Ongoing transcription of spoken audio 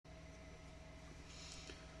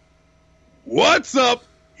What's up?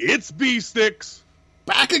 It's B-Sticks.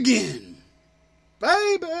 Back again.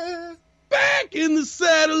 Baby. Back in the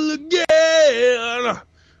saddle again.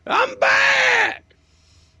 I'm back.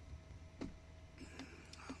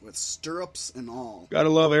 With stirrups and all. Gotta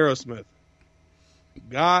love Aerosmith.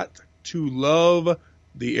 Got to love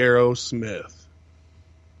the Aerosmith.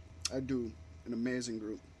 I do. An amazing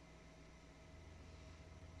group.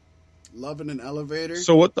 Love in an Elevator.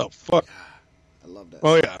 So what the fuck? I love that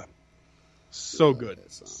Oh, song. yeah. So good.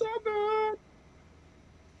 So good.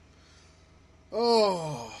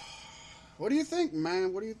 Oh. What do you think,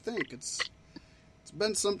 man? What do you think? It's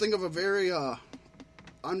been something of a very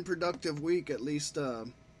unproductive week, at least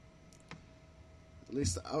the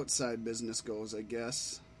outside business goes, I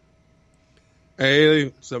guess.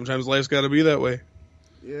 Hey, sometimes life's got to be that way.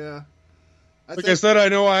 Yeah. I said, I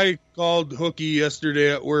know I called Hooky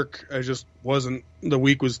yesterday at work. I just wasn't. The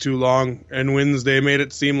week was too long, and Wednesday made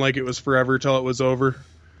it seem like it was forever till it was over.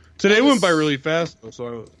 Today went by really fast,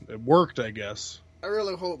 so it worked, I guess. I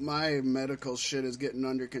really hope my medical shit is getting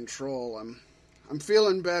under control. I'm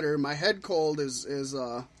feeling better. My head cold is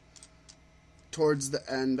towards the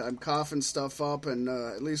end. I'm coughing stuff up, and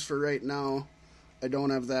at least for right now, I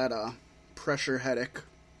don't have that pressure headache.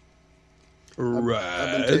 Right.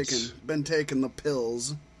 I've been taking the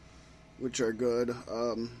pills, which are good.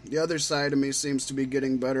 The other side of me seems to be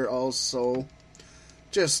getting better also.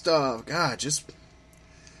 I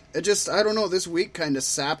don't know, this week kind of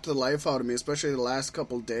sapped the life out of me, especially the last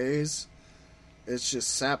couple days. It's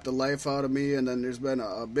just sapped the life out of me, and then there's been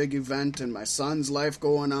a big event in my son's life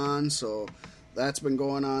going on, so that's been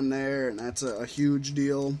going on there, and that's a huge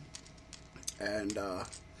deal. And,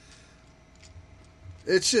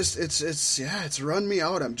 it's run me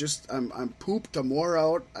out. I'm pooped. I'm wore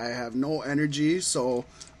out. I have no energy, so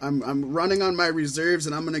I'm running on my reserves,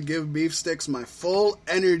 and I'm gonna give Beef Sticks my full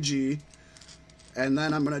energy, and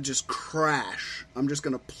then I'm gonna just crash. I'm just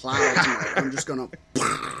gonna plow tonight. I'm just gonna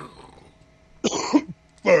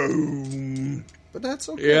boom. But that's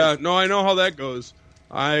okay. Yeah, no, I know how that goes.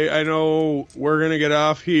 I know we're gonna get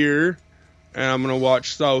off here, and I'm gonna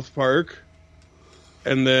watch South Park,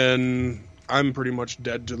 and then I'm pretty much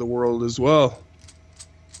dead to the world as well.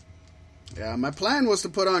 Yeah, my plan was to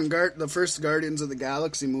put on the first Guardians of the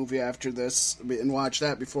Galaxy movie after this and watch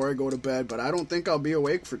that before I go to bed, but I don't think I'll be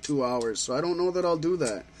awake for 2 hours, so I don't know that I'll do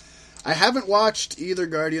that. I haven't watched either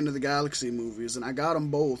Guardian of the Galaxy movies, and I got them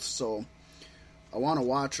both, so I want to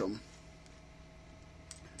watch them.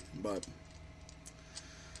 But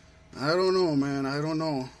I don't know, man. I don't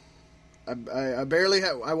know. I barely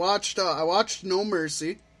have. I watched No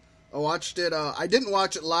Mercy. I watched it. I didn't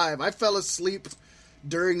watch it live. I fell asleep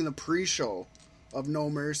during the pre-show of No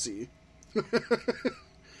Mercy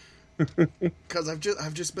because I've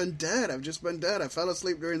just been dead. I fell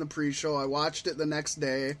asleep during the pre-show. I watched it the next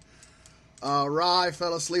day. Raw. I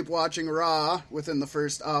fell asleep watching Raw within the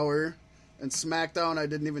first hour, and SmackDown I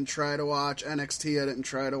didn't even try to watch. NXT I didn't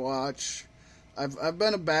try to watch. I've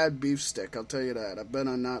been a bad beef stick. I'll tell you that. I've been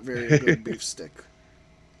a not very good beef stick.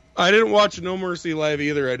 I didn't watch No Mercy live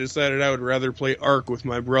either. I decided I would rather play Ark with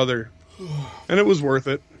my brother, and it was worth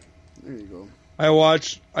it. There you go. I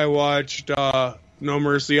watched No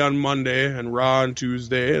Mercy on Monday, and Raw on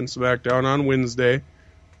Tuesday, and SmackDown on Wednesday,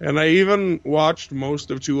 and I even watched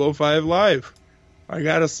most of 205 Live. I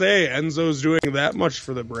gotta say, Enzo's doing that much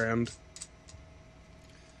for the brand.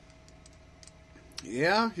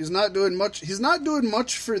 Yeah, he's not doing much. He's not doing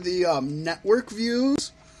much for the network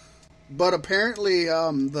views. But apparently,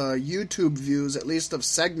 the YouTube views, at least of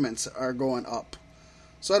segments, are going up.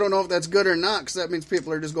 So I don't know if that's good or not, because that means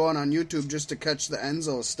people are just going on YouTube just to catch the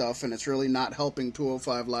Enzo stuff, and it's really not helping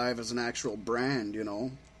 205 Live as an actual brand, you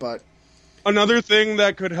know? But another thing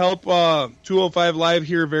that could help 205 Live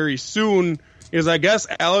here very soon is, I guess,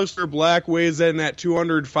 Aleister Black weighs in at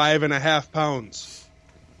 205.5 pounds.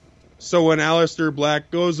 So when Aleister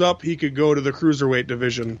Black goes up, he could go to the cruiserweight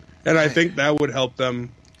division, and I think that would help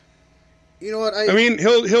them. You know what? I mean,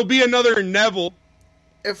 he'll be another Neville,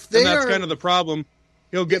 and that's kind of the problem.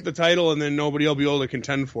 He'll get the title, and then nobody will be able to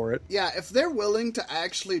contend for it. Yeah, if they're willing to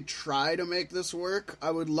actually try to make this work, I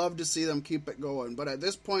would love to see them keep it going. But at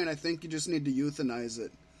this point, I think you just need to euthanize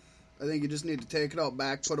it. I think you just need to take it out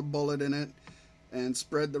back, put a bullet in it, and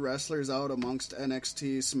spread the wrestlers out amongst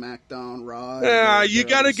NXT, SmackDown, Raw. Yeah, you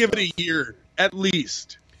got to give it a year, at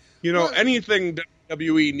least. You know, anything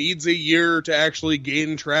WWE needs a year to actually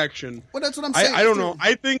gain traction. Well, that's what I'm saying. I don't know.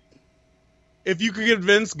 I think if you could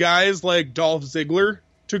convince guys like Dolph Ziggler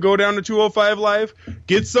to go down to 205 Live,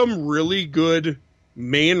 get some really good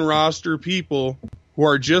main roster people who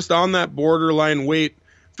are just on that borderline weight.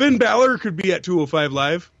 Finn Balor could be at 205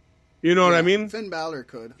 Live. You know what I mean? Finn Balor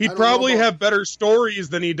could. He'd probably have better stories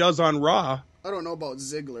than he does on Raw. I don't know about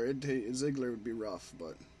Ziggler. Ziggler would be rough,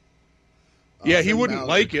 but... yeah, he wouldn't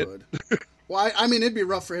like it. Well, I mean, it'd be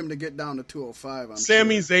rough for him to get down to 205,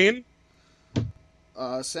 Sami Zayn?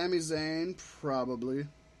 Sami Zayn, probably.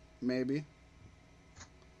 Maybe.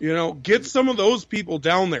 You know, get some of those people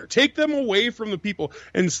down there. Take them away from the people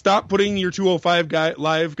and stop putting your 205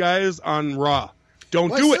 live guys on Raw.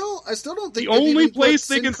 Don't do it. I still don't think the only place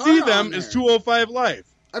they can see them is 205 Live.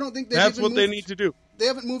 I don't think that's what they need to do. They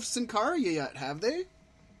haven't moved Sin Cara yet, have they?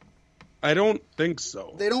 I don't think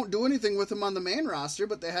so. They don't do anything with him on the main roster,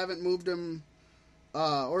 but they haven't moved him,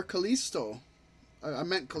 or Kalisto. I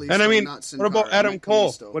meant Kalisto, and I mean, not Sin Cara. What about Adam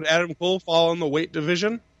Cole? Kalisto. Would Adam Cole fall in the weight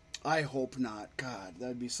division? I hope not. God,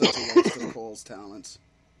 that'd be such a waste of Cole's talents.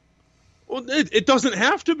 Well, it doesn't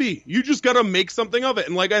have to be. You just got to make something of it.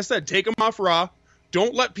 And like I said, take them off Raw.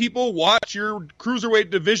 Don't let people watch your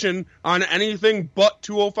cruiserweight division on anything but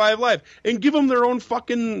 205 Live. And give them their own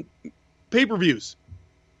fucking pay-per-views.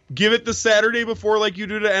 Give it the Saturday before like you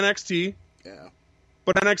do to NXT. Yeah.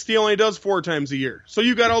 But NXT only does 4 times a year. So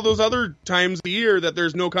you got all those other times a year that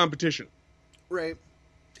there's no competition. Right.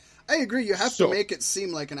 I agree. You have to make it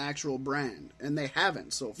seem like an actual brand. And they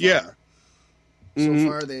haven't so far. Yeah. So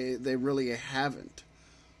far, they really haven't.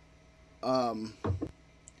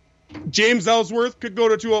 James Ellsworth could go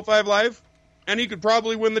to 205 Live, and he could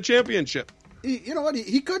probably win the championship. You know what?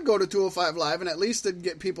 He could go to 205 Live, and at least it'd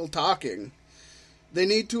get people talking. They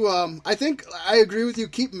need to, I think, I agree with you,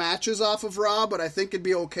 keep matches off of Raw, but I think it'd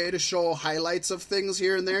be okay to show highlights of things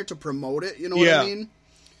here and there to promote it, you know what I mean?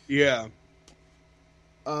 Yeah.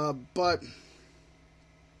 But,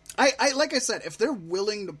 I like I said, if they're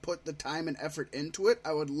willing to put the time and effort into it,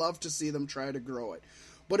 I would love to see them try to grow it.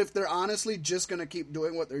 But if they're honestly just going to keep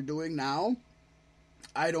doing what they're doing now,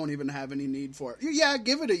 I don't even have any need for it. Yeah,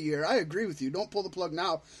 give it a year. I agree with you. Don't pull the plug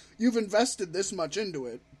now. You've invested this much into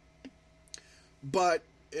it. But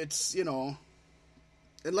it's, you know,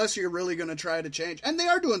 unless you're really going to try to change. And they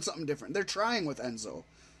are doing something different. They're trying with Enzo.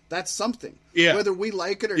 That's something. Yeah. Whether we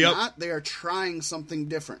like it or not, they are trying something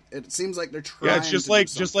different. It seems like they're trying. Yeah, it's just like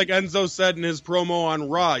Enzo said in his promo on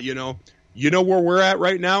Raw. You know where we're at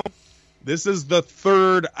right now. This is the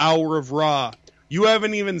 3rd hour of Raw. You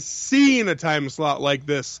haven't even seen a time slot like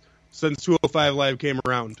this since 205 Live came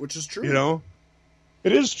around. Which is true. You know,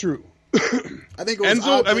 it is true. I think it was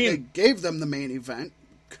odd that they gave them the main event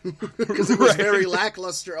because it was very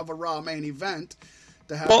lackluster of a Raw main event.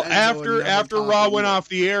 To have after Raw went off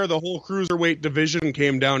the air, the whole cruiserweight division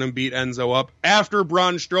came down and beat Enzo up. After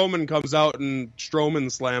Braun Strowman comes out and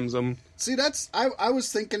Strowman slams him. See, I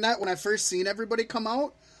was thinking that when I first seen everybody come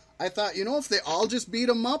out. I thought, if they all just beat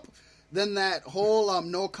him up, then that whole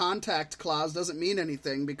no contact clause doesn't mean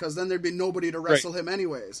anything because then there'd be nobody to wrestle him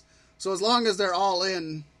anyways. So as long as they're all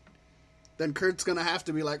in, then Kurt's going to have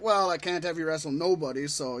to be like, well, I can't have you wrestle nobody,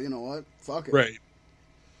 so you know what? Fuck it. Right.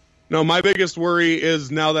 No, my biggest worry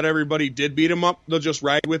is now that everybody did beat him up, they'll just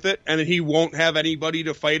ride with it, and he won't have anybody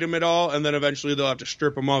to fight him at all, and then eventually they'll have to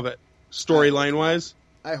strip him of it, storyline-wise.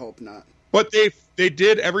 I hope not. But they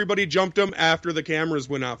did. Everybody jumped him after the cameras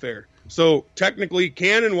went off air. So technically,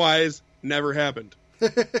 canon-wise, never happened.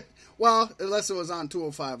 Well, unless it was on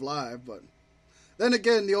 205 Live, but then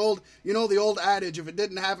again, the old adage: if it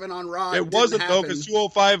didn't happen on Raw, it wasn't though, because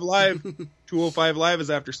 205 Live is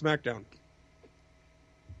after SmackDown.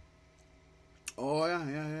 Oh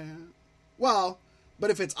yeah. Well,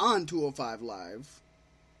 but if it's on 205 Live,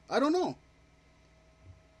 I don't know.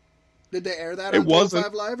 Did they air that on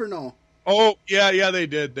 205 Live or no? Oh, yeah, they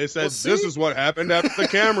did. They said, this is what happened after the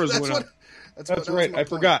cameras went up. That's right. I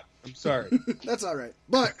forgot. I'm sorry. That's all right.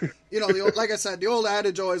 But, like I said, the old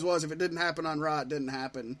adage always was, if it didn't happen on Raw, it didn't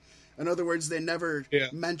happen. In other words, they never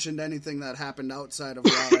mentioned anything that happened outside of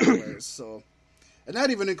Raw anyways. So, and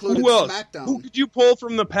that even included SmackDown. Who could you pull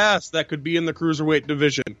from the past that could be in the Cruiserweight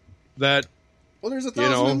division? Well, there's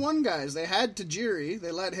 1,001 guys. They had Tajiri.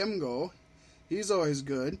 They let him go. He's always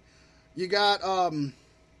good. You got,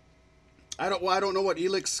 I don't know what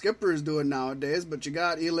Elix Skipper is doing nowadays, but you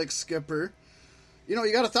got Elix Skipper. You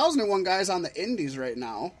got 1,001 guys on the indies right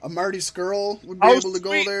now. A Marty Scurll would be able to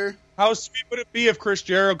go there. How sweet would it be if Chris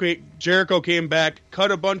Jericho came back,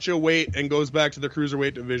 cut a bunch of weight, and goes back to the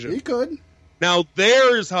Cruiserweight division? He could. Now,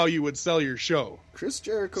 there's how you would sell your show. Chris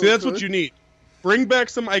Jericho See, that's what you need. Bring back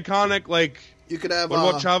some iconic, You could have... What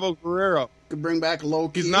about Chavo Guerrero? Could bring back Low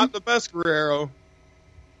Key. He's not the best Guerrero,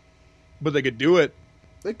 but they could do it.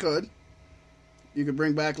 They could. You could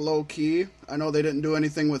bring back Low Key. I know they didn't do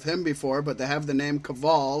anything with him before, but they have the name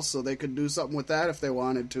Caval, so they could do something with that if they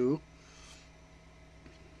wanted to.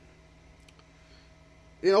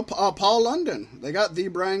 Paul London. They got the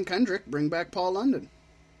Brian Kendrick. Bring back Paul London.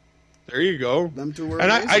 There you go. Them two were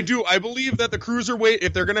and amazing. I believe that the Cruiserweight,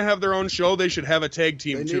 if they're going to have their own show, they should have a tag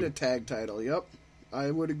team They too. need a tag title. Yep,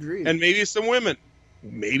 I would agree. And maybe some women.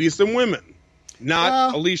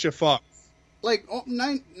 Not Alicia Fox. Like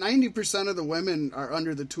 90% of the women are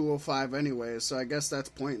under the 205 anyway, so I guess that's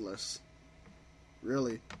pointless.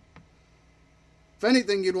 Really. If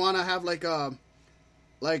anything, you'd want to have like a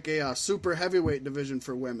super heavyweight division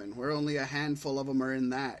for women, where only a handful of them are in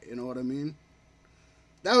that. You know what I mean?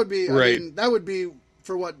 That would be right. I mean, that would be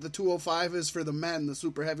for what the 205 is for the men. The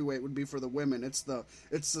super heavyweight would be for the women. It's the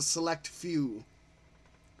select few.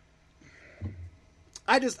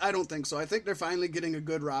 I don't think so. I think they're finally getting a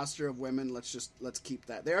good roster of women. Let's keep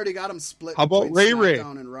that. They already got them split. How about Ray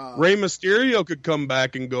SmackDown and Raw. Rey Mysterio could come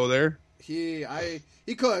back and go there. He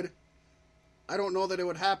could. I don't know that it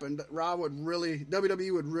would happen.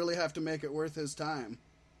 WWE would really have to make it worth his time.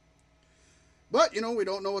 But, we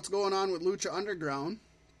don't know what's going on with Lucha Underground.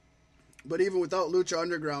 But even without Lucha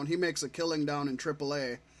Underground, he makes a killing down in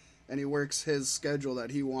AAA, and he works his schedule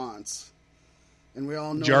that he wants. And we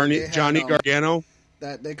all know Johnny Gargano.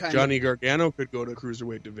 That they kind Johnny Gargano could go to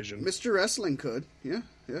Cruiserweight division. Mr. Wrestling could, yeah.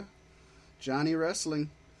 Johnny Wrestling.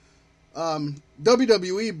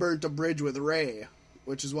 WWE burnt a bridge with Ray,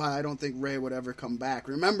 which is why I don't think Ray would ever come back.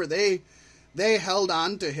 Remember, they held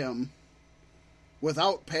on to him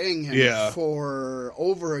without paying him for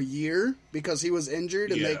over a year because he was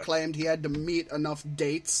injured, and they claimed he had to meet enough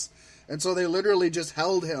dates, and so they literally just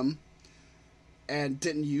held him and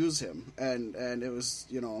didn't use him, and it was,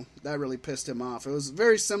 that really pissed him off. It was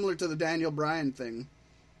very similar to the Daniel Bryan thing,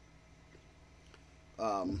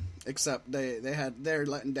 except they're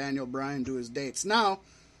letting Daniel Bryan do his dates. Now,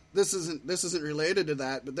 this isn't related to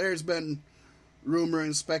that, but there's been rumor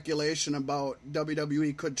and speculation about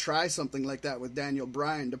WWE could try something like that with Daniel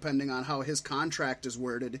Bryan, depending on how his contract is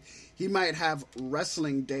worded. He might have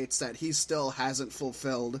wrestling dates that he still hasn't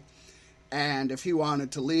fulfilled. And if he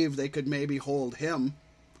wanted to leave, they could maybe hold him.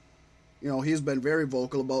 He's been very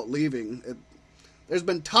vocal about leaving. There's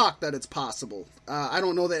been talk that it's possible. I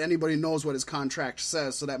don't know that anybody knows what his contract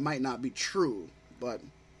says, so that might not be true. But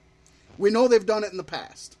we know they've done it in the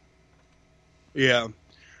past. Yeah.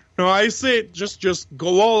 No, I say just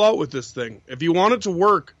go all out with this thing. If you want it to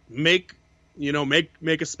work, make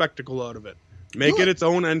a spectacle out of it. Make it its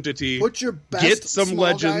own entity. Put your best get some small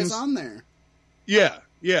legends guys on there. Yeah.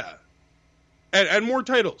 And more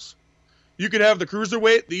titles. You could have the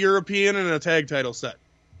Cruiserweight, the European, and a tag title set.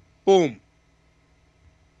 Boom.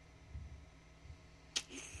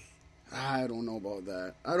 I don't know about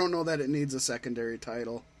that. I don't know that it needs a secondary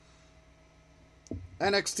title.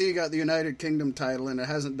 NXT got the United Kingdom title, and it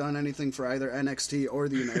hasn't done anything for either NXT or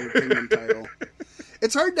the United Kingdom title.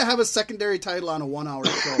 It's hard to have a secondary title on a 1-hour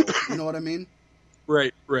show. You know what I mean?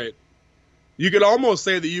 Right. You could almost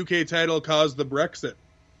say the UK title caused the Brexit.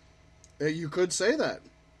 You could say that.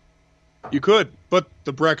 You could, but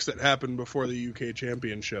the Brexit happened before the UK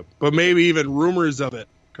Championship. But maybe even rumors of it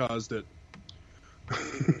caused it.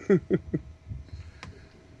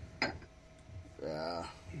 Yeah.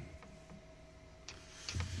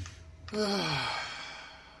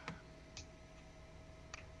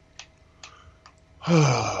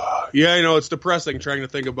 Yeah, it's depressing trying to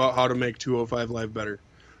think about how to make 205 Live better.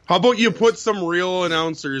 How about you put some real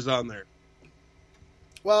announcers on there?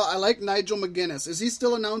 Well, I like Nigel McGuinness. Is he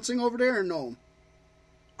still announcing over there or no?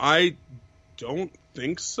 I don't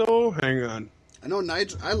think so. Hang on.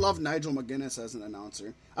 I love Nigel McGuinness as an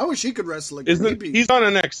announcer. I wish he could wrestle again. He's on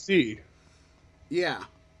NXT. Yeah.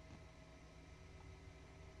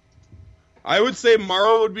 I would say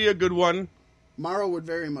Morrow would be a good one. Morrow would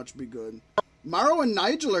very much be good. Morrow and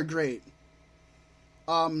Nigel are great.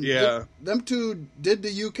 Yeah. Them two did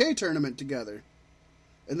the UK tournament together.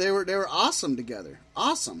 And they were awesome together.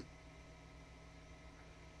 Awesome.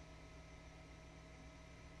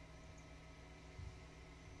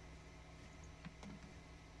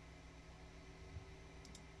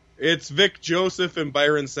 It's Vic Joseph and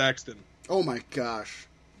Byron Saxton. Oh my gosh.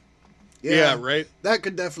 Yeah, right? That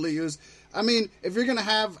could definitely use... I mean, if you're going to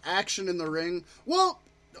have action in the ring... Well,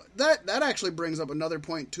 that actually brings up another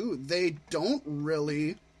point, too. They don't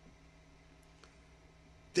really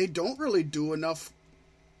do enough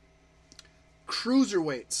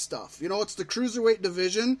cruiserweight stuff. It's the cruiserweight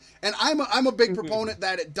division, and I'm a big proponent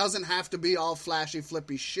that it doesn't have to be all flashy,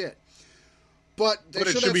 flippy shit. But they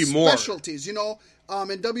should have be more specialties, in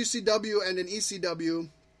WCW and in ECW,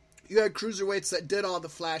 cruiserweights that did all the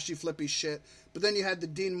flashy, flippy shit, but then you had the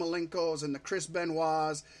Dean Malenkos and the Chris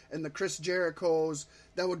Benoits and the Chris Jerichos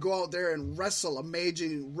that would go out there and wrestle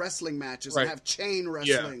amazing wrestling matches and have chain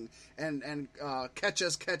wrestling and catch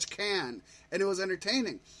as catch can, and it was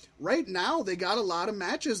entertaining. Right now, they got a lot of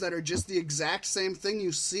matches that are just the exact same thing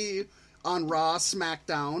you see on Raw,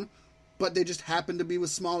 SmackDown, but they just happen to be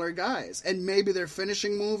with smaller guys. And maybe their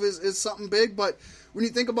finishing move is something big, but when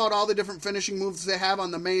you think about all the different finishing moves they have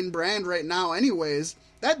on the main brand right now anyways,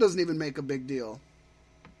 that doesn't even make a big deal.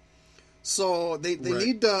 So they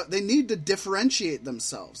need to differentiate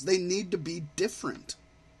themselves. They need to be different.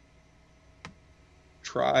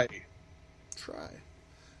 Try.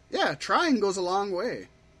 Yeah, trying goes a long way.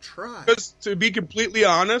 Try. Because to be completely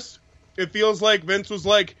honest, it feels like Vince was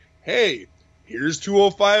like, hey, here's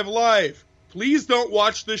 205 Live. Please don't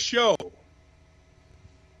watch this show.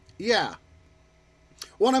 Yeah.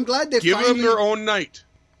 Well, I'm glad give them their own night.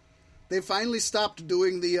 They finally stopped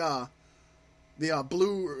doing the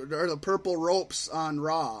blue or the purple ropes on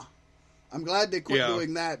Raw. I'm glad they quit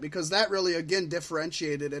doing that, because that really, again,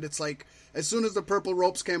 differentiated it. It's like, as soon as the purple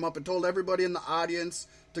ropes came up, it told everybody in the audience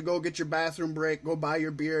to go get your bathroom break, go buy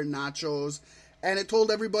your beer and nachos. And it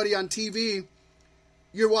told everybody on TV,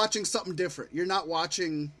 you're watching something different. You're not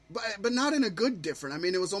watching, but not in a good different. I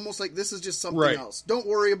mean, it was almost like this is just something else. Don't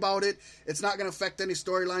worry about it. It's not going to affect any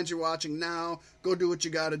storylines you're watching now. Go do what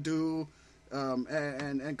you got to do,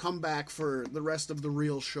 and come back for the rest of the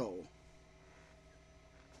real show.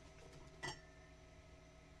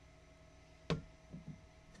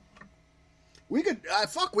 We could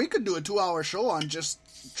do a 2-hour show on just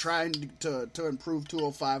trying to improve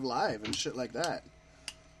 205 Live and shit like that.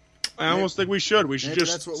 I almost think we should. We should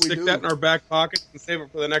just stick that in our back pocket and save it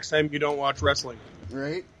for the next time you don't watch wrestling.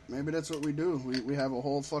 Right? Maybe that's what we do. We have a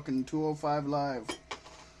whole fucking 205 Live.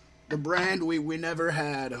 The brand we never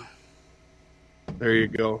had. There you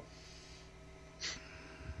go.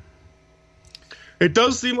 It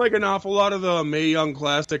does seem like an awful lot of the Mae Young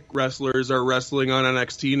Classic wrestlers are wrestling on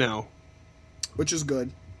NXT now. Which is good.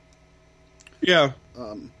 Yeah.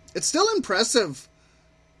 It's still impressive.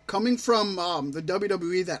 Coming from the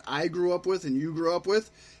WWE that I grew up with and you grew up with,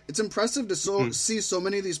 it's impressive to see so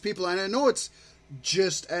many of these people. And I know it's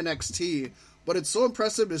just NXT, but it's so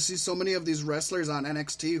impressive to see so many of these wrestlers on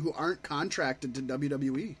NXT who aren't contracted to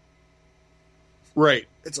WWE. Right.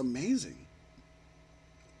 It's amazing.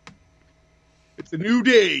 It's a new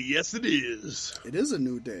day. Yes, it is. It is a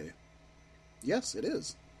new day. Yes, it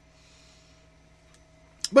is.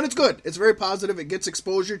 But it's good. It's very positive. It gets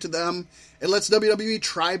exposure to them. It lets WWE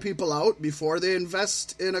try people out before they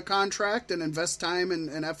invest in a contract and invest time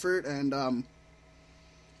and effort. And,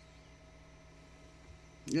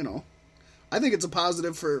 I think it's a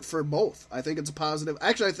positive for both. I think it's a positive.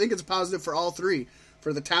 Actually, I think it's a positive for all three.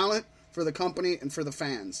 For the talent, for the company, and for the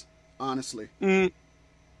fans, honestly.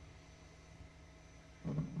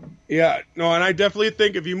 Yeah. No, and I definitely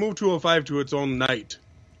think if you move 205 to its own night,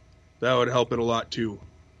 that would help it a lot, too.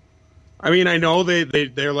 I mean, I know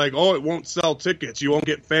they're like, oh, it won't sell tickets. You won't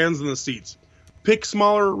get fans in the seats. Pick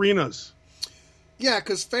smaller arenas. Yeah,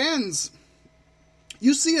 because fans,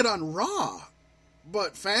 you see it on Raw,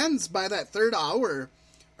 but fans by that third hour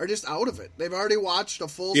are just out of it. They've already watched a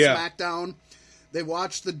full SmackDown. They've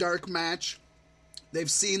watched the dark match.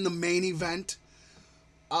 They've seen the main event.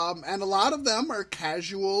 And a lot of them are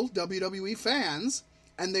casual WWE fans,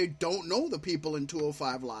 and they don't know the people in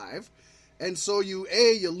 205 Live. And so you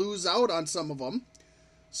lose out on some of them.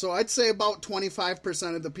 So I'd say about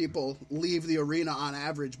 25% of the people leave the arena on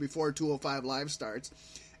average before 205 Live starts.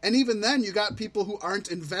 And even then, you got people who aren't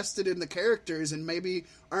invested in the characters and maybe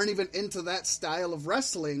aren't even into that style of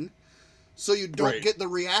wrestling. So you don't get the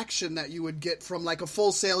reaction that you would get from like a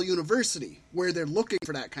Full Sail University, where they're looking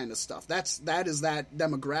for that kind of stuff. That is that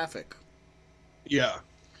demographic. Yeah.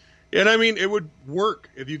 And I mean, it would work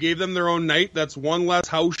if you gave them their own night. That's one less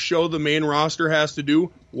house show the main roster has to do.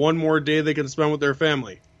 One more day they can spend with their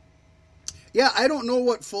family. Yeah, I don't know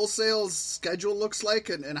what Full Sail's schedule looks like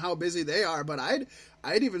and how busy they are, but I'd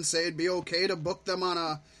even say it'd be okay to book them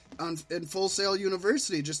in Full Sail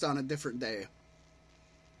University just on a different day.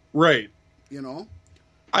 Right.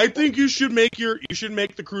 I think you should make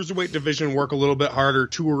the cruiserweight division work a little bit harder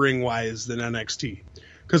touring wise than NXT,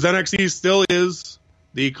 because NXT still is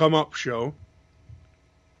the come up show.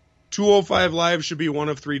 205 Live should be one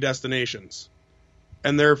of 3 destinations,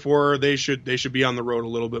 and therefore they should be on the road a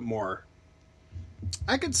little bit more.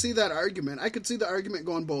 I could see that argument. I could see the argument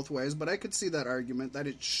going both ways, but I could see that argument that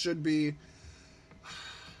it should be.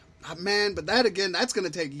 Man, but that again, that's going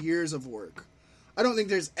to take years of work. I don't think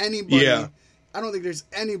there's anybody. Yeah. I don't think there's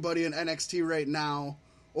anybody in NXT right now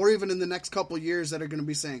or even in the next couple years that are going to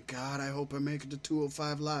be saying, God, I hope I make it to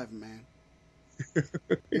 205 Live, man.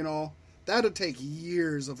 You know, that'll take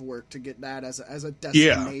years of work to get that as a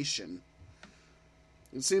destination.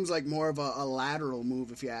 Yeah. It seems like more of a lateral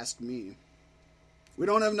move, if you ask me. We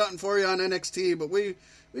don't have nothing for you on NXT, but we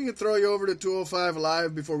can throw you over to 205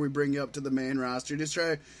 Live before we bring you up to the main roster. Just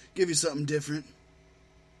try to give you something different.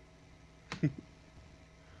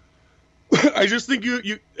 I just think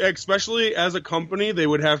you, especially as a company, they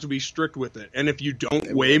would have to be strict with it. And if you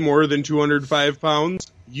don't weigh more than 205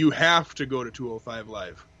 pounds, you have to go to 205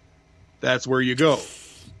 Live. That's where you go.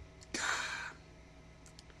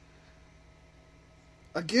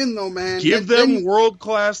 Again, though, man. Give them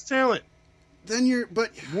world-class talent.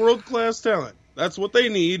 World-class talent. That's what they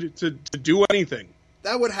need to do anything.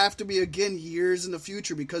 That would have to be, again, years in the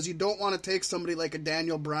future, because you don't want to take somebody like a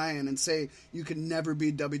Daniel Bryan and say you can never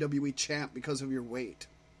be WWE champ because of your weight.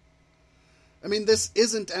 I mean, this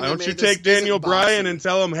isn't MMA. Why don't you take Daniel Bryan and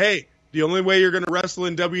tell him, hey, the only way you're going to wrestle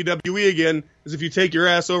in WWE again is if you take your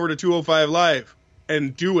ass over to 205 Live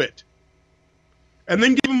and do it. And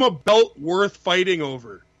then give him a belt worth fighting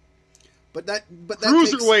over. But that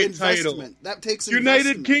Cruiserweight takes title. investment. That takes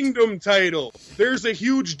United Kingdom title. There's a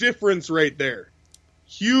huge difference right there.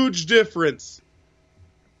 Huge difference.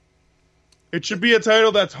 It should be a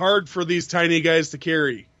title that's hard for these tiny guys to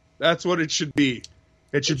carry. That's what it should be.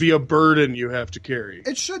 It should be a burden you have to carry.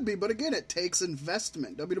 It should be, but again, it takes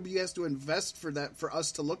investment. WWE has to invest for that, for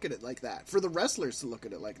us to look at it like that, for the wrestlers to look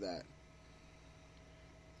at it like that.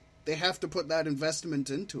 They have to put that investment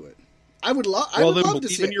into it. I would love to see it. Well, then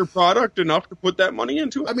believe in your product enough to put that money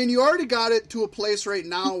into it. I mean, you already got it to a place right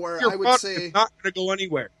now where I would say it's not going to go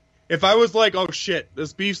anywhere. If I was like, oh shit,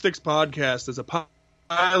 this Beef Sticks podcast is a pile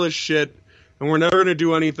of shit, and we're never going to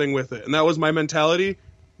do anything with it, and that was my mentality,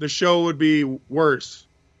 the show would be worse.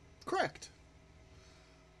 Correct.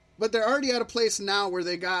 But they're already at a place now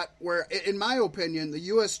where in my opinion, the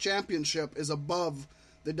U.S. Championship is above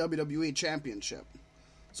the WWE Championship.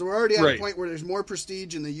 So we're already at a point where there's more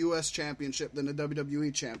prestige in the U.S. Championship than the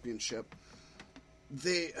WWE Championship.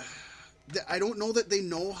 I don't know that they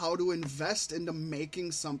know how to invest into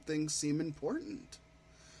making something seem important.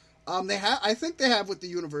 I think they have with the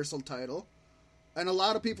Universal title, and a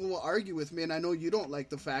lot of people will argue with me, and I know you don't like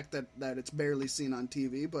the fact that it's barely seen on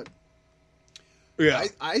TV, but yeah,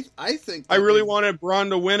 I think I really wanted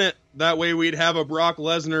Braun to win it. That way we'd have a Brock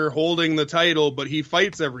Lesnar holding the title, but he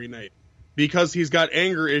fights every night because he's got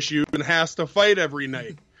anger issues and has to fight every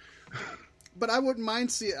night. But I wouldn't mind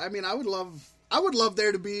seeing. I mean, I would love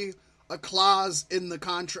there to be a clause in the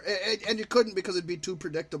contract, and you couldn't because it'd be too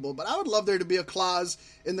predictable, but I would love there to be a clause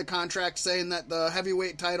in the contract saying that the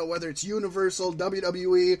heavyweight title, whether it's Universal,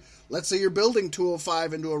 WWE, let's say you're building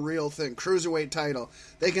 205 into a real thing, Cruiserweight title,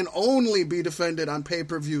 they can only be defended on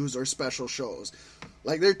pay-per-views or special shows.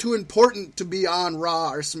 Like, they're too important to be on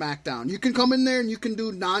Raw or SmackDown. You can come in there and you can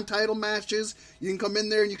do non-title matches, you can come in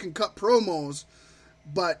there and you can cut promos,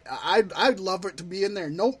 but I'd love it to be in there.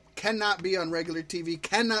 Nope, cannot be on regular TV,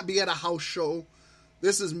 cannot be at a house show.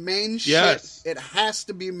 This is main shit. Yes. It has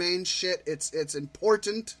to be main shit. It's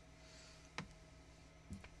important.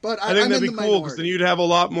 But I think that'd be cool, because then you'd have a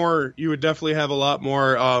lot more. You would definitely have a lot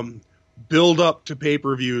more build up to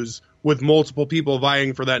pay-per-views with multiple people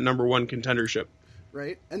vying for that number one contendership.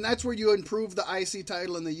 Right, and that's where you improve the IC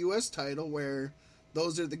title and the US title, where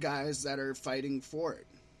those are the guys that are fighting for it.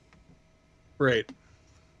 Right.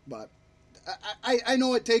 But I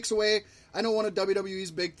know it takes away. I know one of WWE's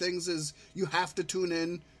big things is you have to tune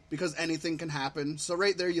in because anything can happen. So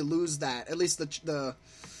right there you lose that, at least the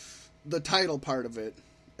title part of it.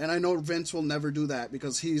 And I know Vince will never do that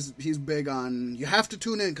because he's big on you have to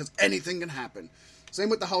tune in because anything can happen. Same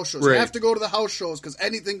with the house shows. Right. You have to go to the house shows because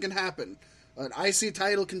anything can happen. An IC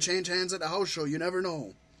title can change hands at a house show. You never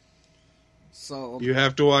know. So you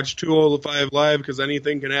have to watch 205 Live because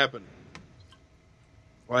anything can happen.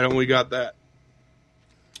 Why don't we got that?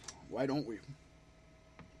 Why don't we?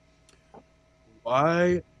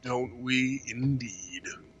 Why don't we indeed?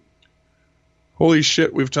 Holy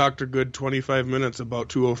shit, we've talked a good 25 minutes about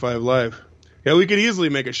 205 Live. Yeah, we could easily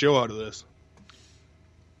make a show out of this.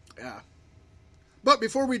 Yeah. But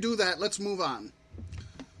before we do that, let's move on.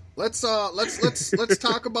 Let's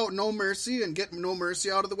talk about No Mercy and get No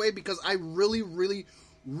Mercy out of the way, because I really, really,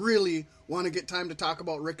 really want to get time to talk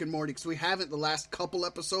about Rick and Morty, because we haven't the last couple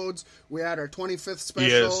episodes. We had our 25th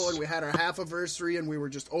special, and we had our half anniversary, and we were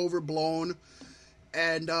just overblown.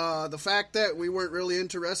 And the fact that we weren't really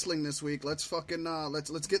into wrestling this week, let's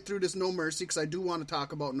get through this No Mercy, because I do want to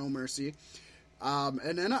talk about No Mercy.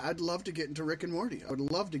 And then I'd love to get into Rick and Morty. I would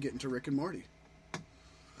love to get into Rick and Morty.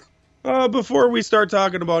 Before we start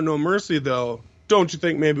talking about No Mercy, though, don't you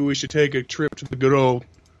think maybe we should take a trip to the good old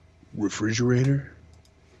refrigerator?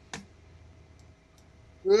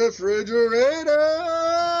 Refrigerator,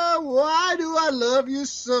 why do I love you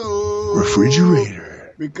so?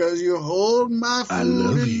 Refrigerator. Because you hold my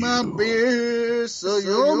food and my beer, so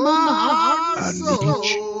you're my heart and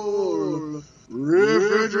soul.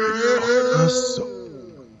 Refrigerator.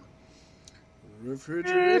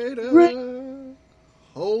 Refrigerator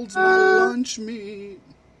holds my lunch meat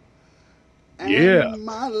and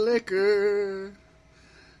my liquor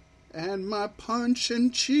and my punch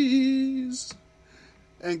and cheese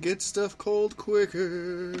and get stuff cold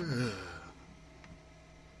quicker.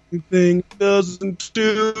 The thing it doesn't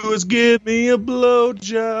do is give me a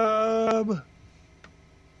blowjob.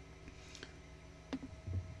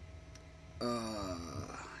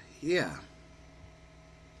 Yeah.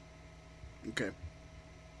 Okay.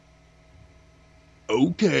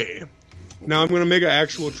 Now I'm going to make an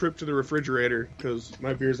actual trip to the refrigerator because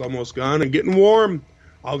my beer's almost gone and getting warm.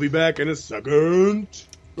 I'll be back in a second.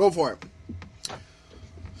 Go for it.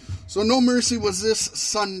 So No Mercy was this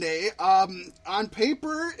Sunday. On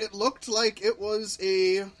paper, it looked like it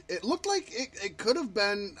could have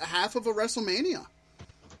been half of a WrestleMania.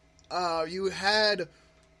 You had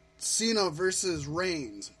Cena versus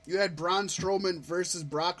Reigns. You had Braun Strowman versus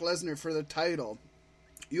Brock Lesnar for the title.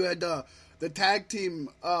 You had the tag team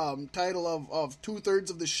title of 2/3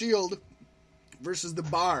 of the Shield versus the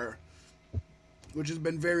Bar, which has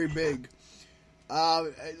been very big.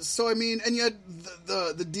 So I mean, and you had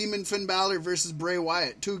the Demon Finn Balor versus Bray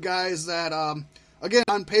Wyatt, two guys that again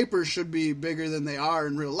on paper should be bigger than they are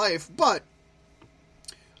in real life, but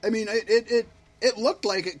I mean it looked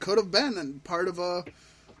like it could have been part of a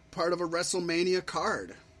WrestleMania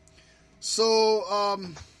card. So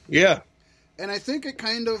yeah, and I think it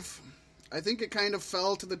kind of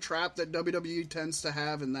fell to the trap that WWE tends to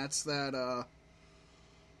have, and that's that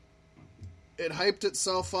it hyped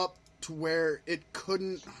itself up to where it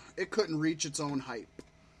couldn't reach its own hype.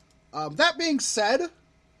 That being said,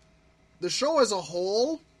 the show as a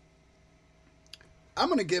whole, I'm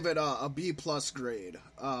going to give it a B+ grade.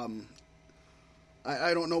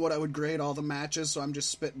 I don't know what I would grade all the matches, so I'm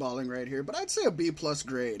just spitballing right here, but I'd say a B+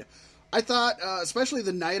 grade. I thought, especially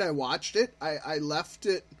the night I watched it, I left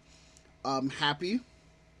it happy.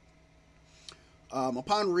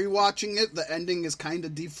 Upon rewatching it, the ending is kind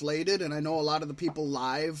of deflated, and I know a lot of the people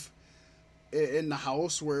live in the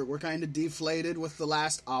house were kind of deflated with the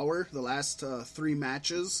last hour, the last 3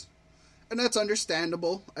 matches, and that's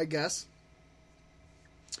understandable, I guess.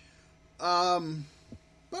 But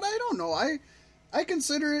I don't know. I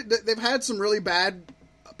consider it that they've had some really bad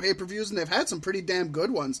pay-per-views, and they've had some pretty damn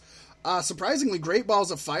good ones. Surprisingly, Great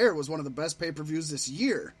Balls of Fire was one of the best pay-per-views this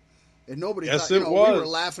year. And nobody thought, we were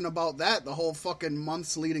laughing about that the whole fucking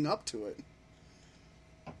months leading up to it.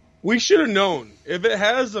 We should have known. If it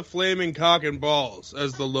has a flaming cock and balls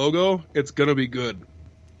as the logo, it's going to be good.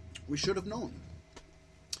 We should have known.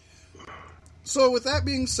 So with that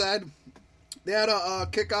being said, they had a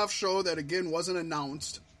kickoff show that, again, wasn't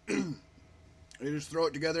announced. They just throw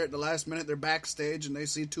it together at the last minute. They're backstage, and they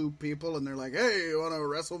see 2 people, and they're like, hey, you want to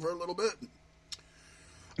wrestle for a little bit?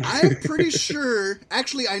 I'm pretty sure,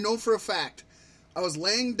 actually, I know for a fact, I was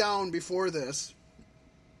laying down before this,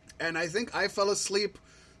 and I think I fell asleep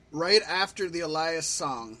right after the Elias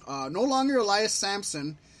song. No longer Elias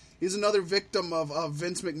Sampson. He's another victim of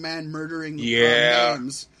Vince McMahon murdering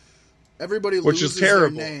names. Everybody loses their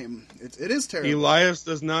name. It is terrible. Elias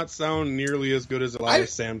does not sound nearly as good as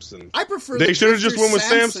Elias Sampson. I prefer They should have just went with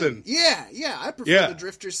Samson. Yeah, I prefer the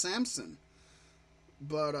Drifter Samson.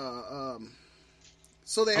 But,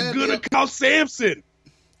 so they I'm gonna call Samson.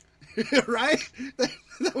 Right?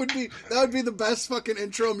 That would be the best fucking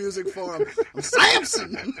intro music for him. I'm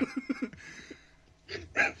Samson.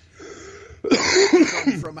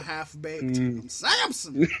 Come from half baked. I'm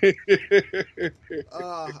Samson.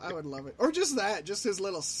 I would love it. Or just that, just his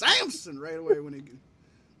little Samson right away when he,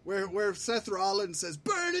 where Seth Rollins says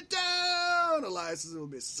 "Burn it down," Elias says it will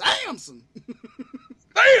be Samson.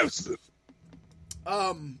 Samson.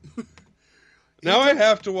 Now I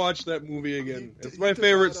have to watch that movie again. It's my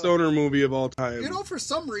favorite stoner movie of all time. You know, for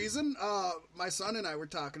some reason, my son and I were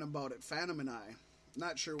talking about it, Phantom and I.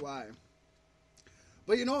 Not sure why.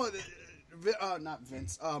 But you know, not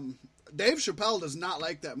Vince. Dave Chappelle does not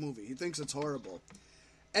like that movie. He thinks it's horrible.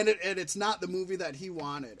 And it's not the movie that he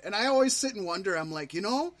wanted. And I always sit and wonder, I'm like, you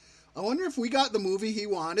know, I wonder if we got the movie he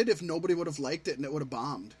wanted, if nobody would have liked it and it would have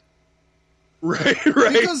bombed. Right.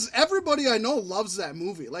 Because everybody I know loves that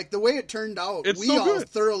movie. Like, the way it turned out, we all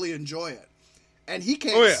thoroughly enjoy it. And he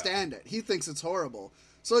can't stand it. He thinks it's horrible.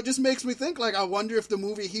 So it just makes me think, like, I wonder if the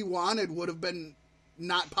movie he wanted would have been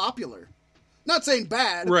not popular. Not saying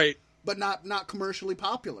bad, right? But not commercially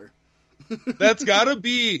popular. That's got to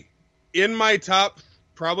be in my top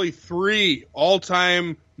probably 3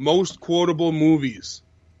 all-time most quotable movies.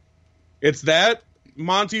 It's that,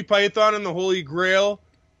 Monty Python and the Holy Grail,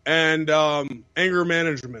 and Anger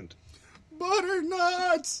Management.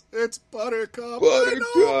 Butternuts! It's Buttercup. Buttercup.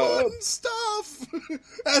 I know button stuff.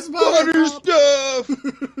 That's Butter stuff.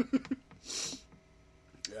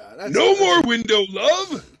 Yeah, that's no more window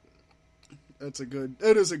love. It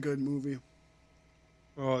is a good movie.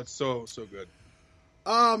 Oh, it's so good.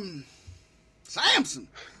 Samson.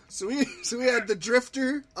 So we had the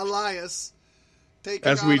Drifter Elias taking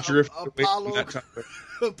As on we drift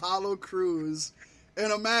Apollo Crews in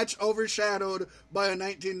a match overshadowed by a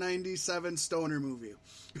 1997 stoner movie.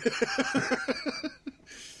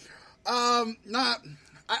 I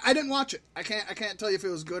didn't watch it. I can't tell you if it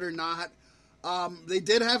was good or not. They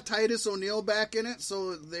did have Titus O'Neil back in it,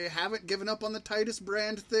 so they haven't given up on the Titus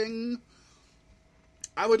brand thing.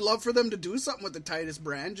 I would love for them to do something with the Titus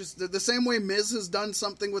brand, just the same way Miz has done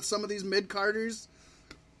something with some of these mid-carders.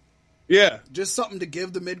 Yeah. Just something to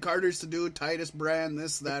give the mid-carders to do, Titus brand,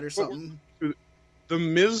 this, that, or something. The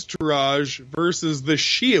Miz-Tourage versus the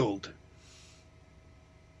Shield.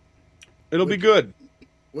 It'll be good.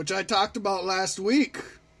 Which I talked about last week.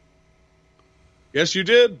 Yes, you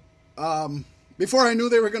did. Before I knew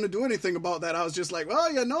they were going to do anything about that, I was just like,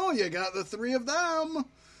 well, you got the 3 of them.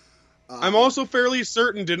 I'm also fairly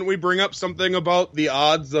certain, didn't we bring up something about the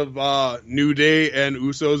odds of New Day and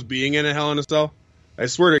Usos being in a Hell in a Cell? I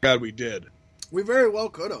swear to God we did. We very well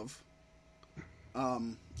could have.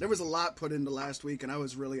 There was a lot put into last week, and I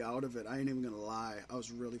was really out of it. I ain't even going to lie. I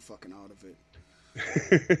was really fucking out of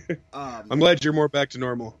it. I'm glad you're more back to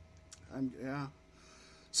normal. Yeah.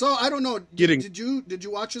 So, I don't know. Did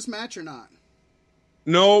you watch this match or not?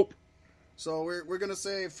 Nope. So, we're going to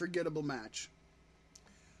say forgettable match.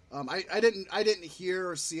 I didn't hear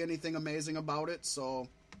or see anything amazing about it, so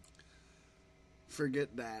forget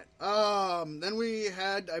that. Then we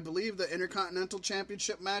had, I believe, the Intercontinental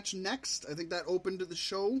Championship match next. I think that opened the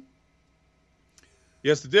show.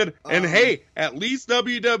 Yes, it did. And hey, at least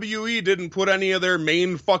WWE didn't put any of their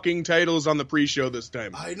main fucking titles on the pre-show this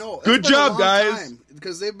time. I know. Good job, guys.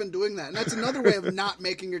 Because they've been doing that. And that's another way of not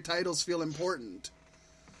making your titles feel important.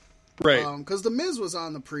 Right. Because The Miz was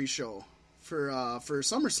on the pre-show for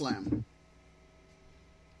SummerSlam.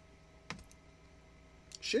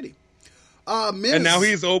 Shitty. Miz, and now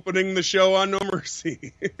he's opening the show on No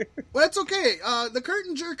Mercy. Well, it's okay. The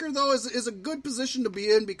curtain jerker, though, is a good position to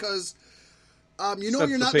be in because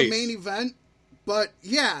you're not the main event, but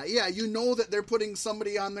yeah, you know that they're putting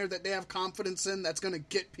somebody on there that they have confidence in that's going to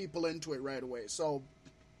get people into it right away. So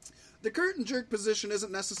the curtain jerk position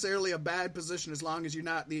isn't necessarily a bad position as long as you're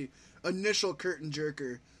not the initial curtain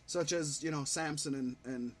jerker, such as, Samson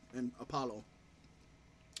and Apollo.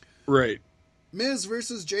 Right. Miz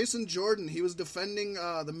versus Jason Jordan. He was defending,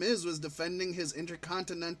 the Miz was defending his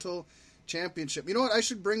Intercontinental Championship. You know what? I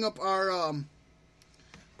should bring up our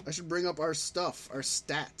stuff, our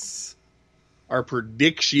stats. Our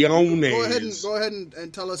predicciones. Go ahead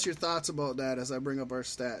and tell us your thoughts about that as I bring up our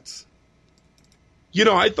stats.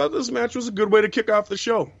 I thought this match was a good way to kick off the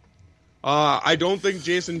show. I don't think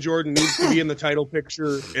Jason Jordan needs to be in the title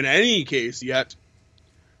picture in any case yet.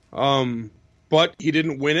 But he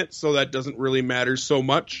didn't win it, so that doesn't really matter so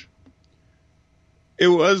much. It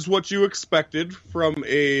was what you expected from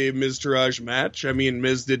a Miz-Tourage match. I mean,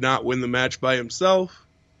 Miz did not win the match by himself.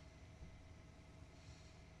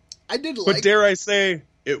 But dare I say,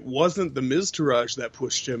 it wasn't the Miz-Tourage that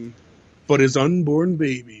pushed him, but his unborn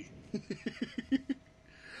baby.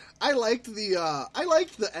 I liked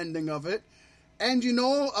the ending of it. And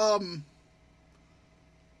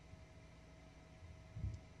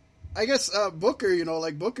I guess Booker,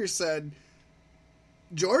 like Booker said,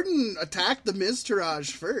 Jordan attacked the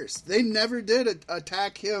Miz-Tourage first. They never did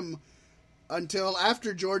attack him until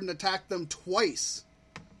after Jordan attacked them twice.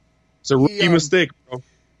 It's a rookie mistake, bro.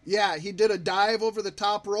 Yeah, he did a dive over the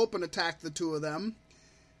top rope and attacked the two of them.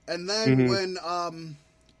 And then when,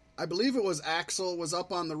 I believe it was Axel was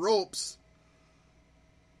up on the ropes,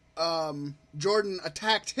 Jordan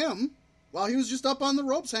attacked him while he was just up on the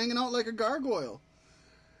ropes hanging out like a gargoyle.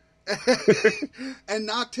 And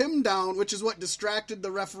knocked him down, which is what distracted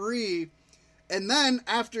the referee. And then,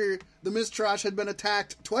 after the Miz-Tourage had been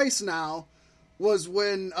attacked twice now, was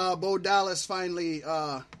when Bo Dallas finally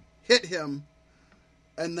hit him.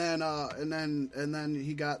 And then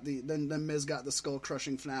he got then Miz got the skull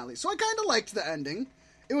crushing finale. So I kind of liked the ending.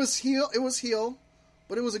 It was heel,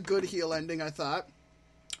 but it was a good heel ending, I thought.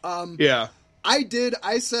 Yeah.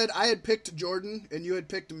 I said I had picked Jordan and you had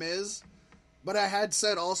picked Miz, but I had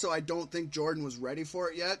said also I don't think Jordan was ready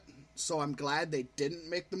for it yet, so I'm glad they didn't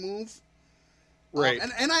make the move. Right.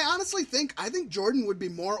 And I honestly think Jordan would be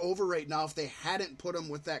more over right now if they hadn't put him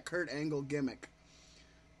with that Kurt Angle gimmick.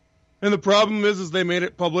 And the problem is they made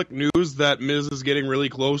it public news that Miz is getting really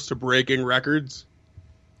close to breaking records.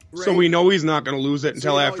 Right. So we know he's not going to lose it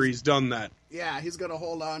until after he's done that. Yeah, he's going to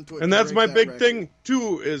hold on to it. And that's my big thing,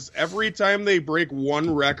 too, is every time they break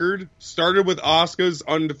one record, started with Asuka's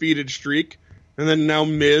undefeated streak, and then now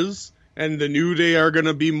Miz and the New Day are going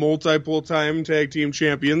to be multiple-time tag team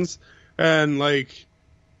champions. And, like,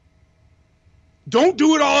 don't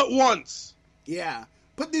do it all at once. Yeah.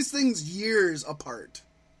 Put these things years apart.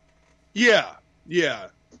 Yeah.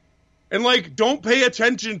 And, like, don't pay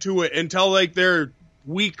attention to it until, like, they're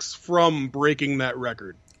weeks from breaking that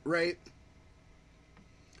record. Right.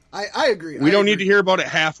 I agree. We don't need to hear about it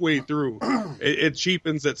halfway through. It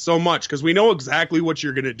cheapens it so much because we know exactly what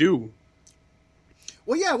you're going to do.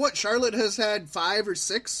 Well, yeah, Charlotte has had 5 or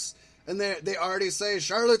 6, and they already say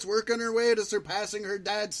Charlotte's working her way to surpassing her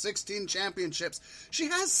dad's 16 championships. She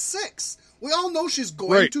has 6. We all know she's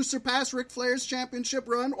going to surpass Ric Flair's championship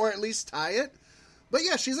run, or at least tie it. But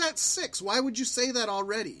yeah, she's at 6. Why would you say that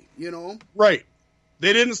already, you know? Right.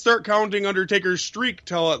 They didn't start counting Undertaker's streak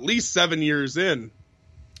till at least 7 years in.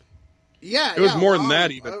 Yeah, it was more than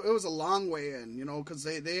that even. It was a long way in, you know, because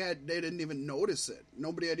they didn't even notice it.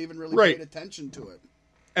 Nobody had even really paid attention to it.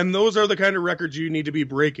 And those are the kind of records you need to be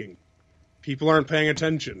breaking. People aren't paying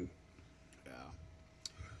attention. Yeah.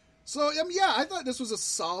 So I thought this was a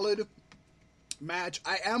solid match.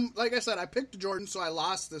 Like I said, I picked Jordan, so I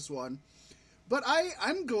lost this one. But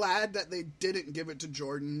I'm glad that they didn't give it to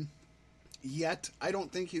Jordan yet. I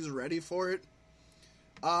don't think he's ready for it.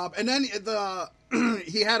 And then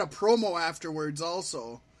he had a promo afterwards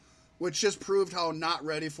also, which just proved how not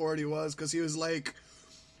ready for it he was, because he was like,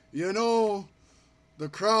 you know, the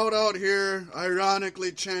crowd out here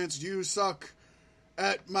ironically chants, "You suck,"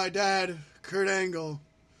 at my dad, Kurt Angle.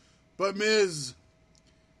 But Miz,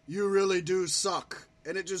 you really do suck.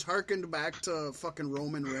 And it just harkened back to fucking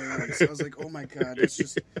Roman Reigns. I was like, oh my god,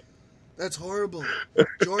 that's horrible.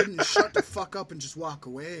 Jordan, shut the fuck up and just walk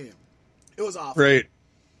away. It was awful. Right.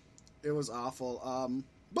 It was awful.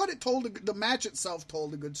 But the match itself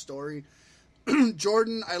told a good story.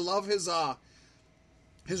 Jordan, I love his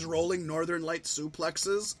rolling Northern Light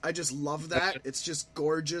suplexes. I just love that. It's just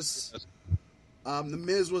gorgeous. The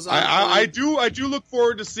Miz was on. I do look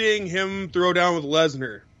forward to seeing him throw down with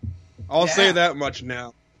Lesnar. I'll say that much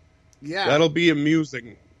now. Yeah, that'll be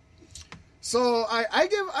amusing. So I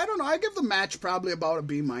give the match probably about a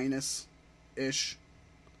B- ish.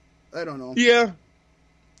 I don't know. Yeah.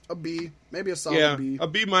 A B, maybe a solid B. A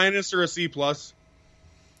B- or a C+.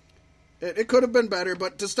 It could have been better,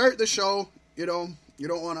 but to start the show, you know, you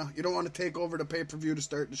don't want to take over the pay-per-view to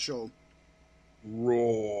start the show.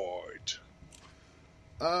 Right.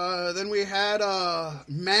 Then we had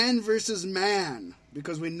man versus man,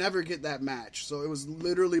 because we never get that match, so it was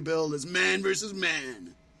literally billed as man versus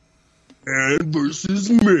man. Man versus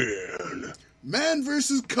man. Man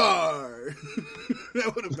versus car.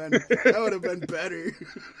 that would have been better.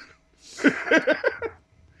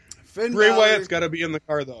 Bray Wyatt's got to be in the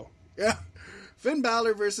car though. Yeah. Finn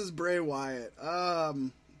Balor versus Bray Wyatt.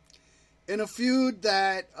 In a feud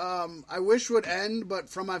that I wish would end, but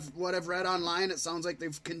from what I've read online, it sounds like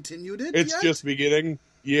they've continued it. It's just beginning.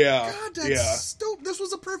 Yeah. God, that's stupid. This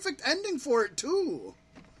was a perfect ending for it too.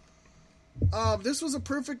 This was a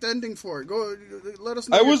perfect ending for it. Go, let us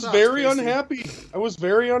know. I was very unhappy. I was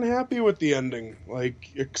very unhappy with the ending, like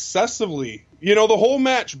excessively. You know, the whole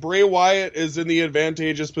match, Bray Wyatt is in the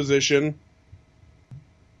advantageous position.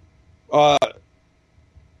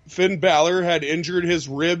 Finn Balor had injured his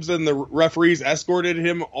ribs, and the referees escorted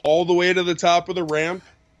him all the way to the top of the ramp.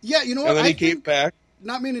 Yeah, you know what? And then he came back.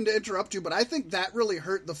 Not meaning to interrupt you, but I think that really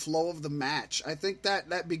hurt the flow of the match. I think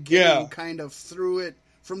that beginning kind of threw it.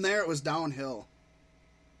 From there, it was downhill.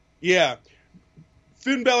 Yeah.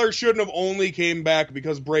 Finn Balor shouldn't have only came back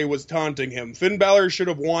because Bray was taunting him. Finn Balor should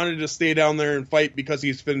have wanted to stay down there and fight because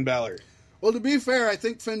he's Finn Balor. Well, to be fair, I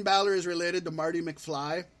think Finn Balor is related to Marty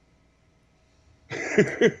McFly.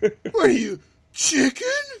 What are you, chicken?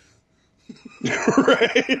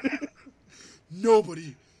 Right.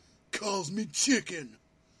 Nobody calls me chicken.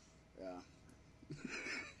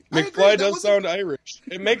 McFly does sound Irish.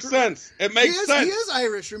 It makes sense. It makes sense. He is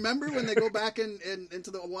Irish. Remember when they go back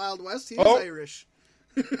into the Wild West? He is Irish.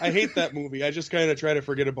 I hate that movie. I just kind of try to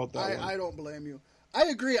forget about that one. I don't blame you. I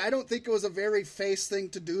agree. I don't think it was a very face thing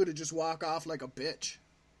to do to just walk off like a bitch.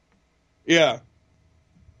 Yeah.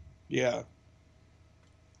 Yeah.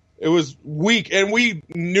 It was weak, and we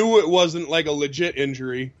knew it wasn't like a legit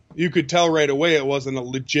injury. You could tell right away it wasn't a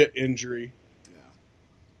legit injury. Yeah.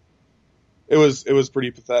 It was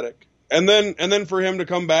pretty pathetic. And then for him to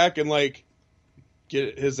come back and like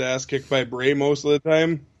get his ass kicked by Bray most of the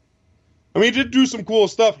time. I mean, he did do some cool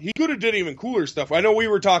stuff. He could have did even cooler stuff. I know we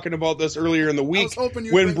were talking about this earlier in the week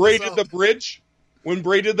when Bray did the bridge. When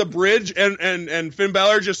Bray did the bridge and Finn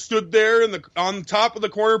Balor just stood there on top of the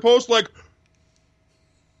corner post like,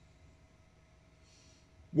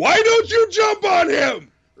 why don't you jump on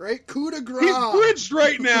him? Right? Coup de grace. He's bridged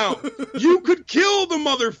right now. You could kill the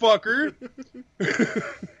motherfucker.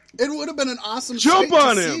 It would have been an awesome sight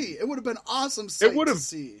to see. It would have been awesome sight to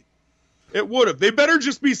see. It would have. They better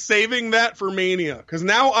just be saving that for Mania, because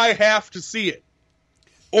now I have to see it.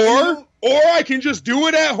 Or I can just do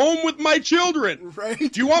it at home with my children. Right?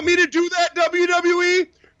 Do you want me to do that, WWE?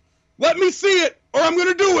 Let me see it, or I'm going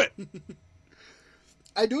to do it.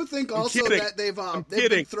 I do think also that they've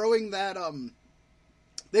been throwing that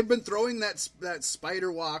that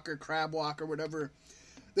spider walk or crab walk or whatever.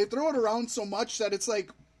 They throw it around so much that it's like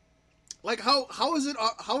how is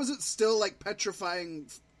it still like petrifying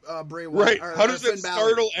Bray Wyatt? Right? How does it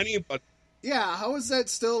startle anybody? Yeah, how is that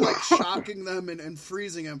still like shocking them and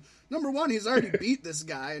freezing him? Number one, he's already beat this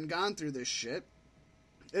guy and gone through this shit.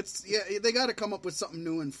 They got to come up with something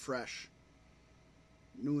new and fresh.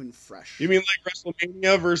 New and fresh. You mean like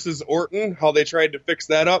WrestleMania versus Orton? How they tried to fix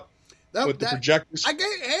that up with the projectors?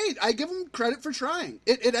 I give them credit for trying.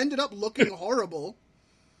 It ended up looking horrible,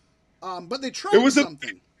 but they tried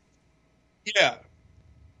something. Yeah,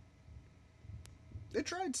 they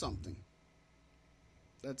tried something.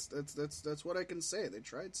 That's what I can say. They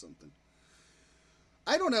tried something.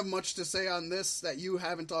 I don't have much to say on this that you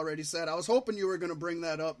haven't already said. I was hoping you were going to bring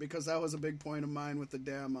that up because that was a big point of mine with the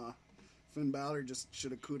damn Finn Balor just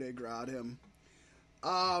should have coup de gras'd him.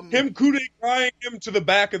 Him coup de grasing him to the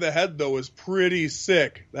back of the head, though, is pretty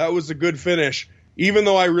sick. That was a good finish. Even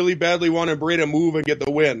though I really badly wanted Bray to move and get the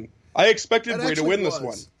win. I expected Bray to win this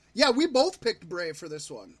one. Yeah, we both picked Bray for this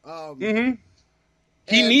one.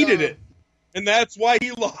 He needed it. And that's why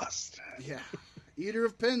he lost. Yeah. Eater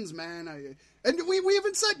of pins, man. And we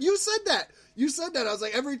even said, you said that. You said that. I was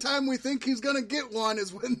like, every time we think he's going to get one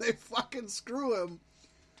is when they fucking screw him.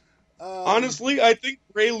 Honestly, I think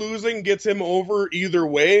Bray losing gets him over either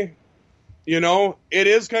way. You know, it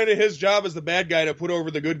is kind of his job as the bad guy to put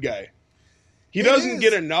over the good guy. He doesn't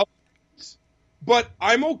get enough, but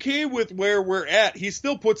I'm okay with where we're at. He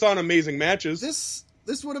still puts on amazing matches.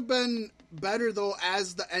 This would have been better, though,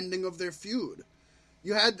 as the ending of their feud.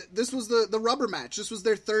 This was the rubber match. This was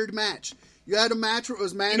their third match. You had a match where it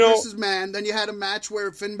was man versus man. Then you had a match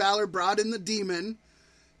where Finn Balor brought in the demon.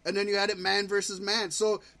 And then you had it man versus man.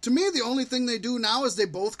 So, to me, the only thing they do now is they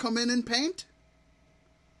both come in and paint.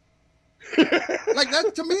 Like,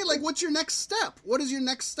 that, to me, like, what's your next step? What is your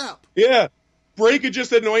next step? Yeah. Bray could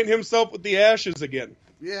just anoint himself with the ashes again.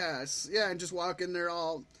 Yes. Yeah, and just walk in there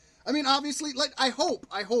all... I mean, obviously, like, I hope,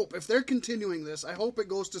 if they're continuing this, I hope it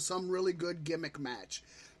goes to some really good gimmick match.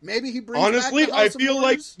 Maybe he brings Honestly, back the House I feel of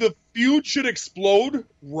like Horrors. the feud should explode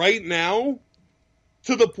right now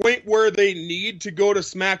to the point where they need to go to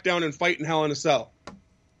SmackDown and fight in Hell in a Cell.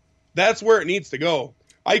 That's where it needs to go.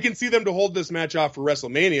 I can see them to hold this match off for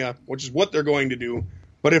WrestleMania, which is what they're going to do.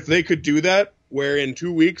 But if they could do that, where in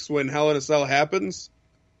 2 weeks when Hell in a Cell happens,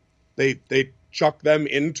 they chuck them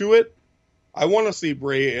into it, I want to see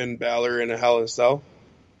Bray and Balor in a Hell in a Cell.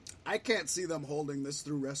 I can't see them holding this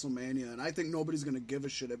through WrestleMania, and I think nobody's going to give a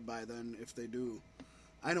shit by then if they do.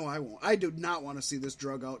 I know I won't. I do not want to see this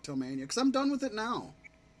drug out till Mania, because I'm done with it now.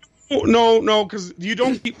 No, because you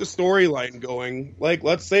don't keep the storyline going. Like,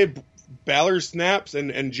 let's say Balor snaps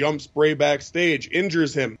and jumps Bray backstage,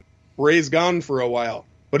 injures him. Bray's gone for a while,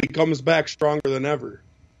 but he comes back stronger than ever.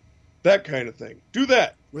 That kind of thing. Do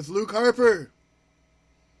that. With Luke Harper.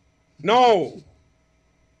 No.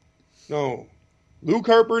 Luke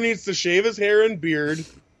Harper needs to shave his hair and beard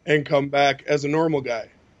and come back as a normal guy.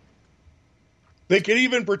 They could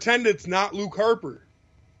even pretend it's not Luke Harper.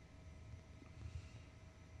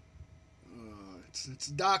 It's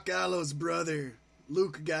Doc Gallows' brother,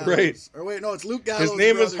 Luke Gallows. Right. Or wait, no, it's Luke Gallows' His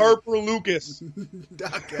name brother. is Harper Lucas.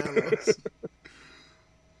 Doc Gallows.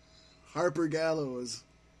 Harper Gallows.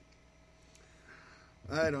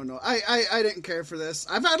 I don't know. I didn't care for this.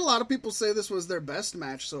 I've had a lot of people say this was their best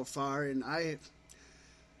match so far, and I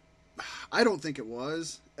don't think it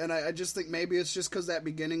was. And I just think maybe it's just because that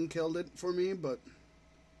beginning killed it for me, but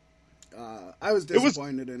I was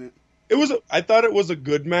disappointed in it. I thought it was a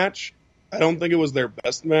good match. I don't think it was their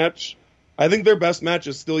best match. I think their best match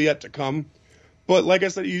is still yet to come. But like I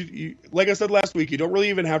said, like I said last week, you don't really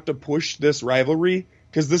even have to push this rivalry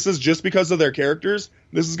because this is just because of their characters.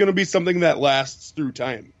 This is going to be something that lasts through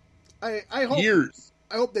time. I hope years.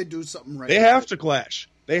 I hope they do something right. They have to clash.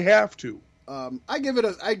 They have to. I'd give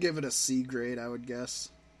it a C grade, I would guess.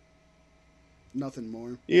 Nothing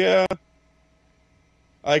more. Yeah.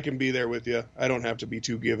 I can be there with you. I don't have to be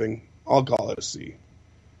too giving. I'll call it a C.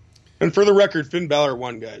 And for the record, Finn Balor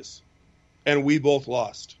won, guys. And we both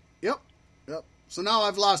lost. Yep. So now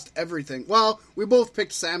I've lost everything. Well, we both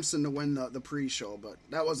picked Samson to win the pre-show, but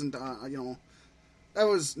that wasn't, that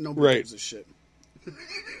was nobody gives a shit.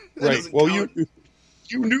 Right. Well, count.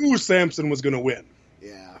 you knew Samson was going to win.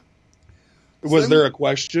 Yeah. Was there a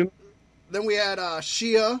question? Then we had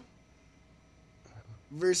Shia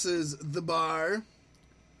versus The Bar,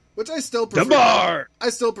 which I still prefer. The Bar! I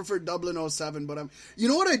still prefer Dublin 07, but you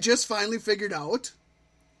know what I just finally figured out?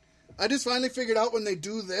 I just finally figured out when they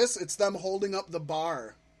do this, it's them holding up the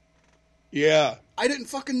bar. Yeah. I didn't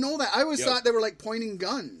fucking know that. I always thought they were like pointing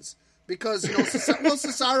guns. Because,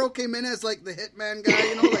 Cesaro came in as like the hitman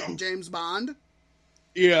guy, like James Bond.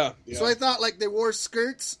 Yeah. So I thought like they wore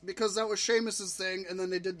skirts because that was Sheamus's thing, and then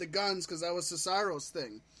they did the guns because that was Cesaro's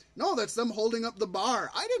thing. No, that's them holding up the bar.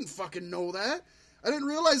 I didn't fucking know that. I didn't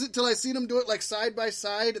realize it till I seen them do it like side by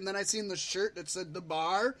side, and then I seen the shirt that said The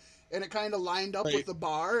Bar, and it kind of lined up with the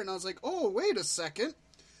bar, and I was like, oh, wait a second.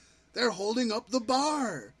 They're holding up the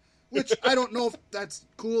bar. Which I don't know if that's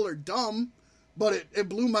cool or dumb, but it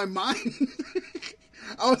blew my mind.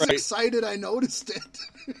 I was excited I noticed it.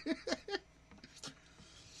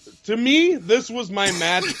 To me, this was my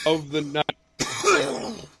match of the night.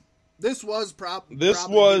 This was probably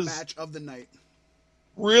the match of the night.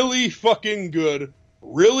 Really fucking good.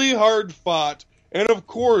 Really hard fought. And of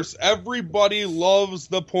course, everybody loves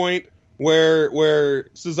the point where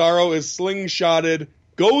Cesaro is slingshotted,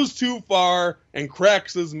 goes too far, and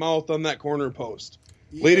cracks his mouth on that corner post.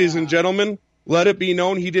 Yeah. Ladies and gentlemen, let it be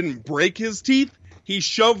known he didn't break his teeth. He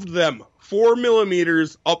shoved them 4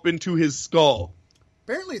 millimeters up into his skull.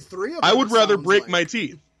 Apparently 3 of them. I would rather break my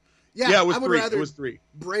teeth. Yeah, it was I would 3. rather it was 3.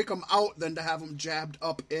 Break them out than to have them jabbed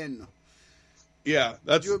up in. Yeah,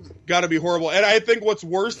 that's got to be horrible. And I think what's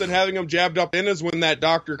worse than having him jabbed up in is when that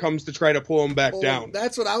doctor comes to try to pull him back down.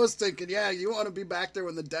 That's what I was thinking. Yeah, you want to be back there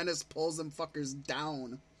when the dentist pulls them fuckers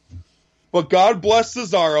down. But God bless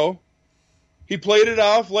Cesaro. He played it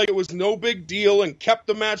off like it was no big deal and kept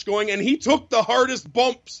the match going, and he took the hardest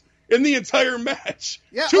bumps in the entire match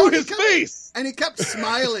to his face. And he kept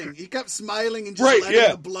smiling. He kept smiling and just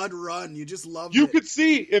letting the blood run. You just loved it. You could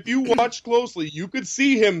see, if you watched closely, you could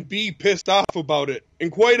see him be pissed off about it in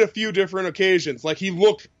quite a few different occasions. Like, he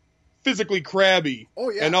looked physically crabby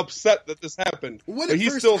and upset that this happened. But he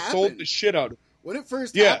still sold the shit out of it. When it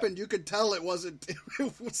first happened, you could tell it wasn't,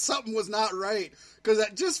 something was not right. Because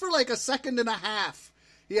just for like a second and a half,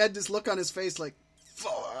 he had this look on his face like,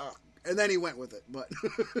 fuck. And then he went with it. But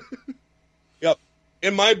Yep.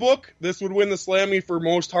 In my book, this would win the Slammy for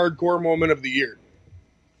most hardcore moment of the year.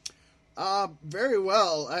 Very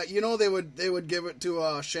well. They would give it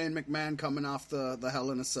to Shane McMahon coming off the Hell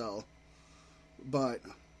in a Cell. But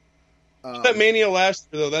that Mania last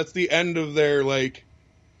year, though, that's the end of their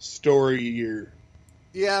story year.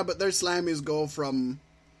 Yeah, but their Slammies go from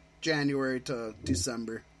January to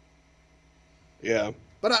December. Yeah.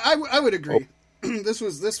 But I would agree. This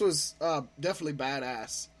was definitely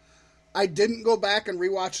badass. I didn't go back and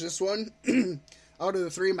rewatch this one. Out of the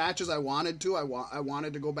 3 matches I wanted to, I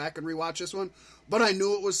wanted to go back and rewatch this one, but I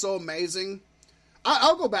knew it was so amazing.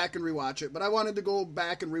 I'll go back and rewatch it, but I wanted to go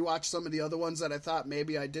back and rewatch some of the other ones that I thought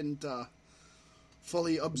maybe I didn't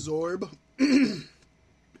fully absorb. And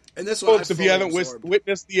this one, folks, if you haven't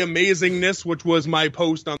witnessed the amazingness, which was my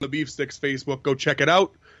post on the Beef Sticks Facebook, go check it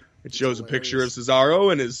out. It shows a picture of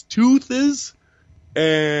Cesaro and his toothes,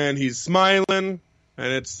 and he's smiling.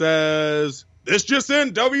 And it says, this just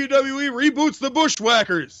in, WWE reboots the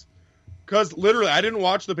Bushwackers. Because literally, I didn't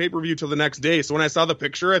watch the pay-per-view till the next day. So when I saw the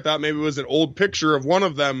picture, I thought maybe it was an old picture of one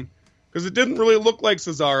of them. Because it didn't really look like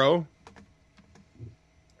Cesaro.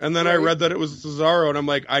 And then I read that it was Cesaro, and I'm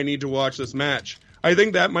like, I need to watch this match. I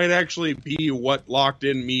think that might actually be what locked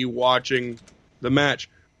in me watching the match.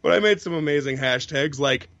 But I made some amazing hashtags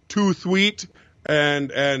like Toothweet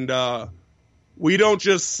and we don't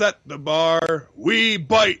just set the bar, we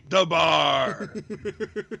bite the bar.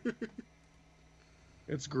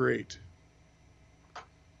 It's great.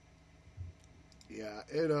 Yeah,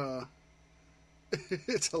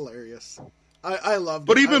 it's hilarious. I love it.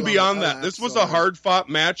 But even beyond that, this was a hard-fought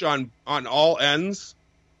match on all ends.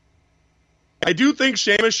 I do think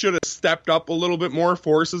Sheamus should have stepped up a little bit more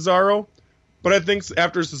for Cesaro, But I think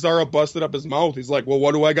after Cesaro busted up his mouth, he's like, well,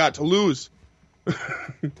 what do I got to lose?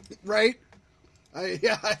 Right? I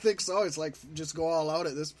think so. It's like, just go all out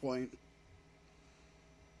at this point.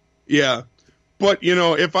 Yeah. But, you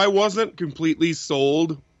know, if I wasn't completely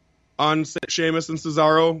sold on Sheamus and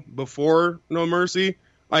Cesaro before No Mercy,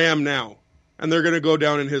 I am now. And they're going to go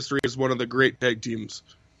down in history as one of the great tag teams.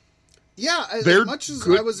 Yeah, as much as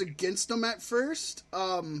good. I was against them at first,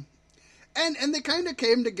 and they kind of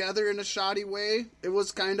came together in a shoddy way. It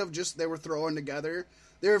was kind of just, they were throwing together.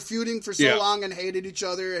 They were feuding for so long and hated each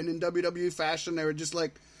other, and in WWE fashion, they were just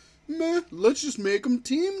like, meh, let's just make them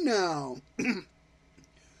team now.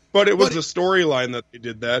 But it was a storyline that they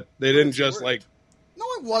did that. They didn't just, like... No,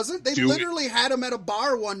 it wasn't. They literally had him at a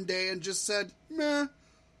bar one day and just said, meh,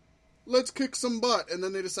 let's kick some butt. And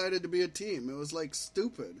then they decided to be a team. It was, like,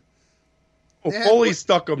 stupid. Foley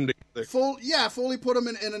stuck them together. Foley put them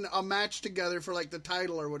in a match together for, like, the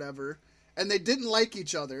title or whatever. And they didn't like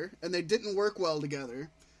each other, and they didn't work well together.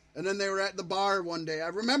 And then they were at the bar one day. I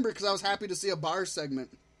remember because I was happy to see a bar segment.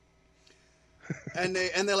 And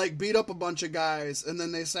they like beat up a bunch of guys, and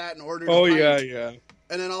then they sat and ordered a pint. Yeah.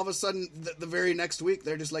 And then all of a sudden, the very next week,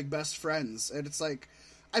 they're just like best friends. And it's like,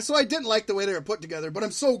 so I didn't like the way they were put together, but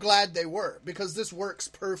I'm so glad they were, because this works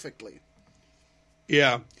perfectly.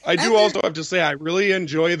 Yeah. I do also have to say, I really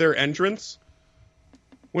enjoy their entrance.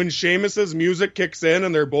 When Sheamus's music kicks in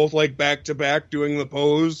and they're both like back to back doing the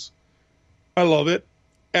pose, I love it.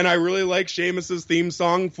 And I really like Sheamus's theme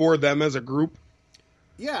song for them as a group.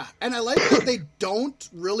 Yeah, and I like that they don't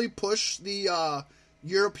really push the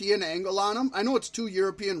European angle on them. I know it's two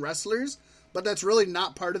European wrestlers, but that's really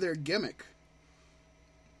not part of their gimmick.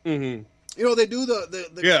 Mm-hmm. You know, they do the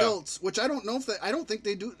kilts, which I don't know if I don't think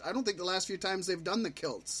they do. I don't think the last few times they've done the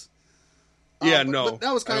kilts. But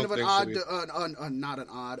that was kind of an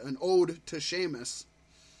an ode to Sheamus.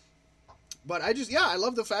 But I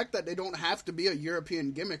love the fact that they don't have to be a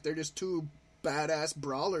European gimmick. They're just two badass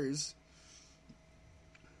brawlers.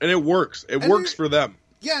 And it works. It works for them.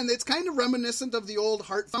 Yeah, and it's kind of reminiscent of the old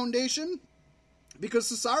Hart Foundation,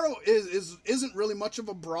 because Cesaro isn't really much of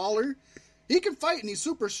a brawler. He can fight and he's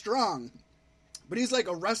super strong, but he's like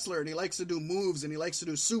a wrestler, and he likes to do moves, and he likes to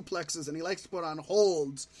do suplexes, and he likes to put on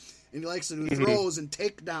holds, and he likes to do throws and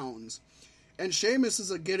takedowns. And Sheamus is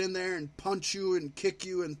a get in there and punch you and kick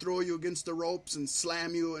you and throw you against the ropes and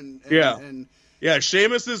slam you and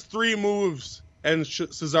Sheamus's 3 moves and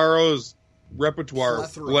Cesaro's repertoire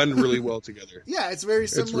blend really well together. Yeah, it's very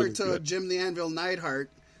similar to Jim the Anvil Neidhart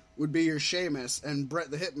would be your Sheamus, and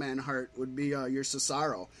Bret the Hitman Hart would be your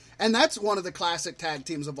Cesaro. And that's one of the classic tag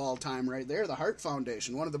teams of all time right there, the Hart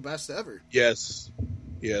Foundation, one of the best ever. Yes,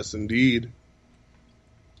 indeed.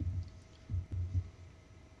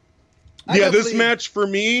 This match for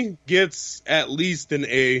me gets at least an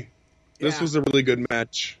A. This was a really good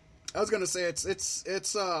match. I was gonna say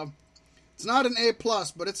it's not an A plus,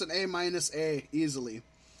 but it's an A- easily.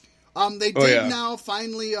 They did now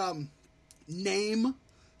finally name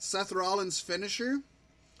Seth Rollins' finisher,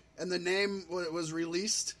 and the name was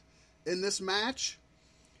released in this match,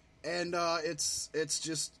 and it's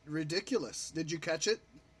just ridiculous. Did you catch it?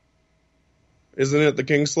 Isn't it the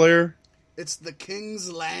Kingslayer? It's the King's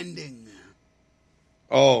Landing.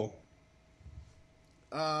 Oh.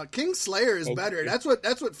 Kingslayer is better. That's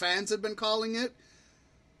what fans have been calling it.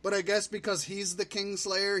 But I guess because he's the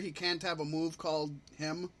Kingslayer, he can't have a move called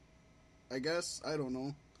him. I guess. I don't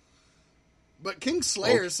know. But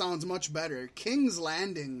Kingslayer sounds much better. King's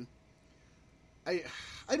Landing, I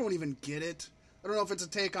don't even get it. I don't know if it's a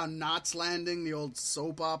take on Knots Landing, the old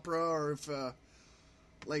soap opera, or if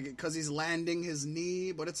because he's landing his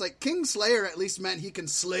knee. But it's like Kingslayer at least meant he can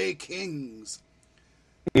slay kings.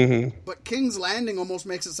 Mm-hmm. But King's Landing almost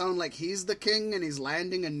makes it sound like he's the king and he's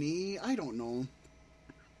landing a knee. I don't know.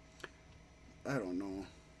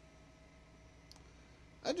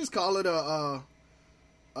 I just call it a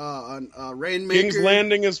Rainmaker. King's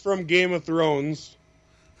Landing is from Game of Thrones.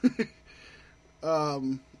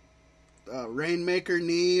 Rainmaker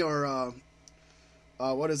knee, or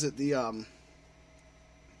what is it? The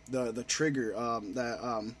trigger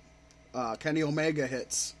that Kenny Omega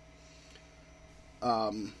hits.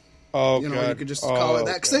 You could just call it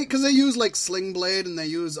that because they use like Sling Blade and they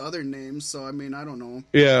use other names. So I mean, I don't know.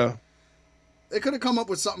 Yeah. They could have come up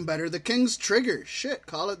with something better. The King's Trigger. Shit,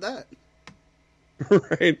 call it that.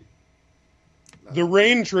 Right. The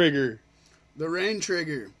Rain Trigger. The Rain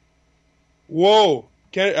Trigger. Whoa.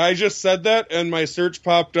 I just said that, and my search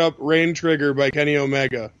popped up Rain Trigger by Kenny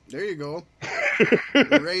Omega. There you go.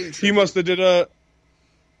 The Rain Trigger. He must have did a...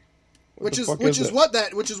 Which is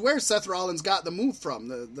where Seth Rollins got the move from.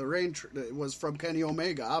 The Rain was from Kenny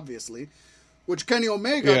Omega, obviously. which Kenny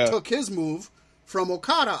Omega took his move from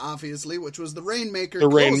Okada, obviously, which was the Rainmaker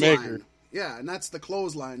clothesline. Yeah, and that's the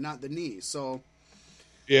clothesline, not the knee. So,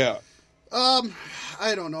 yeah.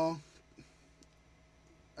 I don't know.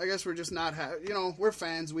 I guess we're just not, we're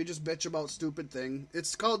fans. We just bitch about stupid thing.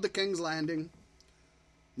 It's called the King's Landing.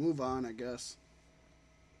 Move on, I guess.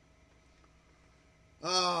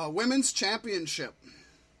 Women's Championship.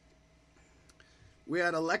 We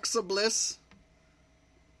had Alexa Bliss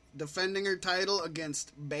defending her title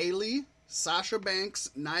against Bayley, Sasha Banks,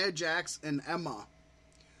 Nia Jax, and Emma.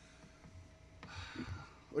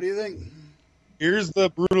 What do you think? Here's the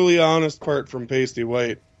brutally honest part from Pasty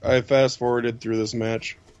White. I fast-forwarded through this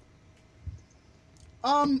match.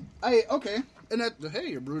 Okay. And hey,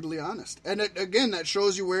 you're brutally honest. And that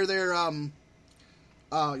shows you where their,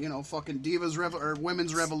 fucking Divas or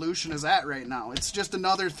Women's Revolution is at right now. It's just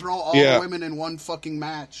another throw all the women in one fucking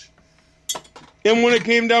match. And when it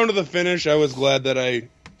came down to the finish, I was glad that I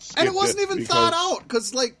skipped and it wasn't even thought out, because,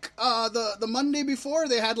 the Monday before,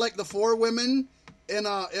 they had, the 4 women in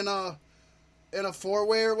a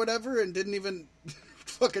four-way or whatever, and didn't even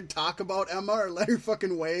fucking talk about Emma or let her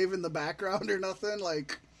fucking wave in the background or nothing.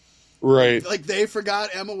 Right. They forgot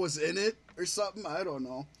Emma was in it or something. I don't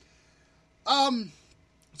know.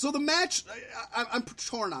 So the match, I'm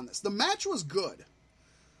torn on this. The match was good.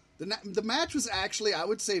 The match was actually, I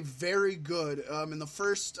would say, very good in the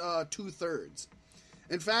first 2/3.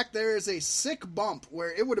 In fact, there is a sick bump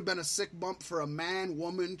where it would have been a sick bump for a man,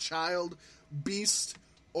 woman, child, beast,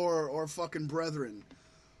 or fucking brethren.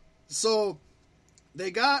 So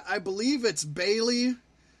they got, I believe it's Bayley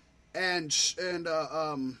and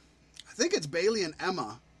I think it's Bayley and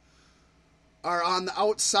Emma are on the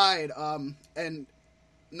outside, and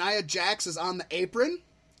Nia Jax is on the apron,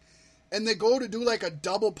 and they go to do a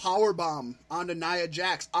double power bomb onto Nia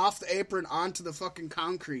Jax off the apron onto the fucking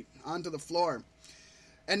concrete, onto the floor.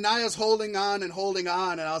 And Nia's holding on, and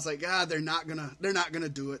I was like, they're not gonna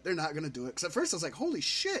do it. They're not gonna do it. Because at first I was like, holy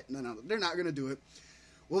shit, no, they're not gonna do it.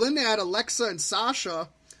 Well, then they had Alexa and Sasha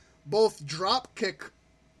both drop kick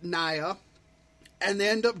Nia, and they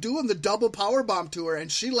end up doing the double power bomb to her, and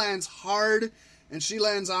she lands hard, and she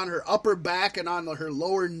lands on her upper back and on her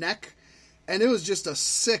lower neck, and it was just a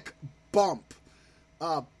sick bump.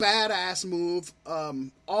 Badass move.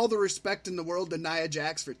 All the respect in the world to Nia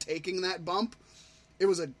Jax for taking that bump. It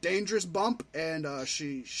was a dangerous bump, and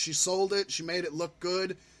she sold it. She made it look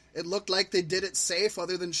good. It looked like they did it safe,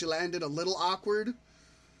 other than she landed a little awkward.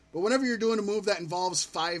 But whenever you're doing a move that involves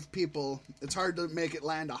 5 people, it's hard to make it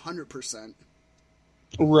land 100%.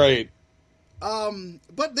 Right.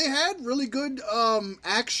 But they had really good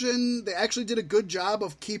action. They actually did a good job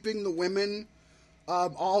of keeping the women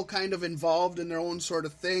all kind of involved in their own sort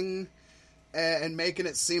of thing, and making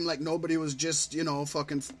it seem like nobody was just,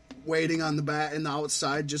 fucking waiting on the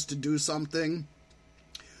outside just to do something.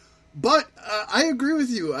 But I agree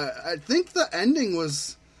with you. I think the ending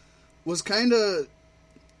was kind of...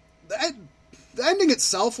 The ending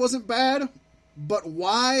itself wasn't bad, but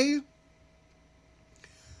why...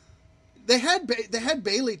 They had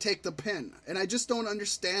Bayley take the pin, and I just don't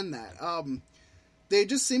understand that. They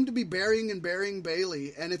just seem to be burying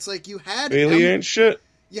Bayley, and it's like you had Bayley ain't shit.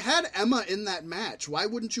 You had Emma in that match. Why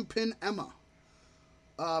wouldn't you pin Emma?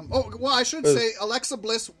 I should say Alexa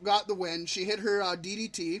Bliss got the win. She hit her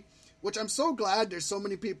DDT, which I'm so glad there's so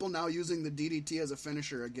many people now using the DDT as a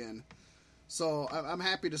finisher again. So I'm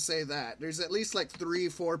happy to say that. There's at least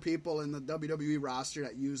 3-4 people in the WWE roster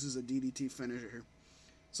that uses a DDT finisher.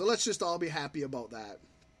 So let's just all be happy about that.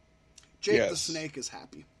 Jake the Snake is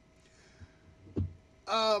happy.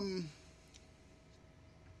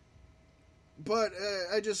 But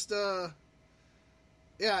I just I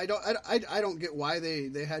don't get why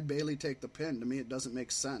they had Bayley take the pin. To me, it doesn't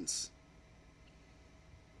make sense.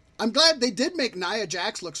 I'm glad they did make Nia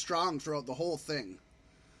Jax look strong throughout the whole thing.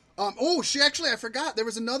 I forgot there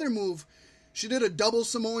was another move. She did a double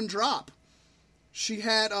Samoan drop. She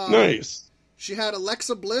had nice. She had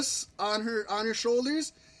Alexa Bliss on her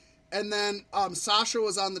shoulders, and then Sasha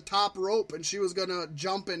was on the top rope, and she was gonna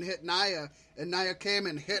jump and hit Nia, and Nia came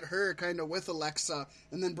and hit her kind of with Alexa,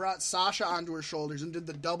 and then brought Sasha onto her shoulders and did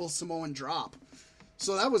the double Samoan drop.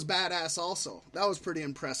 So that was badass also. That was pretty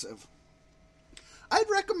impressive. I'd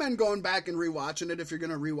recommend going back and rewatching it if you're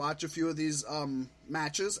gonna rewatch a few of these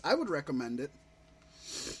matches. I would recommend it.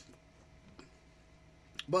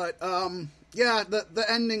 But the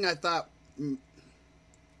ending I thought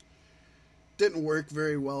didn't work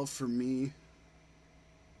very well for me.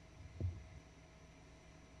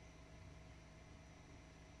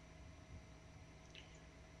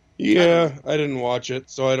 Yeah, I didn't watch it,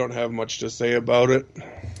 so I don't have much to say about it.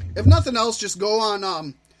 If nothing else, just go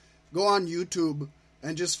on YouTube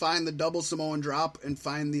and just find the double Samoan drop and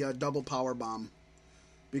find the double power bomb,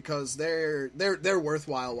 because they're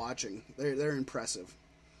worthwhile watching. They're impressive.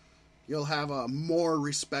 You'll have more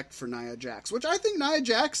respect for Nia Jax, which I think Nia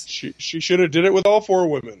Jax, she should have did it with all 4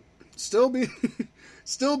 women. Still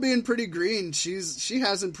being pretty green. She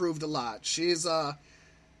has improved a lot. She's not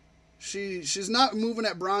moving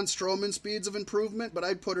at Braun Strowman speeds of improvement, but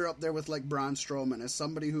I'd put her up there with like Braun Strowman as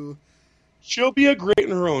somebody who. She'll be a great in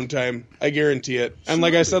her own time. I guarantee it. And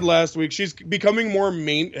like I said last week, she's becoming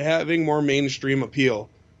having more mainstream appeal.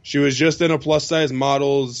 She was just in a plus size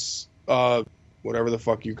models, whatever the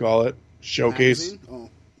fuck you call it, showcase. Oh.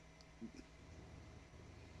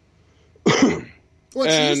 Well,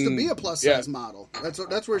 she used to be a plus size model.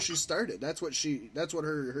 That's where she started. That's what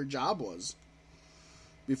her job was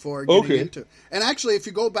before getting into. And actually, if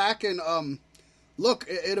you go back and look,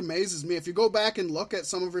 it amazes me. If you go back and look at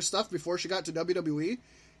some of her stuff before she got to WWE,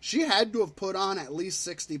 she had to have put on at least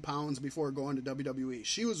 60 pounds before going to WWE.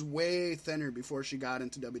 She was way thinner before she got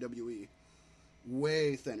into WWE.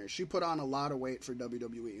 Way thinner. She put on a lot of weight for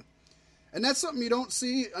WWE. And that's something you don't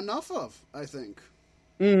see enough of, I think.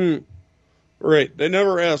 Mm-hmm. Right. They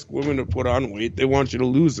never ask women to put on weight. They want you to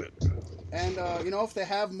lose it. And, if they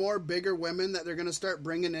have more bigger women that they're going to start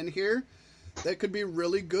bringing in here, that could be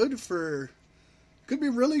really good for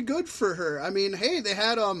her. I mean, hey, they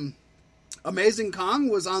had Amazing Kong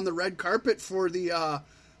was on the red carpet for the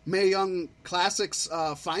Mae Young Classics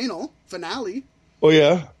finale. Oh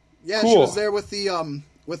yeah. Yeah, cool. She was there with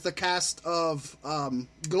the cast of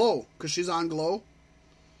Glow, because she's on Glow.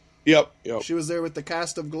 Yep. She was there with the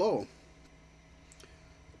cast of Glow.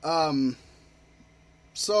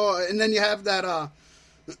 So, and then you have that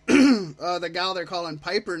the gal they're calling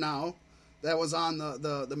Piper now, that was on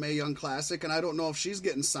the Mae Young Classic, and I don't know if she's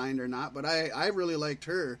getting signed or not, but I really liked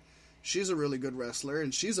her. She's a really good wrestler,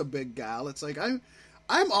 and she's a big gal. It's like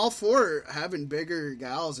I'm all for having bigger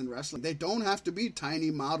gals in wrestling. They don't have to be tiny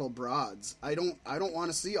model broads. I don't want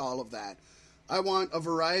to see all of that. I want a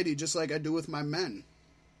variety, just like I do with my men.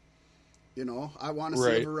 I want to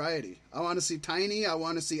see a variety. I want to see tiny, I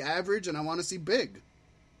want to see average, and I want to see big.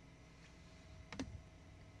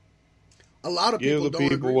 A lot of people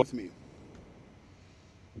don't agree with me.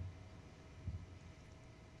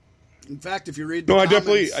 In fact, if you read the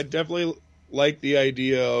comments... I definitely like the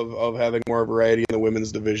idea of having more variety in the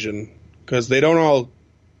women's division, because they don't all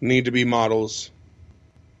need to be models.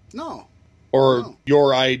 No. Or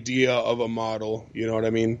your idea of a model, you know what I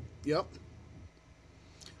mean? Yep.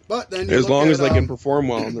 But then as long as they can perform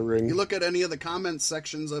well in the ring. You look at any of the comments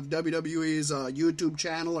sections of WWE's YouTube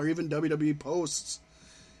channel, or even WWE posts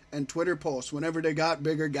and Twitter posts, whenever they got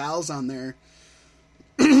bigger gals on there,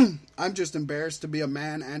 I'm just embarrassed to be a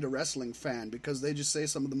man and a wrestling fan, because they just say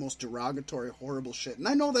some of the most derogatory, horrible shit. And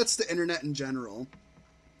I know that's the internet in general,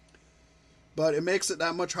 but it makes it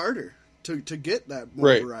that much harder to get that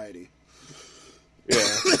more variety.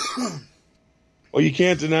 Yeah. Well, you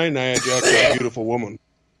can't deny Nia Jax is a beautiful woman.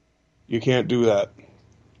 You can't do that.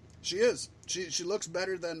 She is. She looks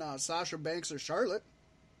better than Sasha Banks or Charlotte.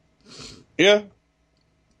 Yeah.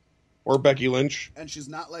 Or Becky Lynch. And she's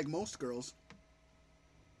not like most girls.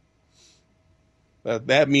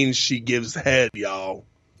 That means she gives head, y'all.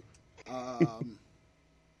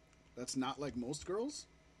 That's not like most girls?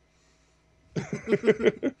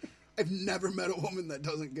 I've never met a woman that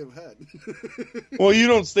doesn't give head. Well, you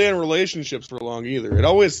don't stay in relationships for long either. It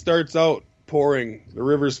always starts out pouring, the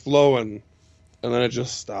river's flowing, and then it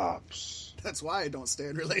just stops. That's why I don't stay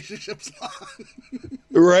in relationships long.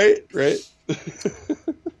 Right.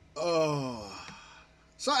 Oh.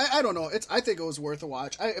 So I don't know. I think it was worth a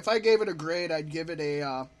watch. If I gave it a grade, I'd give it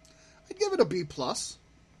a B+.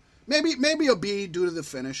 Maybe a B due to the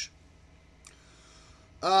finish.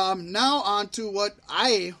 Now on to what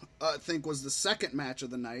I think was the second match of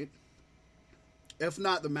the night. If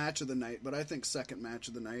not the match of the night, but I think second match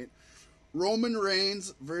of the night. Roman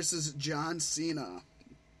Reigns versus John Cena.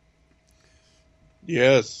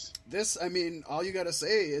 Yes. This, I mean, all you gotta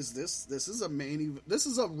say is this is a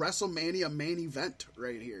WrestleMania main event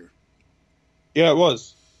right here. Yeah, it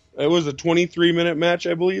was. It was a 23-minute match,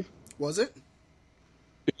 I believe. Was it?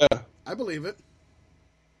 Yeah. I believe it.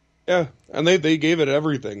 Yeah, and they gave it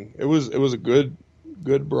everything. It was a good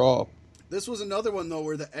brawl. This was another one though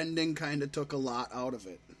where the ending kind of took a lot out of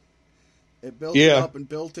it. It built it up and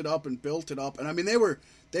built it up and built it up, and I mean they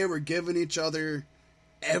were giving each other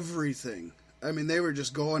everything. I mean they were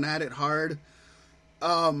just going at it hard.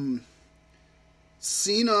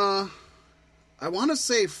 Cena, I want to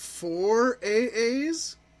say 4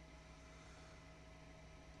 AAs.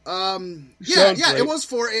 Yeah, it was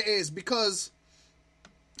 4 AAs because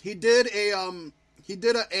he did a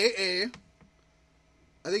AA.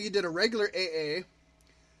 I think he did a regular AA.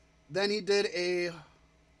 Then he did a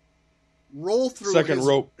roll through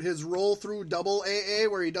his roll through double AA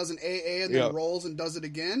where he does an AA and then rolls and does it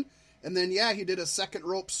again. And then he did a second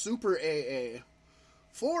rope super AA.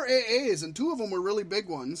 4 AAs, and 2 of them were really big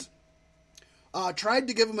ones. Tried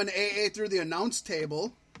to give him an AA through the announce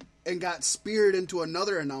table and got speared into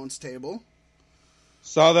another announce table.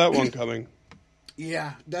 Saw that one coming.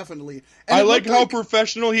 Yeah, definitely. And I like how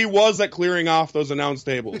professional he was at clearing off those announce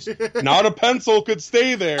tables. Not a pencil could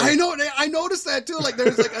stay there. I know. I noticed that too. Like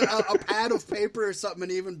there's like a pad of paper or something,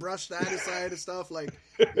 and he even brushed that aside and stuff. Like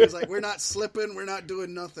he was like, "We're not slipping. We're not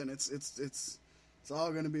doing nothing. It's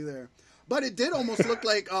all gonna be there." But it did almost look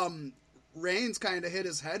like Reigns kind of hit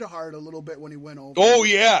his head hard a little bit when he went over. Oh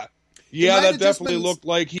yeah, that definitely looked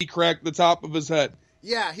like he cracked the top of his head.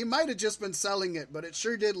 Yeah, he might have just been selling it, but it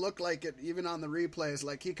sure did look like it, even on the replays.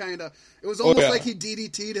 Like he it was almost like he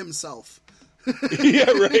DDT'd himself. Yeah,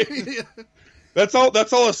 right. Yeah. That's all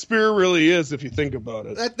a spear really is, if you think about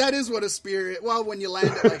it. That is what a spear is. Well, when you land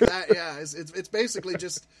it like that, yeah, it's basically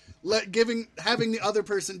just having the other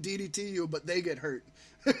person DDT you, but they get hurt.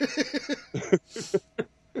 But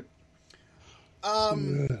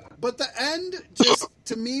the end just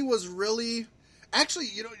to me was really, actually,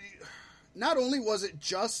 not only was it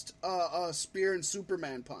just a spear and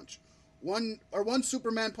Superman punch, one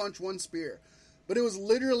Superman punch, one spear, but it was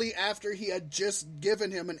literally after he had just given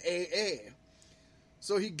him an AA.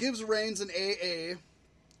 So he gives Reigns an AA,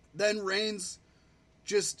 then Reigns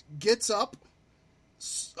just gets up,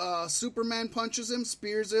 Superman punches him,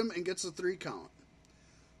 spears him, and gets a 3 count.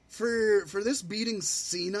 For this beating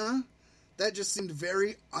Cena, that just seemed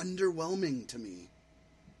very underwhelming to me.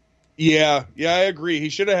 Yeah, I agree. He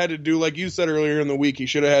should have had to do, like you said earlier in the week, he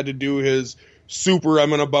should have had to do his super I'm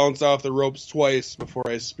going to bounce off the ropes twice before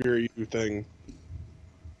I spear you thing.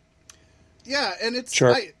 Yeah, and it's,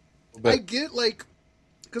 I get, like,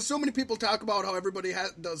 because so many people talk about how everybody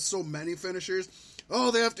does so many finishers. Oh,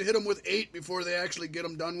 they have to hit them with 8 before they actually get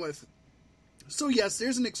them done with. So, yes,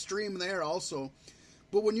 there's an extreme there also.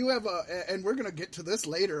 But when you have and we're going to get to this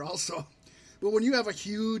later also, but when you have a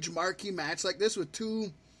huge marquee match like this with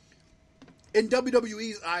two, in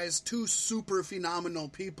WWE's eyes, 2 super phenomenal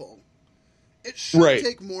people, it should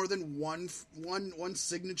take more than one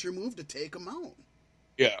signature move to take them out.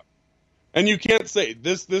 Yeah. And you can't say,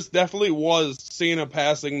 this definitely was Cena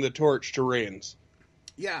passing the torch to Reigns.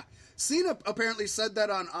 Yeah. Cena apparently said that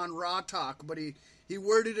on Raw Talk, but he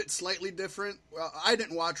worded it slightly different. Well, I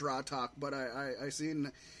didn't watch Raw Talk, but I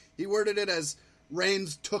seen he worded it as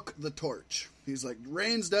Reigns took the torch. He's like,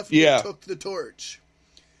 Reigns definitely took the torch.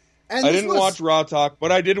 And I didn't watch Raw Talk,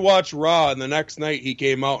 but I did watch Raw, and the next night he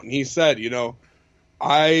came out and he said,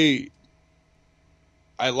 I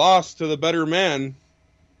lost to the better man.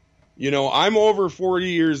 I'm over 40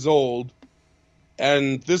 years old,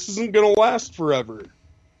 and this isn't going to last forever.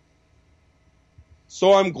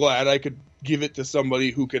 So I'm glad I could give it to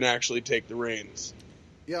somebody who can actually take the reins.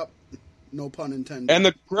 Yep. No pun intended. And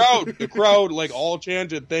the crowd, like, all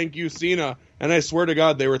chanted, "Thank you, Cena." And I swear to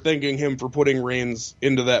God, they were thanking him for putting Reigns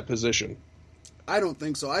into that position. I don't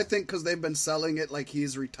think so. I think because they've been selling it like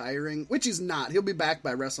he's retiring, which he's not. He'll be back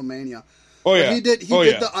by WrestleMania. Oh, yeah. But he did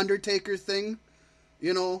the Undertaker thing.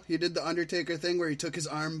 He did the Undertaker thing where he took his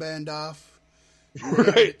armband off,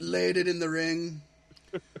 laid it in the ring,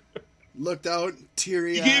 looked out,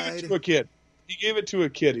 teary-eyed. He gave it to a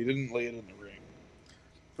kid. He didn't lay it in the ring.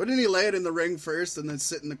 But didn't he lay it in the ring first and then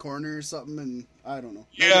sit in the corner or something? And I don't know.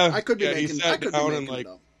 Yeah, I could be making it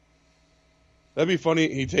up. That'd be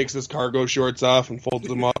funny. He takes his cargo shorts off and folds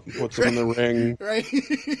them up and puts them in the ring. Right.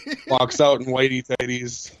 Walks out in whitey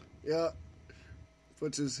tighties. Yeah.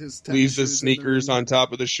 Puts his leaves his sneakers on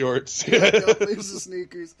top of the shorts. Leaves the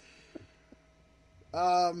sneakers.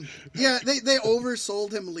 They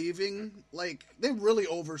oversold him leaving. Like, they really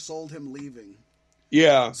oversold him leaving.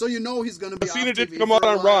 Yeah. So he's going to be Cena off TV did come out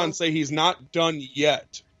on Raw and say he's not done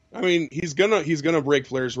yet. I mean, he's gonna break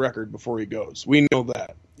Flair's record before he goes. We know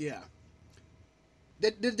that. Yeah.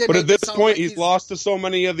 But at this point, he's lost to so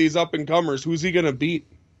many of these up and comers. Who's he gonna beat?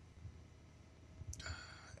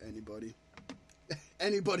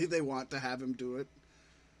 Anybody they want to have him do it.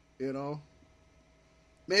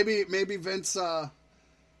 Maybe Vince.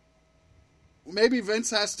 Maybe Vince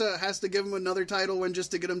has to give him another title win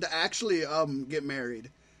just to get him to actually get married.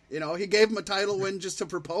 He gave him a title win just to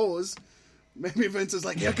propose. Maybe Vince is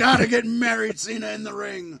like, you gotta get married, Cena, in the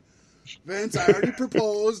ring. Vince, I already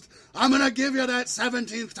proposed. I'm gonna give you that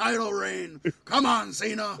 17th title reign. Come on,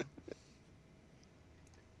 Cena.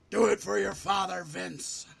 Do it for your father,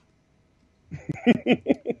 Vince.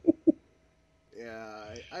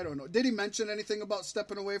 Yeah, I don't know. Did he mention anything about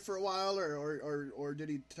stepping away for a while, or did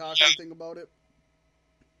he talk anything about it?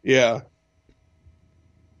 Yeah.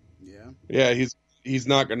 Yeah. Yeah, he's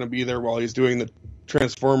not going to be there while he's doing the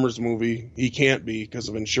Transformers movie. He can't be because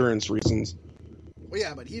of insurance reasons. Well,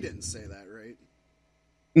 yeah, but he didn't say that, right?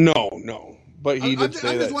 No. But he did say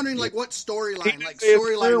that. I'm just wondering, like, what storyline? Like, his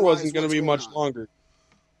storyline career wasn't going to be much longer.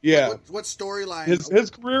 Yeah. What storyline? His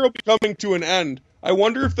career will be coming to an end. I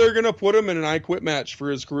wonder if they're going to put him in an I Quit match for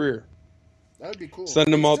his career. That would be cool.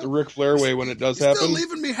 Send him out the Ric Flair way when it does happen. You're still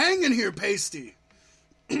leaving me hanging here, Pasty.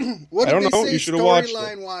 What I don't know. You should have watched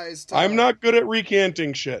it. I'm not good at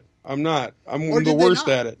recanting shit. I'm not. I'm the worst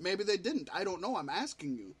at it. Maybe they didn't. I don't know. I'm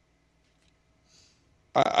asking you.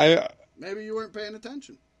 Maybe you weren't paying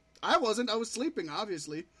attention. I wasn't. I was sleeping,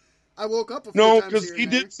 obviously. I woke up a few times. No, because he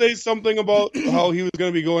did say something about how he was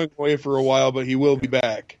going to be going away for a while, but he will be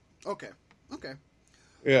back. Okay.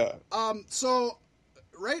 Yeah. So,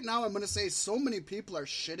 right now I'm going to say so many people are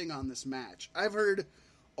shitting on this match. I've heard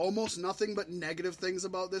almost nothing but negative things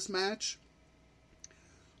about this match.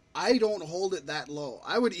 I don't hold it that low.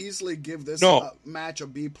 I would easily give this match a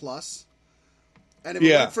B+. And if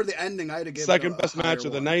it went for the ending, I'd have given it second best match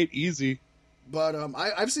of the night, easy. But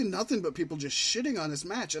I've seen nothing but people just shitting on this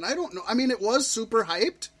match, and I don't know. I mean, it was super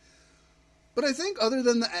hyped, but I think other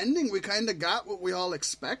than the ending, we kind of got what we all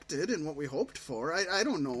expected and what we hoped for. I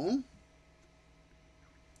don't know.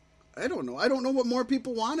 I don't know what more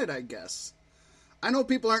people wanted, I guess. I know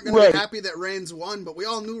people aren't going to be happy that Reigns won, but we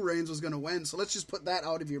all knew Reigns was going to win, so let's just put that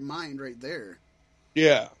out of your mind right there.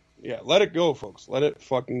 Yeah. Let it go, folks. Let it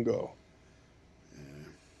fucking go.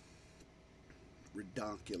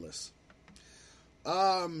 Redonkulous.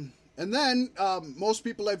 And then most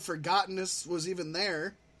people had forgotten this was even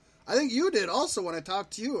there. I think you did also when I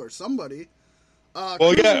talked to you or somebody.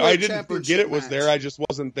 Well, yeah, I didn't forget it was there. I just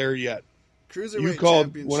wasn't there yet. Cruiserweight you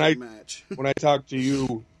called championship match. When I talked to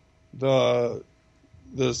you, the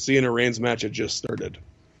Cena Reigns match had just started.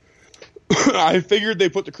 I figured they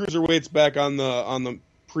put the cruiserweights back on the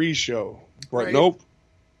pre-show, but nope.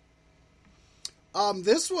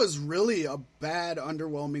 This was really a bad,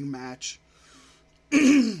 underwhelming match.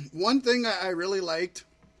 One thing I really liked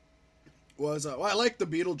was I liked the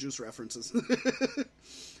Beetlejuice references.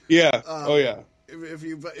 Yeah. Yeah. If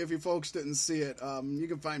you folks didn't see it, you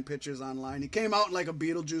can find pictures online. He came out in like a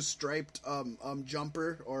Beetlejuice striped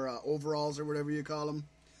jumper or overalls or whatever you call them.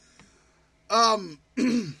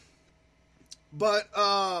 But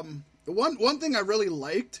the one thing I really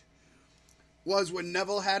liked was when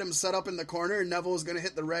Neville had him set up in the corner and Neville was going to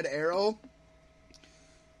hit the red arrow,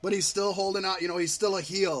 but he's still holding out. You know, he's still a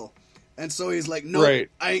heel. And so he's like, no, I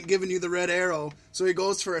ain't giving you the red arrow. So he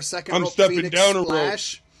goes for a second rope Phoenix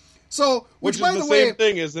splash. Rope. So, which by the way, same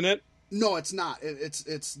thing, isn't it? No, it's not.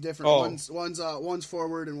 It's different. One's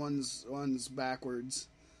forward and one's backwards.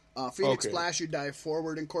 Phoenix splash, you dive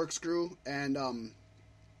forward and corkscrew, and a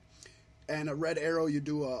red arrow, you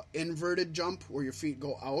do a inverted jump where your feet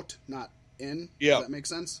go out, not in. Yeah, does that make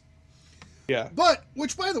sense? Yeah. But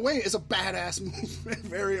which, by the way, is a badass move,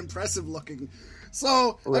 very impressive looking.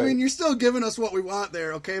 So I mean, you're still giving us what we want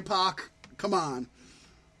there, okay, Pac? Come on.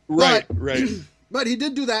 Right. But he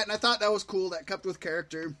did do that, and I thought that was cool. That kept with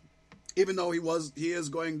character, even though he is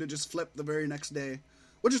going to just flip the very next day,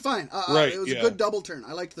 which is fine. It was a good double turn.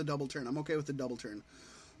 I liked the double turn. I'm okay with the double turn.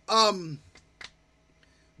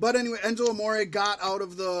 But anyway, Enzo Amore got out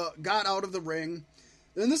of the ring.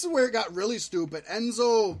 And this is where it got really stupid.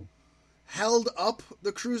 Enzo held up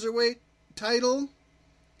the Cruiserweight title,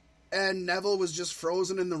 and Neville was just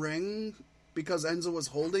frozen in the ring because Enzo was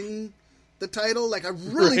holding the title. Like, I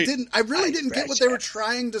really didn't get what they were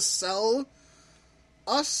trying to sell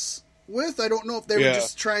us with. I don't know if they were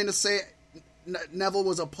just trying to say Neville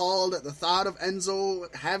was appalled at the thought of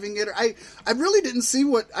Enzo having it. I really didn't see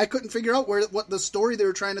I couldn't figure out what the story they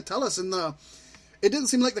were trying to tell us. And it didn't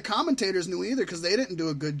seem like the commentators knew either, because they didn't do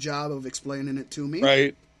a good job of explaining it to me.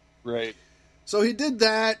 Right. So he did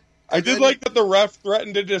that. I did like that the ref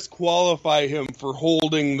threatened to disqualify him for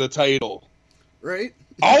holding the title. Right?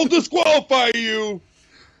 I'll disqualify you.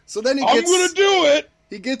 So then I'm going to do it.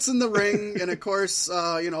 He gets in the ring and, of course,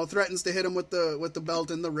 threatens to hit him with the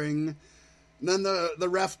belt in the ring. And then the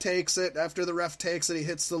ref takes it. After the ref takes it, he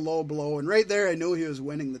hits the low blow. And right there, I knew he was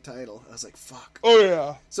winning the title. I was like, fuck. Oh,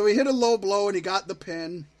 yeah. So he hit a low blow, and he got the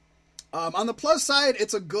pin. On the plus side,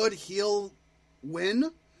 it's a good heel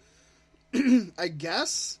win, I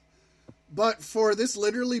guess. But for this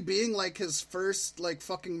literally being, like, his first, like,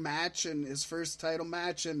 fucking match and his first title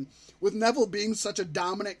match, and with Neville being such a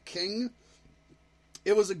dominant king,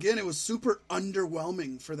 it was super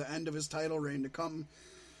underwhelming for the end of his title reign to come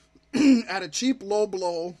at a cheap low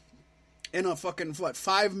blow in a fucking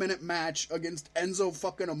 5-minute match against Enzo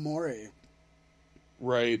fucking Amore.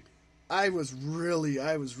 Right. I was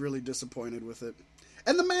really disappointed with it.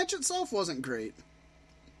 And the match itself wasn't great.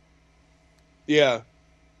 Yeah.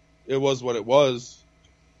 It was what it was.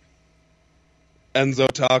 Enzo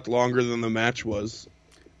talked longer than the match was.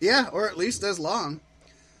 Yeah, or at least as long.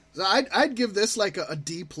 So I'd give this like a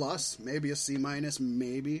D+, maybe a C-,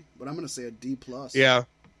 maybe, but I'm going to say a D+. Yeah.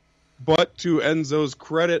 But to Enzo's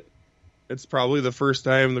credit, it's probably the first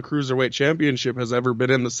time the Cruiserweight Championship has ever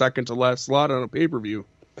been in the second to last slot on a pay-per-view.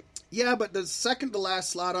 Yeah, but the second to last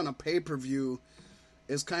slot on a pay-per-view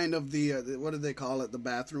is kind of the what do they call it? The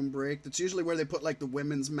bathroom break. That's usually where they put like the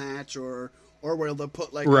women's match or where they'll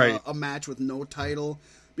put like a match with no title,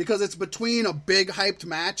 because it's between a big hyped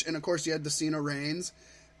match and of course you had the Cena Reigns,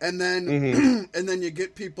 and then and then you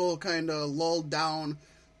get people kind of lulled down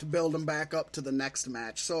to build them back up to the next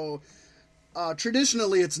match. So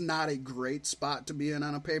traditionally, it's not a great spot to be in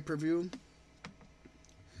on a pay-per-view.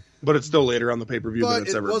 But it's still later on the pay-per-view than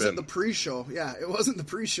it's ever been. But it wasn't the pre-show. Yeah, it wasn't the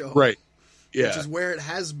pre-show. Right. Yeah. Which is where it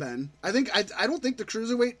has been. I don't think the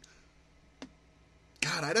Cruiserweight...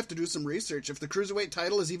 God, I'd have to do some research if the Cruiserweight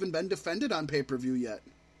title has even been defended on pay-per-view yet.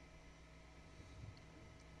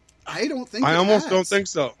 I don't think I almost don't think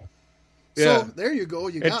so. Yeah. So, there you go.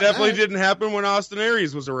 It definitely didn't happen when Austin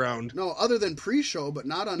Aries was around. No, other than pre-show, but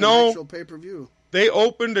not on an actual pay-per-view. They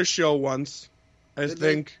opened a show once, I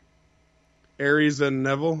think. Aries and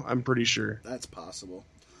Neville, I'm pretty sure. That's possible.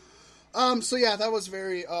 So yeah, that was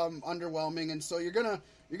very underwhelming, and so you're gonna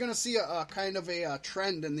see a kind of a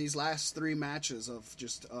trend in these last 3 matches of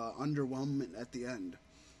just underwhelmment at the end,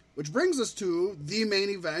 which brings us to the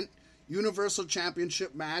main event, Universal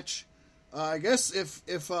Championship match. I guess if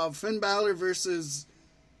Finn Balor versus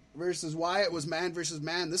Wyatt was man versus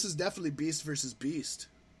man, this is definitely Beast versus Beast.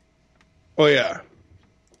 Oh yeah.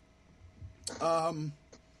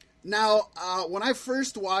 Now, when I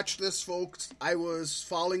first watched this, folks, I was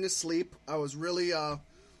falling asleep. I was really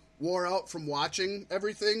wore out from watching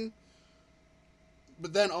everything.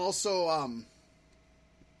 But then also,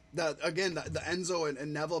 the Enzo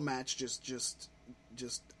and Neville match just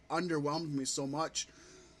underwhelmed me so much.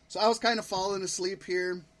 So I was kind of falling asleep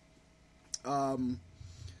here. I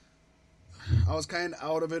was kind of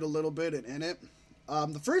out of it a little bit and in it.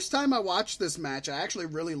 The first time I watched this match, I actually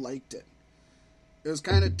really liked it. It was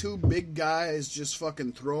kind of 2 big guys just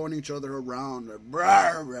fucking throwing each other around.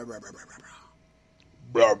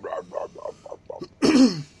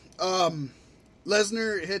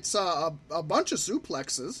 Lesnar hits a bunch of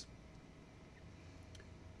suplexes.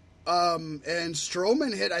 And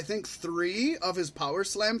Strowman hit, I think, 3 of his power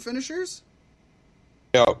slam finishers.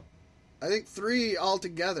 Yeah. I think 3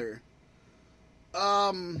 altogether.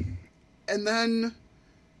 And then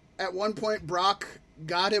at one point Brock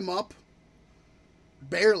got him up.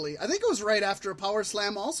 Barely. I think it was right after a power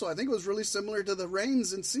slam also. I think it was really similar to the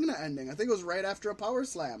Reigns and Cena ending. I think it was right after a power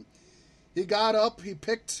slam. He got up. He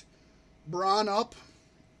picked Braun up.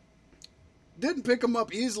 Didn't pick him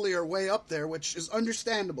up easily or way up there, which is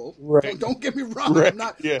understandable. Right. Don't get me wrong. Right.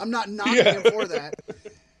 I'm not knocking him for that.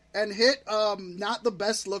 And hit not the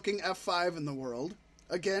best looking F5 in the world.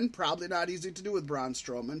 Again, probably not easy to do with Braun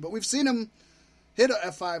Strowman, but we've seen him hit a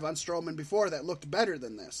F5 on Strowman before that looked better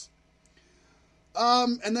than this.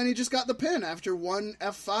 And then he just got the pin after one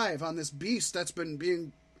F5 on this beast that's been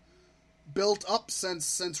being built up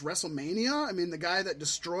since WrestleMania. I mean, the guy that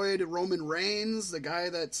destroyed Roman Reigns, the guy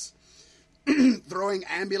that's throwing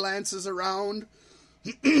ambulances around.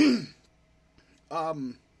 Again,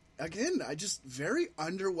 very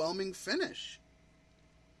underwhelming finish.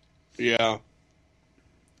 Yeah.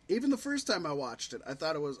 Even the first time I watched it, I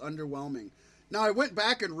thought it was underwhelming. Now, I went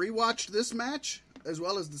back and rewatched this match, as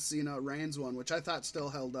well as the Cena Reigns one, which I thought still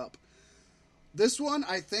held up. This one,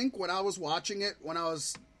 I think, when I was watching it, when I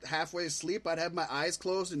was halfway asleep, I'd have my eyes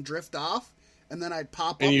closed and drift off, and then I'd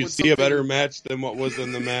pop up. And you see a better match than what was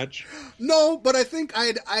in the match. No, but I think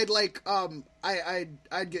I'd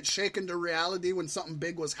get shaken to reality when something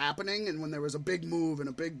big was happening, and when there was a big move and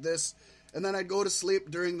a big this, and then I'd go to sleep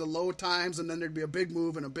during the low times, and then there'd be a big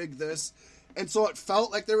move and a big this. And so it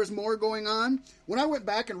felt like there was more going on. When I went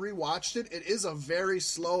back and rewatched it, it is a very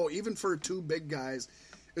slow, even for 2 big guys,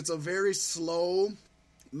 it's a very slow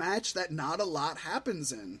match that not a lot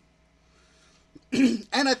happens in.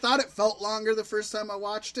 And I thought it felt longer the first time I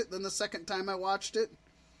watched it than the second time I watched it.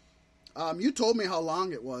 You told me how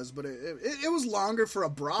long it was, but it was longer for a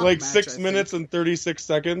Brock like match. 6 minutes and 36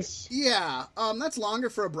 seconds. Yeah, that's longer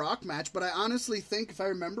for a Brock match, but I honestly think, if I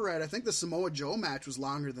remember right, I think the Samoa Joe match was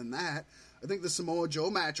longer than that. I think the Samoa Joe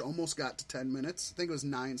match almost got to 10 minutes. I think it was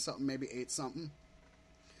 9 something, maybe 8 something.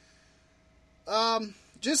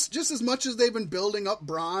 Just as much as they've been building up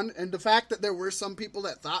Braun, and the fact that there were some people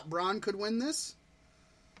that thought Braun could win this,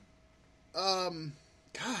 I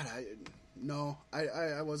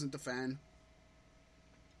wasn't a fan.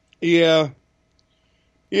 Yeah.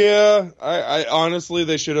 I honestly,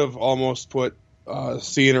 they should have almost put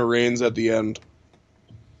Cena Reigns at the end.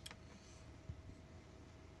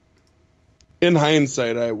 In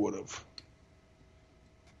hindsight, I would have.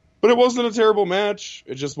 But it wasn't a terrible match.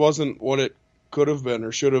 It just wasn't what it could have been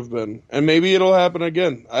or should have been. And maybe it'll happen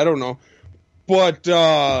again. I don't know. But,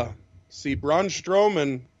 see, Braun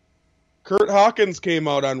Strowman, Kurt Hawkins came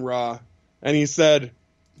out on Raw, and he said,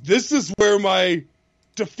 "This is where my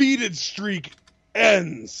defeated streak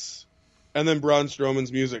ends." And then Braun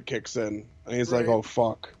Strowman's music kicks in, and he's like, "Oh,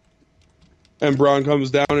 fuck." And Braun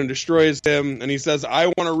comes down and destroys him, and he says, "I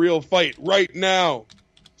want a real fight right now."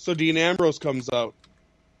 So Dean Ambrose comes out.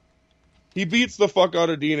 He beats the fuck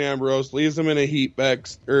out of Dean Ambrose, leaves him in a heap in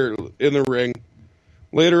the ring.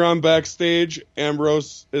 Later on backstage,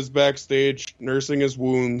 Ambrose is backstage nursing his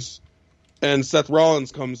wounds, and Seth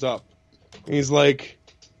Rollins comes up. And he's like,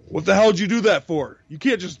 "What the hell did you do that for? You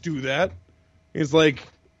can't just do that." He's like,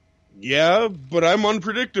 "Yeah, but I'm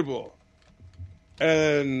unpredictable."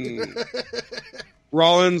 And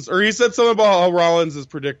he said something about how Rollins is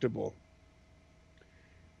predictable.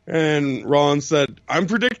 And Rollins said, "I'm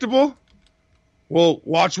predictable? Well,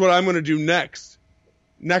 watch what I'm going to do next.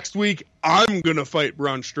 Next week, I'm going to fight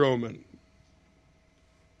Braun Strowman."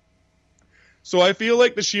 So I feel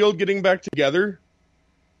like the Shield getting back together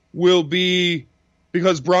will be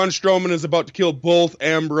because Braun Strowman is about to kill both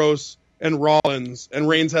Ambrose and Rollins, and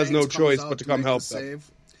Reigns has no choice but to come help them.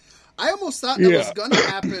 I almost thought that was going to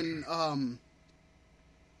happen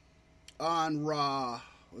on Raw.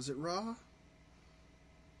 Was it Raw?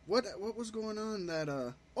 What was going on that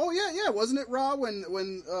Oh yeah, wasn't it Raw when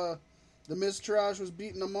the Miz Taraj was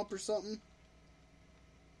beating them up or something?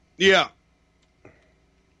 Yeah.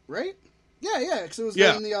 Right? Yeah, because it was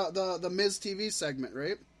during the Miz TV segment,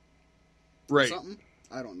 right? Right. Or something?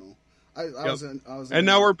 I don't know. I was in. And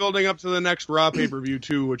now we're building up to the next Raw pay-per-view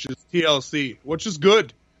too, which is TLC, which is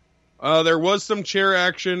good. There was some chair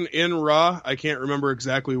action in Raw. I can't remember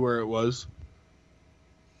exactly where it was.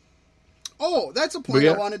 Oh, that's a point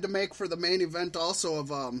I wanted to make for the main event also of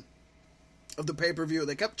the pay-per-view.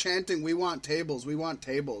 They kept chanting, "We want tables, we want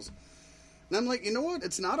tables." And I'm like, you know what?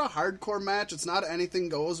 It's not a hardcore match. It's not an anything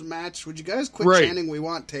goes match. Would you guys quit chanting, "We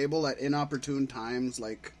want table" at inopportune times?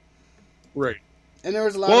 Right. And there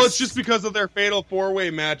was a lot Well, it's just because of their fatal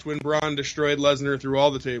 4-way match when Braun destroyed Lesnar through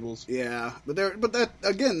all the tables. Yeah, but that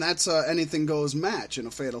again, that's a anything goes match in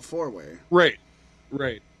a fatal 4-way. Right.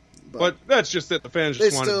 But that's just it. The fans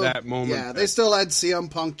just wanted that moment. Yeah, they still had CM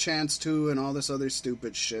Punk chants too and all this other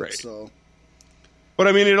stupid shit. Right. So, but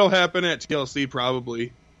I mean, it'll happen at TLC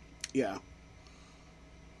probably. Yeah.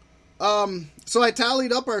 So I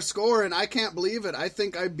tallied up our score, and I can't believe it. I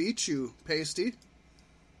think I beat you, Pasty.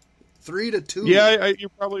 3-2. Yeah, you're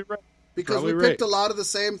probably right. Because we picked a lot of the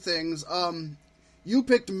same things. You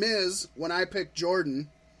picked Miz when I picked Jordan,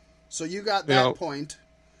 so you got that point.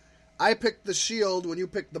 I picked the Shield when you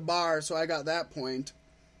picked the Bar, so I got that point.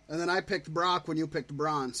 And then I picked Brock when you picked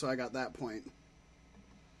Braun, so I got that point.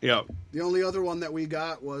 Yeah. The only other one that we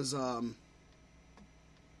got was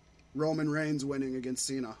Roman Reigns winning against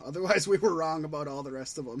Cena. Otherwise, we were wrong about all the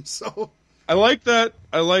rest of them. So I like that.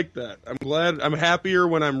 I'm glad. I'm happier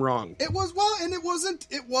when I'm wrong. It was and it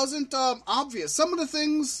wasn't obvious. Some of the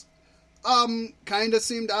things kind of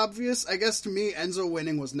seemed obvious. I guess to me, Enzo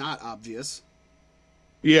winning was not obvious.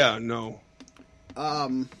 Yeah, no.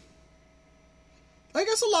 I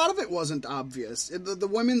guess a lot of it wasn't obvious. The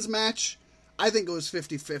women's match, I think it was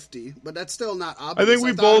 50-50, but that's still not obvious. I think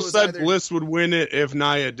we both said Bliss would win it if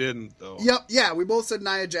Nia didn't, though. Yep, yeah, we both said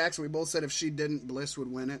Nia Jax. We both said if she didn't, Bliss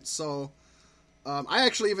would win it. So, I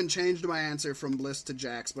actually even changed my answer from Bliss to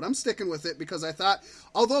Jax, but I'm sticking with it because I thought,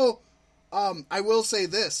 although, I will say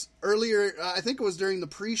this. Earlier, I think it was during the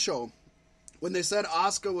pre-show, when they said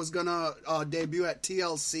Asuka was going to debut at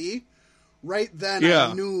TLC, right then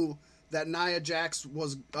I knew that Nia Jax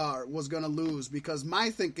was going to lose, because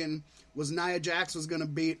my thinking was Nia Jax was going to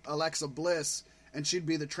beat Alexa Bliss, and she'd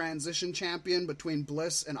be the transition champion between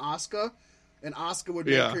Bliss and Asuka, and Asuka would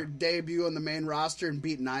make her debut on the main roster and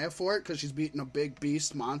beat Nia for it, because she's beating a big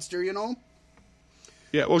beast monster, you know?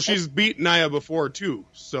 Yeah, well, she's beat Nia before, too,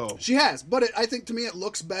 so. She has, but I think to me it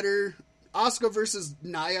looks better. Asuka versus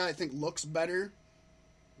Nia, I think, looks better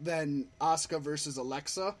than Asuka versus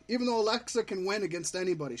Alexa. Even though Alexa can win against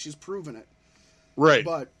anybody. She's proven it. Right.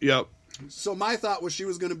 But, yep. So my thought was she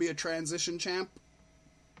was going to be a transition champ,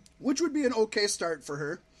 which would be an okay start for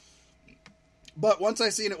her. But once I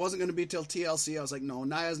seen it wasn't going to be till TLC, I was like, no,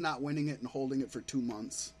 Nia's not winning it and holding it for 2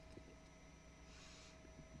 months.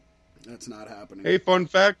 That's not happening. Hey, fun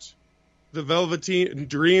fact. The Velveteen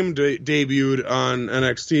Dream debuted on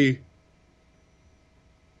NXT.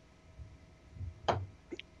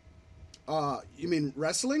 You mean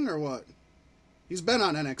wrestling or what? He's been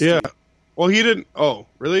on NXT. Yeah. Well, he didn't. Oh,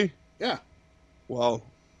 really? Yeah. Well,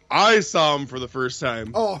 I saw him for the first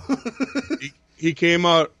time. Oh. he came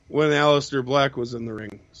out when Aleister Black was in the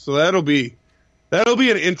ring. So that'll be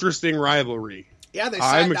an interesting rivalry. Yeah, they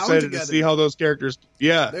sat I'm down excited together. to see how those characters.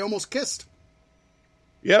 Yeah. They almost kissed.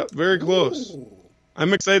 Yeah, very close. Ooh.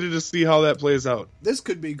 I'm excited to see how that plays out. This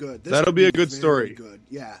could be good. That'll be a good story. Good.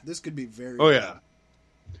 Yeah, this could be very Oh, good. yeah.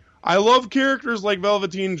 I love characters like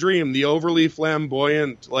Velveteen Dream, the overly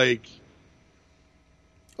flamboyant, like,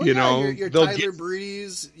 you know. Your Tyler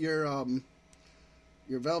Breeze, your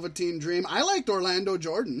Velveteen Dream. I liked Orlando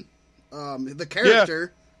Jordan. The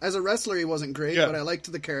character, as a wrestler, he wasn't great, but I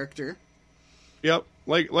liked the character. Yep.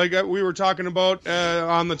 Like we were talking about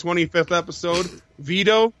on the 25th episode,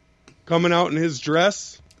 Vito coming out in his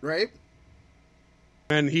dress. Right.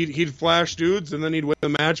 And he'd flash dudes, and then he'd win the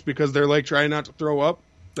match because they're, like, trying not to throw up.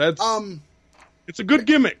 That's it's a good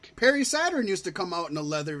gimmick. Perry Saturn used to come out in a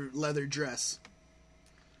leather dress.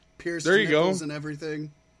 Pierced there you nipples go. And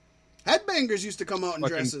everything. Headbangers used to come out in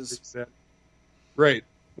dresses. Right.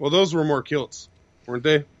 Well, those were more kilts, weren't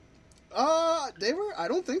they? They were. I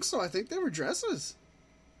don't think so. I think they were dresses.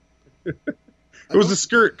 It was a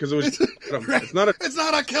skirt because it was. It's not a. It's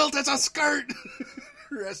not a kilt. It's a skirt.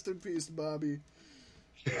 Rest in peace, Bobby.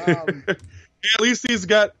 At least he's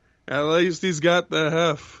got the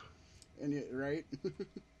hef. And right.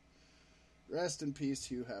 Rest in peace,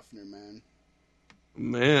 Hugh Hefner, man.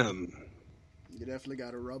 Man. You definitely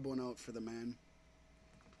got to rub one out for the man.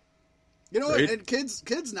 You know right? what? And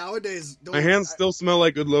kids nowadays don't. My hands still smell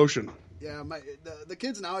like good lotion. Yeah, the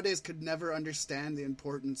kids nowadays could never understand the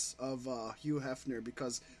importance of Hugh Hefner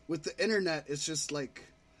because with the internet, it's just like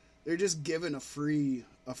they're just given a free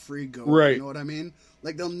go. Right. You know what I mean?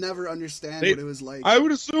 Like they'll never understand what it was like. I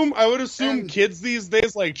would assume kids these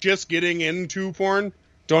days, like just getting into porn,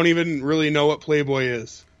 don't even really know what Playboy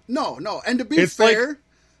is. No. And to be fair,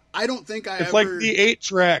 I don't think It's like the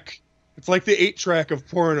 8-track. It's like the 8-track of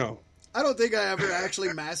porno. I don't think I ever actually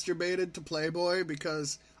masturbated to Playboy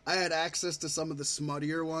because I had access to some of the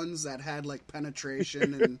smuttier ones that had like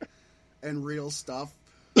penetration and real stuff.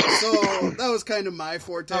 So that was kind of my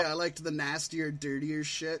forte. I liked the nastier, dirtier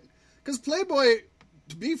shit. Because Playboy,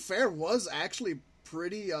 to be fair, was actually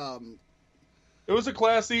pretty... it was a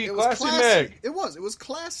classy mag. It was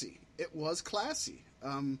classy. It was classy.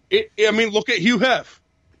 I mean, look at Hugh Hef.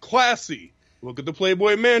 Classy. Look at the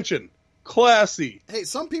Playboy Mansion. Classy. Hey,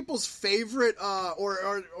 some people's favorite,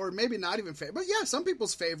 or maybe not even favorite, but yeah, some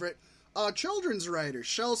people's favorite children's writer,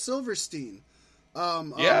 Shel Silverstein.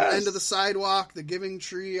 Yes. End of the Sidewalk, The Giving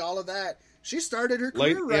Tree, all of that. She started her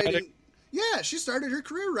career writing. Yeah, she started her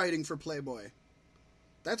career writing for Playboy.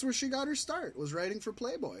 That's where she got her start, was writing for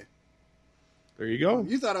Playboy. There you go.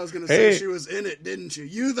 You thought I was going to say she was in it, didn't you?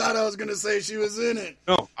 You thought I was going to say she was in it.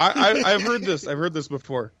 No, I've heard this. I've heard this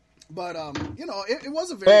before. But it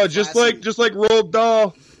was a very just like Roald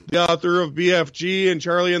Dahl, the author of BFG and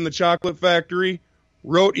Charlie and the Chocolate Factory,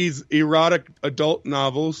 wrote these erotic adult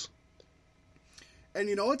novels. And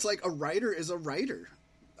it's like a writer is a writer.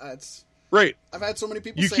 That's right. I've had so many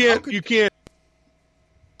people you say can't.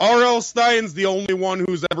 R.L. Stein's the only one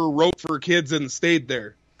who's ever wrote for kids and stayed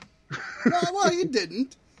there. Well, he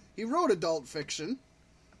didn't. He wrote adult fiction.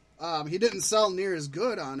 He didn't sell near as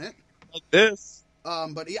good on it. Like this.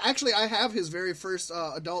 But I have his very first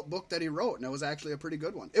adult book that he wrote, and it was actually a pretty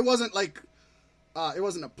good one. It wasn't like, it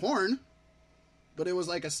wasn't a porn, but it was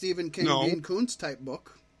like a Stephen King, Dean Koontz type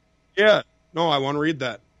book. Yeah. No, I want to read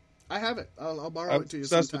that. I have it. I'll borrow it to you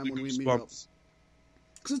sometime when we meet up.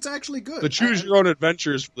 Because it's actually good. The Choose Your Own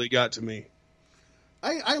Adventures really got to me.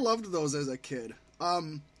 I loved those as a kid. I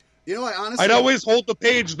honestly... I'd always hold the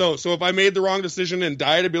page, though, so if I made the wrong decision and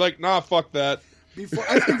died, I'd be like, nah, fuck that.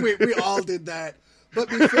 I think we all did that. But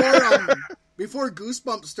before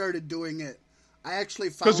Goosebumps started doing it, I actually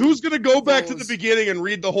found... Because who's going to go back to the beginning and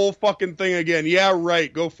read the whole fucking thing again? Yeah,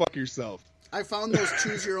 right. Go fuck yourself. I found those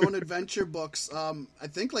Choose Your Own Adventure books, I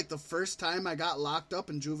think like the first time I got locked up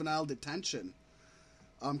in juvenile detention.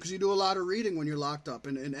 because you do a lot of reading when you're locked up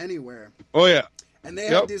in anywhere. Oh, yeah. And they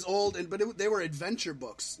had these old, they were adventure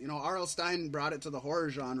books. You know, R.L. Stein brought it to the horror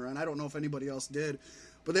genre, and I don't know if anybody else did.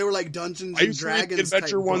 But they were like Dungeons and Dragons type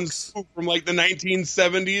adventure ones from like the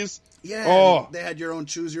 1970s. Yeah, they had your own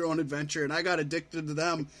choose your own adventure, and I got addicted to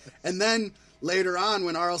them. And then later on,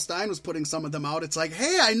 when R.L. Stein was putting some of them out, it's like,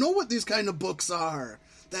 hey, I know what these kind of books are.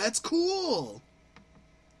 That's cool.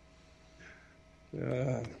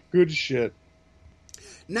 Good shit.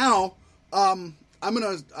 Now, I'm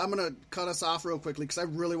gonna cut us off real quickly because I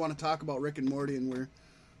really want to talk about Rick and Morty, and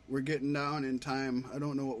we're getting down in time. I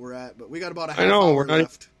don't know what we're at, but we got about a half hour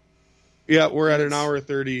left. Yeah, we're at an hour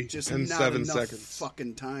 30 just and not 7 enough seconds.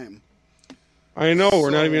 Fucking time. I know,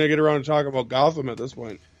 we're not even gonna get around to talk about Gotham at this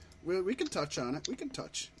point. We can touch on it. We can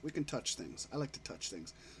touch things. I like to touch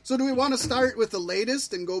things. So, do we want to start with the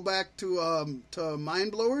latest and go back to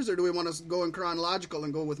Mind Blowers, or do we want to go in chronological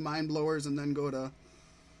and go with Mind Blowers and then go to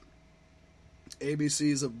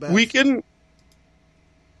ABCs of Beth? We can.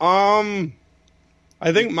 I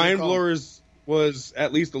think Mind Blowers was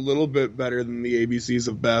at least a little bit better than the ABCs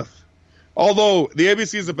of Beth. Although the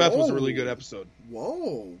ABCs of Beth was a really good episode.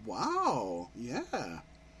 Whoa! Wow! Yeah.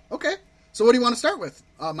 Okay. So what do you want to start with?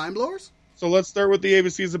 Mind Blowers? So let's start with the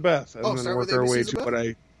ABCs of Beth, and then work our way to what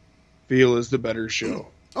I feel is the better show.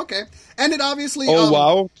 Okay. And it obviously...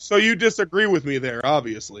 wow. So you disagree with me there,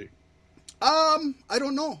 obviously. I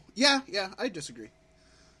don't know. Yeah, I disagree.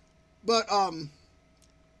 But,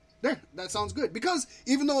 there, that sounds good. Because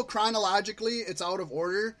even though chronologically it's out of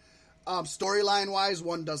order, storyline-wise,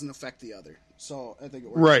 one doesn't affect the other. So I think it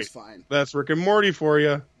works just fine. That's Rick and Morty for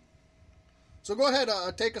you. So go ahead,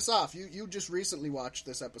 take us off. You just recently watched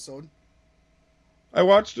this episode. I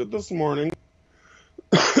watched it this morning.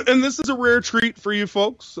 And this is a rare treat for you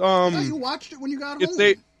folks. I thought you watched it when you got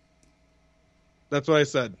home. That's what I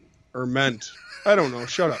said. Or meant. I don't know.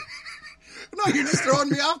 Shut up. No, you're just throwing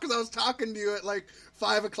me off because I was talking to you at like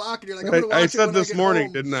 5 o'clock and you're like, I'm going to watch it. I said this morning,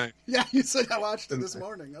 home. Didn't I? Yeah, you said I watched it this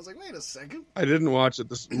morning. I was like, wait a second. I didn't watch it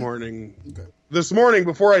this morning. Okay. This morning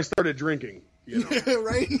before I started drinking. You know,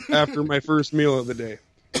 right? After my first meal of the day.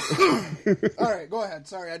 All right, go ahead.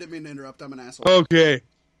 Sorry, I didn't mean to interrupt. I'm an asshole. Okay.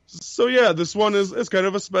 So yeah, this one is kind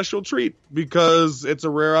of a special treat because it's a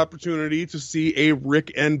rare opportunity to see a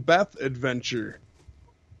Rick and Beth adventure.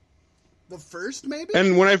 The first, maybe?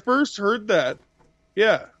 And when I first heard that,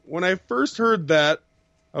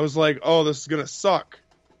 I was like, oh, this is going to suck.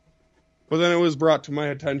 But then it was brought to my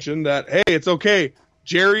attention that, hey, it's okay.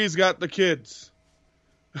 Jerry's got the kids.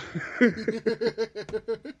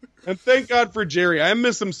 And thank God for Jerry. I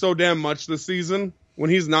miss him so damn much this season when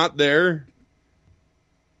he's not there.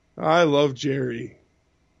 I love Jerry.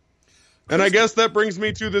 And I guess that brings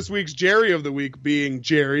me to this week's Jerry of the Week being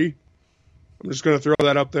Jerry. I'm just going to throw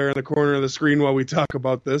that up there in the corner of the screen while we talk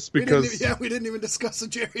about this because... we didn't even discuss the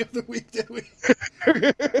Jerry of the Week, did we?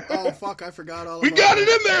 Oh, fuck, I forgot all about it. We got it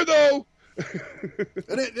in there, though!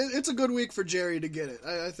 And it's a good week for Jerry to get it.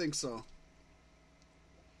 I think so.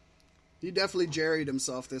 He definitely Jerry'd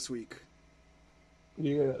himself this week.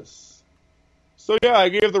 Yes. So, yeah, I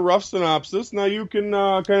gave the rough synopsis. Now you can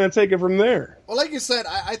kind of take it from there. Well, like you said,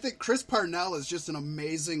 I think Chris Parnell is just an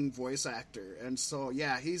amazing voice actor. And so,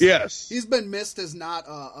 yeah, he's been missed as not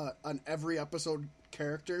an every episode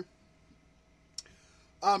character.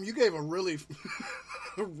 You gave a really,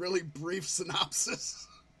 a really brief synopsis.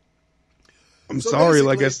 I'm sorry.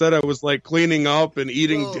 Like I said, I was like cleaning up and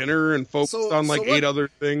eating dinner and focused on like 8 other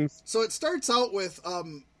things. So it starts out with...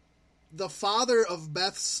 the father of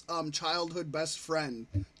Beth's childhood best friend,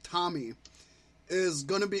 Tommy, is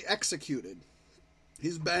going to be executed.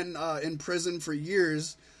 He's been in prison for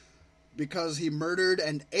years because he murdered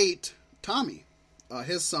and ate Tommy,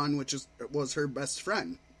 his son, which was her best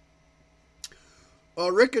friend.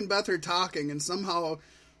 Rick and Beth are talking, and somehow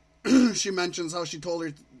she mentions how she told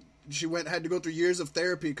her she had to go through years of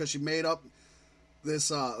therapy because she made up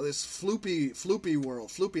this floopy world,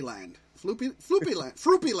 floopy land. Floopy land.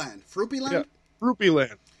 Yeah, Froopy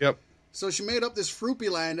land. Yep. So she made up this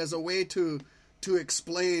Froopy land as a way to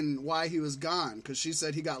explain why he was gone, because she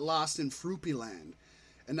said he got lost in Froopy land,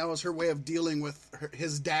 and that was her way of dealing with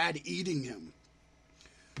his dad eating him.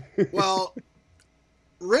 Well,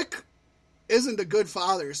 Rick isn't a good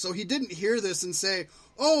father, so he didn't hear this and say,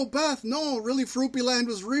 "Oh, Beth, no, really Froopy land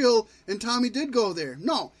was real, and Tommy did go there."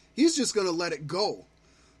 No, he's just going to let it go.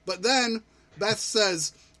 But then Beth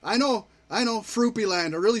says, I know, Froopy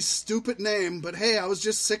Land, a really stupid name, but hey, I was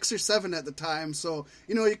just 6 or 7 at the time, so,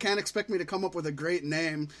 you can't expect me to come up with a great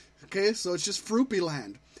name, okay? So it's just Froopy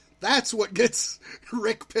Land. That's what gets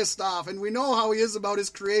Rick pissed off, and we know how he is about his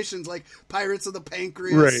creations, like Pirates of the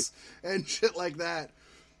Pancreas and shit like that.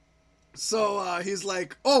 So he's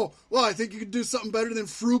like, oh, well, I think you could do something better than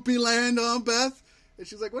Froopy Land, Beth? And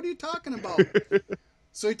she's like, what are you talking about?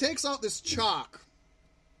 So he takes out this chalk.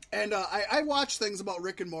 And I watch things about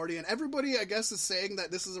Rick and Morty, and everybody, I guess, is saying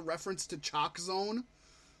that this is a reference to Chalk Zone,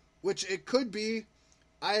 which it could be.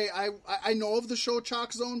 I know of the show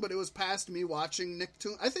Chalk Zone, but it was past me watching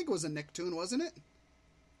Nicktoon. I think it was a Nicktoon, wasn't it?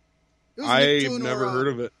 I've never heard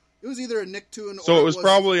of it. It was either a Nicktoon or... So it was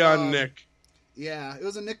probably on Nick. Yeah, it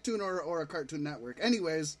was a Nicktoon or a Cartoon Network.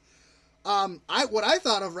 Anyways, what I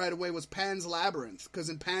thought of right away was Pan's Labyrinth, because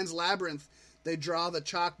in Pan's Labyrinth, they draw the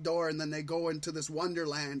chalk door and then they go into this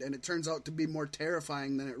wonderland, and it turns out to be more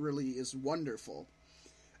terrifying than it really is wonderful.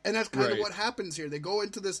 And that's kind of what happens here. They go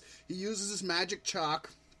into this, he uses this magic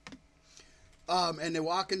chalk, and they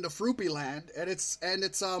walk into Froopy Land, and it's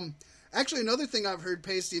actually another thing I've heard,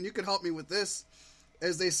 Pasty, and you can help me with this,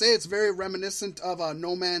 is they say it's very reminiscent of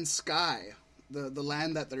No Man's Sky, the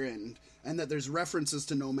land that they're in, and that there's references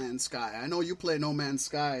to No Man's Sky. I know you play No Man's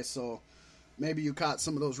Sky, so maybe you caught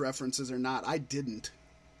some of those references or not. I didn't.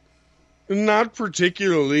 Not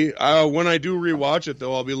particularly. When I do rewatch it,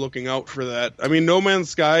 though, I'll be looking out for that. I mean, No Man's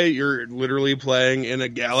Sky, you're literally playing in a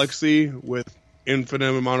galaxy with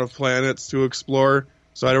infinite amount of planets to explore,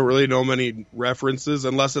 so I don't really know many references,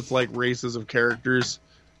 unless it's like races of characters.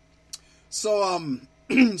 So,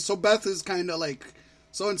 so Beth is kind of like,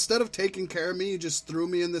 so instead of taking care of me, you just threw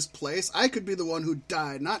me in this place. I could be the one who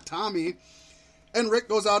died, not Tommy. And Rick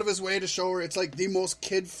goes out of his way to show her it's like the most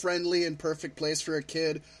kid-friendly and perfect place for a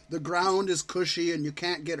kid. The ground is cushy and you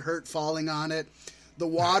can't get hurt falling on it. The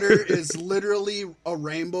water is literally a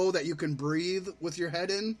rainbow that you can breathe with your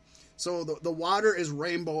head in. So the water is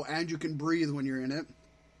rainbow and you can breathe when you're in it.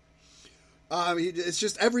 It's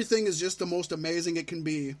just, everything is just the most amazing it can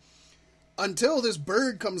be. Until this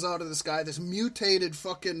bird comes out of the sky, this mutated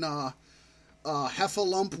fucking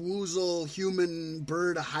heffalump woozle human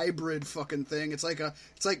bird hybrid fucking thing. It's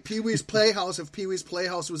like Pee-wee's Playhouse if Pee-wee's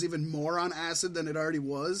Playhouse was even more on acid than it already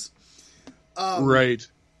was. Right.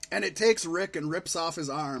 And it takes Rick and rips off his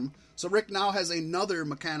arm. So Rick now has another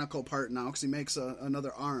mechanical part now because he makes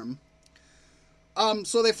another arm.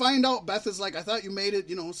 So they find out, Beth is like, I thought you made it,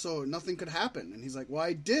 so nothing could happen. And he's like, well,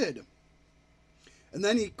 I did. And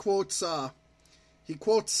then he quotes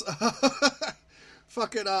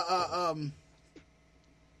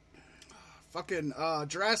fucking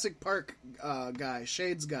Jurassic Park guy,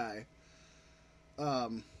 Shades guy,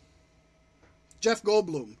 Jeff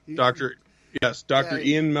Goldblum. Dr.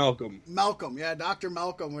 Ian Malcolm. Dr.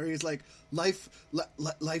 Malcolm, where he's like, life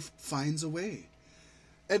finds a way.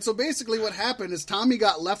 And so basically what happened is Tommy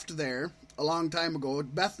got left there a long time ago.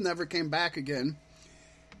 Beth never came back again.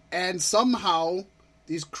 And somehow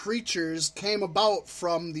these creatures came about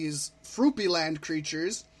from these Froopy Land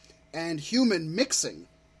creatures and human mixing.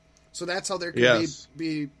 So that's how there can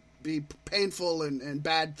be painful and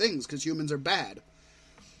bad things, because humans are bad.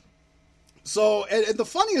 So, and the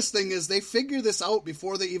funniest thing is they figure this out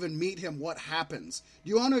before they even meet him, what happens. Do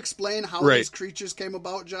you want to explain how these creatures came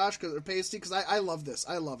about, Josh? Pasty? Because I love this.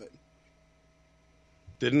 I love it.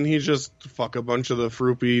 Didn't he just fuck a bunch of the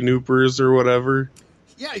Froopy Noopers or whatever?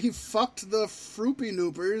 Yeah, he fucked the Froopy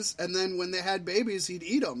Noopers, and then when they had babies, he'd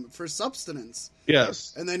eat them for substance.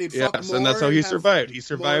 Yes. And then he'd fuck more. And that's how he survived. He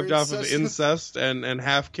survived off of incest and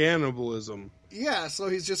half cannibalism. Yeah, so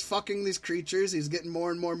he's just fucking these creatures. He's getting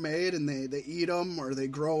more and more made, and they eat them, or they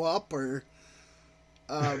grow up, or...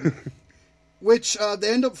 which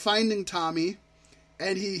they end up finding Tommy,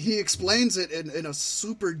 and he explains it in a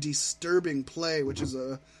super disturbing play, which is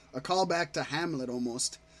a callback to Hamlet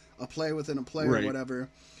almost. A play within a play or whatever.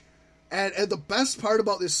 And the best part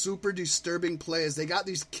about this super disturbing play is they got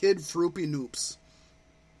these kid Froopy Noops,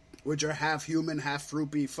 which are half human, half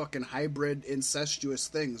Froopy fucking hybrid incestuous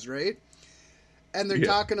things, right? And they're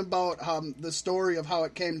talking about the story of how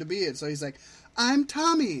it came to be. And so he's like, I'm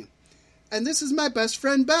Tommy, and this is my best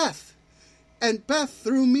friend Beth. And Beth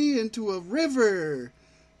threw me into a river,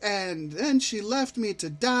 and then she left me to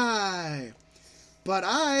die. But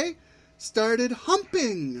I started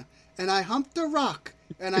humping, and I humped a rock,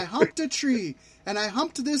 and I humped a tree, and I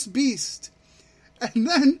humped this beast, and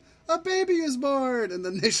then a baby is born. And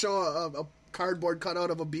then they show a cardboard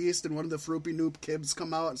cutout of a beast, and one of the Froopy Noop kids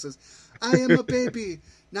come out and says, I am a baby,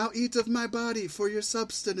 now eat of my body for your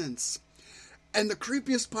substance. And the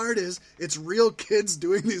creepiest part is, it's real kids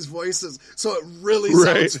doing these voices, so it really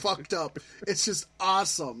sounds fucked up. It's just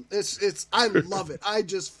awesome. I love it. I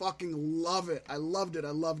just fucking love it. I loved it.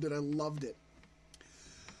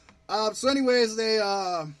 So anyways, they,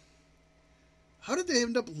 how did they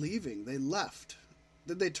end up leaving? They left.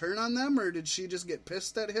 Did they turn on them, or did she just get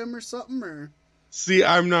pissed at him or something, or? See,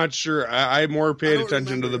 I'm not sure. I more paid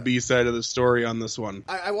attention to the remember. B side of the story on this one.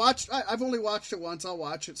 I've only watched it once. I'll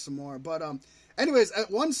watch it some more. But anyways,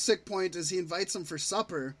 at one sick point is he invites them for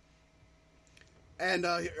supper, and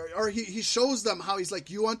he shows them how he's like,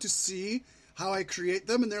 you want to see how I create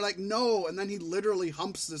them, and they're like, no. And then he literally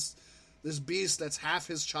humps this beast that's half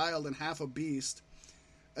his child and half a beast,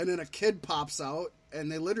 and then a kid pops out,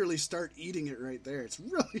 and they literally start eating it right there. It's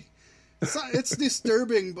really, it's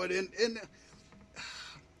disturbing, but in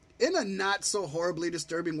a not so horribly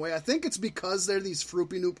disturbing way. I think it's because they're these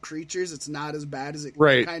Froopy Noop creatures. It's not as bad as it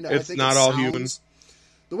kind of. It's I think not all human.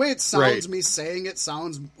 The way it sounds, me saying it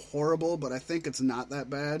sounds horrible, but I think it's not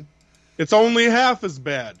that bad. It's only half as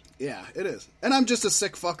bad. Yeah, it is. And I'm just a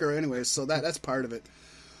sick fucker anyway, so that's part of it.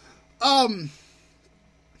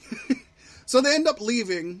 So they end up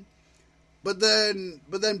leaving, but then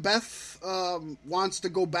Beth wants to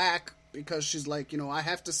go back because she's like, I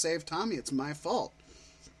have to save Tommy. It's my fault.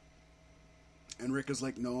 And Rick is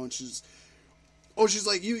like, no, and she's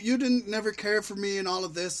like, you didn't never care for me and all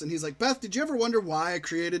of this. And he's like, Beth, did you ever wonder why I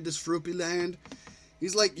created this Froopy Land?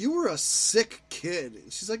 He's like, you were a sick kid.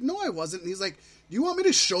 And she's like, no, I wasn't. And he's like, do you want me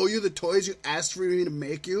to show you the toys you asked for me to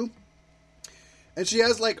make you? And she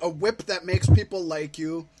has like a whip that makes people like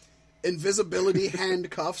you, invisibility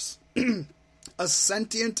handcuffs, a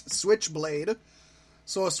sentient switchblade.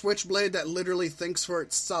 So a switchblade that literally thinks for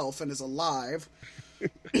itself and is alive.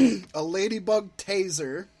 A ladybug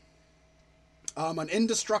taser, an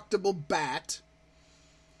indestructible bat,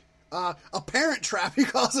 a parent trap. He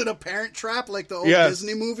calls it a parent trap, like the old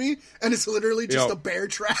Disney movie, and it's literally just a bear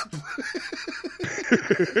trap.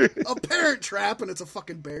 A parent trap, and it's a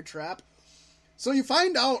fucking bear trap. So you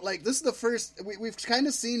find out, like, this is the first we've kind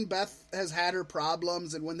of seen Beth has had her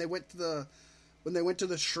problems, and when they went to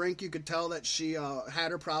the shrink, you could tell that she had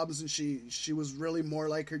her problems, and she was really more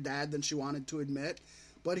like her dad than she wanted to admit.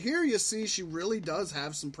 But here you see she really does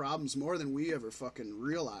have some problems, more than we ever fucking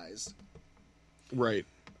realized. Right.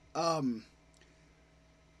 So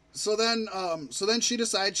then she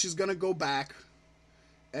decides she's gonna go back,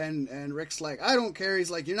 and Rick's like, I don't care.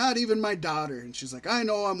 He's like, you're not even my daughter. And she's like, I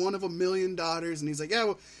know, I'm one of 1,000,000 daughters. And he's like, yeah,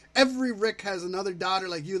 well, every Rick has another daughter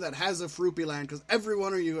like you that has a Froopy Land, because every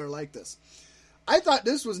one of you are like this. I thought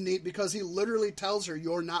this was neat because he literally tells her,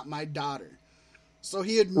 you're not my daughter. So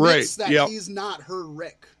he admits that he's not her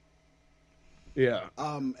Rick. Yeah.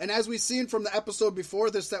 And as we've seen from the episode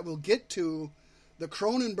before this that we'll get to, the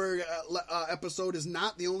Cronenberg episode is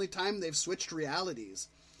not the only time they've switched realities.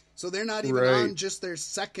 So they're not even on just their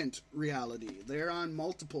second reality. They're on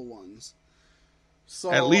multiple ones.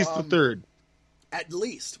 So at least the third. At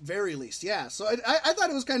least. Very least, yeah. So I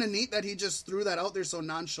thought it was kind of neat that he just threw that out there so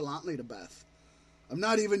nonchalantly to Beth. I'm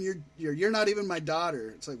not even you're not even my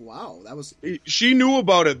daughter. It's like, wow, that was. She knew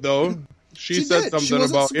about it though. She said did. something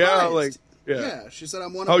about surprised. Yeah. She said,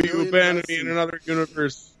 I'm one how of you abandoned me in another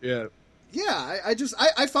universe. Yeah. Yeah,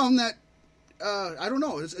 I found that I don't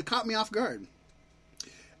know. It caught me off guard.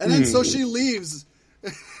 And then so she leaves,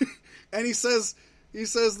 and he says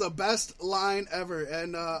the best line ever.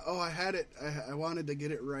 And I had it. I wanted to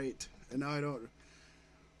get it right, and now I don't.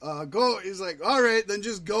 Go. He's like, all right, then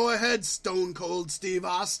just go ahead, Stone Cold Steve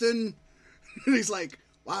Austin. And he's like,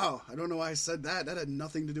 wow, I don't know why I said that. That had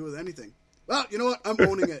nothing to do with anything. Well, you know what? I'm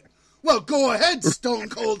owning it. Well, go ahead, Stone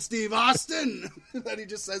Cold Steve Austin. And then he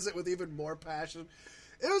just says it with even more passion.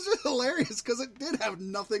 It was just hilarious because it did have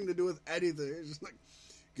nothing to do with anything. It was just like,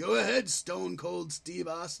 go ahead, Stone Cold Steve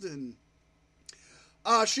Austin.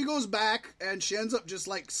 She goes back and she ends up just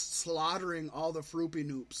like slaughtering all the Froopy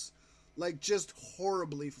Noops. Like, just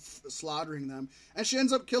horribly slaughtering them. And she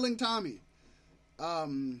ends up killing Tommy.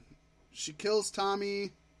 She kills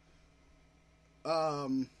Tommy.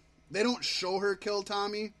 They don't show her kill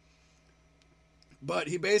Tommy. But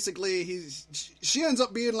he basically, she ends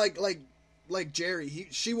up being like Jerry.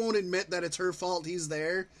 She won't admit that it's her fault he's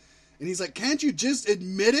there. And he's like, can't you just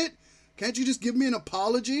admit it? Can't you just give me an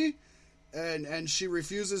apology? And she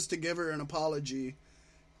refuses to give her an apology.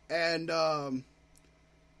 And,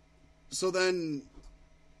 so then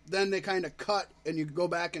they kind of cut, and you go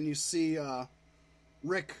back and you see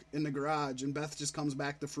Rick in the garage, and Beth just comes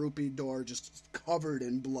back the Froopy door just covered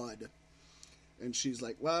in blood. And she's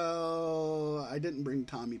like, well, I didn't bring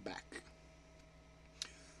Tommy back.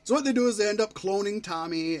 So what they do is they end up cloning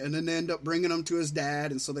Tommy, and then they end up bringing him to his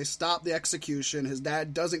dad, and so they stop the execution. His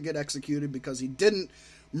dad doesn't get executed because he didn't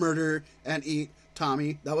murder and eat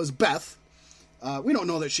Tommy. That was Beth. We don't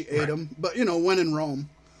know that she ate him, but, when in Rome.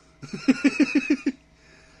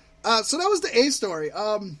 So that was the A story.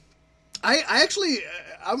 I actually,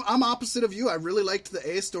 I'm opposite of you. I really liked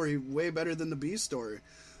the A story way better than the B story.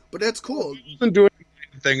 But that's cool. Been doing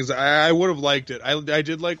things. I would have liked it. I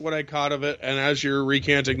did like what I caught of it, and as you're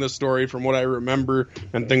recanting the story from what I remember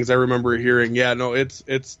and things I remember hearing, yeah, no,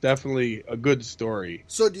 it's definitely a good story.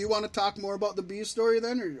 So do you want to talk more about the bee story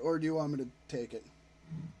then, or do you want me to take it?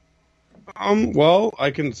 Well,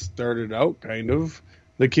 I can start it out, kind of.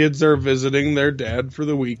 The kids are visiting their dad for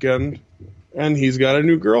the weekend, and he's got a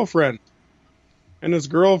new girlfriend. And his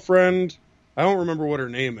girlfriend, I don't remember what her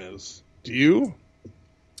name is. Do you?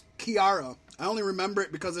 Kiara. I only remember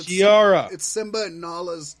it because it's Kiara. It's Simba and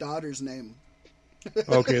Nala's daughter's name.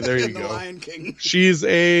 Okay, there you go. The Lion King. She's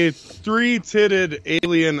a three-titted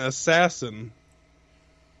alien assassin.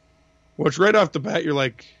 Which right off the bat, you're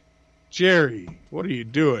like, Jerry, what are you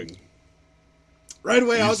doing? Right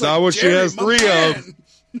away, I was saw like, what Jerry, she has my 3 man. of.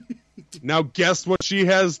 Now guess what she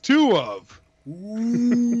has 2 of.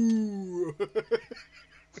 Ooh.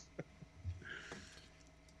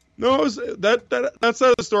 No, that side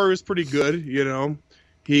of the story was pretty good, you know.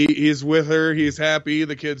 He's with her, he's happy.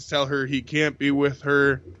 The kids tell her he can't be with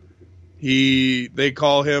her. They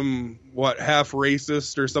call him half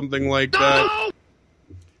racist or something like that.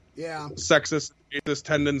 Yeah. Sexist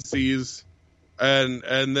tendencies.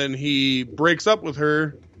 And then he breaks up with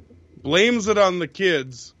her, blames it on the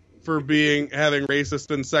kids for having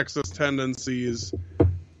racist and sexist tendencies.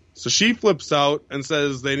 So she flips out and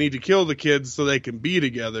says they need to kill the kids so they can be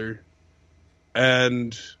together.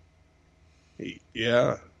 And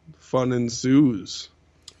yeah, fun ensues.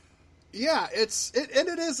 Yeah, it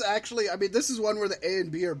is actually, I mean, this is one where the A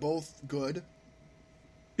and B are both good.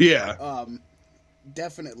 Yeah.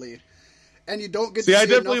 Definitely. And you don't get See, to see I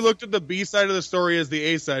definitely enough... looked at the B side of the story as the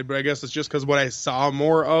A side, but I guess it's just because what I saw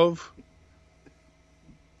more of.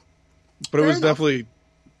 But Fair it was enough. definitely,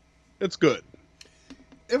 it's good.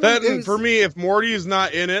 For me, if Morty's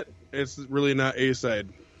not in it, it's really not A side.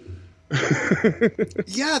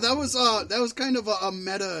 Yeah, that was kind of a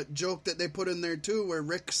meta joke that they put in there too, where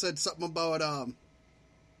Rick said something about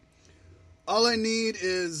all I need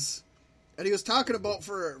is, and he was talking about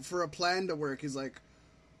for a plan to work. He's like,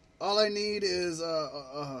 all I need is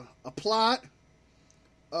a plot.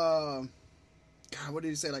 God, what did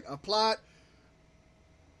he say? Like a plot.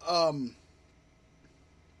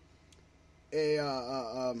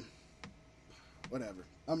 Whatever.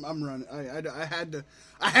 I'm running.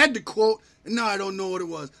 I had to quote. No, I don't know what it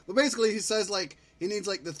was. But basically, he says like he needs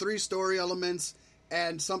like the 3 story elements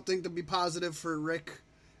and something to be positive for Rick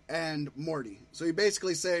and Morty. So he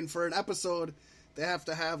basically saying for an episode, they have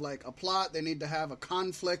to have like a plot. They need to have a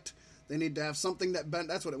conflict. They need to have something that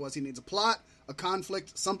that's what it was. He needs a plot, a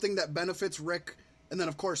conflict, something that benefits Rick, and then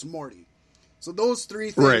of course Morty. So those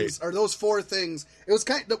 3 things, or those 4 things, it was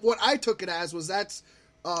kind of, what I took it as was that's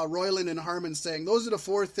Roiland and Harmon saying, those are the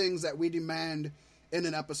 4 things that we demand in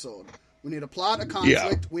an episode. We need a plot, a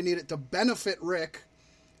conflict, we need it to benefit Rick,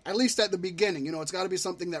 at least at the beginning. You know, it's got to be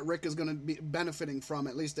something that Rick is going to be benefiting from,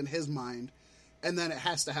 at least in his mind, and then it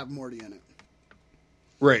has to have Morty in it.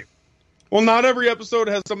 Right. Well, not every episode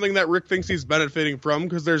has something that Rick thinks he's benefiting from,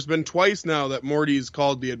 because there's been twice now that Morty's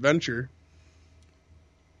called the adventure.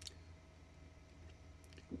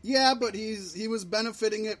 Yeah, but he was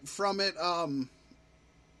benefiting from it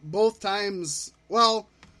both times. Well,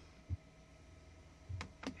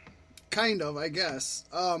 kind of, I guess.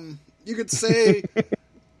 You could say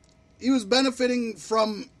he was benefiting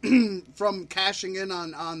from cashing in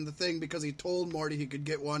on the thing because he told Morty he could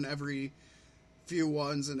get one every few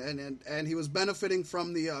ones, and he was benefiting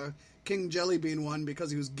from the King Jellybean one because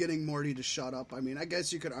he was getting Morty to shut up. I mean, I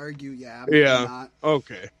guess you could argue, maybe not.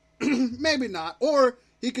 Okay. Maybe not. Or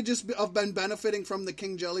he could just have been benefiting from the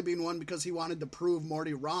King Jellybean one because he wanted to prove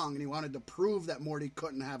Morty wrong, and he wanted to prove that Morty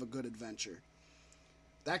couldn't have a good adventure.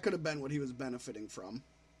 That could have been what he was benefiting from.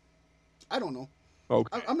 I don't know.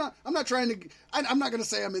 Okay. I'm not trying to. I'm not going to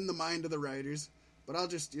say I'm in the mind of the writers, but I'll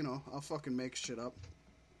just, I'll fucking make shit up.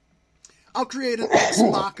 I'll create an ex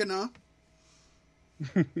machina.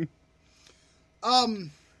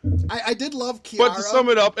 I did love Kiara. But to sum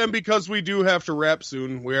it up, and because we do have to wrap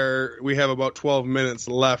soon, we have about 12 minutes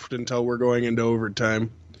left until we're going into overtime.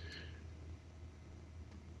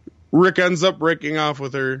 Rick ends up breaking off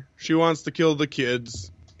with her. She wants to kill the kids.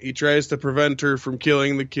 He tries to prevent her from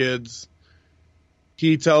killing the kids.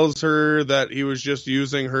 He tells her that he was just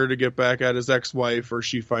using her to get back at his ex-wife, or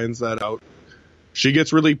she finds that out. She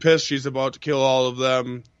gets really pissed. She's about to kill all of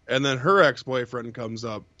them. And then her ex-boyfriend comes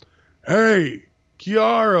up. Hey,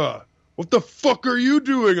 Kiara, what the fuck are you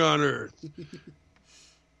doing on Earth?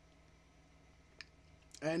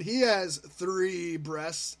 And he has 3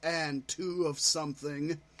 breasts and 2 of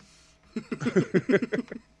something.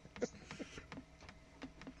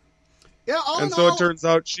 Yeah, all and in so all, it turns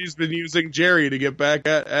out she's been using Jerry to get back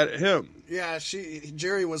at him. Yeah,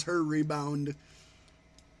 Jerry was her rebound.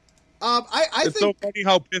 It's so funny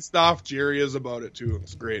how pissed off Jerry is about it too.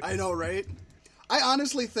 It's great. I know, right? I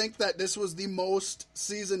honestly think that this was the most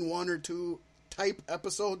season 1 or 2 type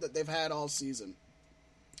episode that they've had all season.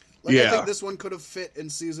 I think this one could have fit in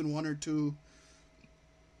season 1 or 2,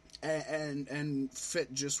 and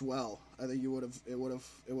fit just well. I think it would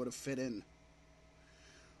have fit in.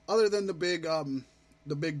 Other than the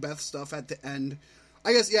big Beth stuff at the end,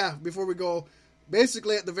 I guess. Yeah. Before we go,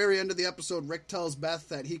 basically at the very end of the episode, Rick tells Beth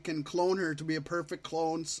that he can clone her to be a perfect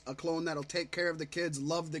clone, a clone that'll take care of the kids,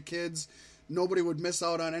 love the kids. Nobody would miss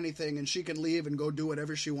out on anything, and she can leave and go do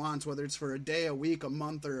whatever she wants, whether it's for a day, a week, a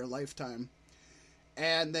month, or a lifetime.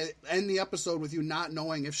 And they end the episode with you not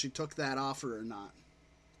knowing if she took that offer or not.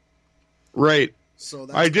 Right. So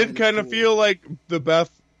that's I did kind of cool. feel like the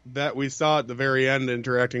Beth that we saw at the very end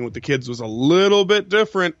interacting with the kids was a little bit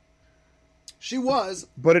different. She was,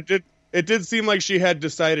 but it did seem like she had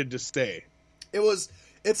decided to stay.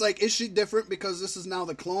 It's like, is she different because this is now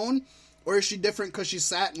the clone? Or is she different because she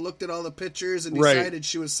sat and looked at all the pictures and decided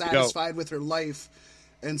she was satisfied with her life,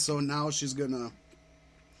 and so now she's gonna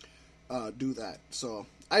do that. So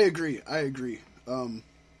I agree.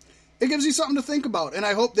 It gives you something to think about, and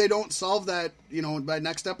I hope they don't solve that, by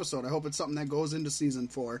next episode. I hope it's something that goes into season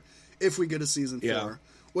 4, if we get a season 4,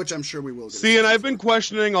 which I'm sure we will get. See, and I've been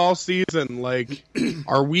questioning all season, like,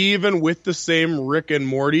 are we even with the same Rick and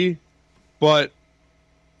Morty? But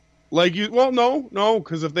no,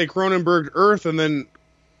 because if they Cronenberged Earth and then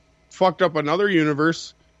fucked up another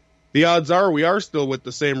universe, the odds are we are still with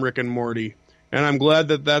the same Rick and Morty. And I'm glad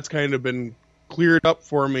that that's kind of been cleared up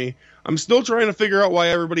for me. I'm still trying to figure out why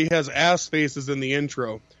everybody has ass faces in the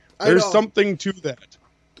intro. There's something to that.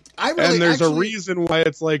 And there's a reason why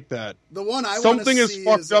it's like that. The one I Something want to is see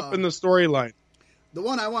fucked up in the storyline. The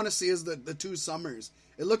one I want to see is the 2 summers.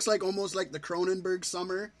 It looks like almost like the Cronenberg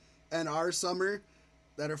summer and our summer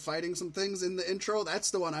that are fighting some things in the intro.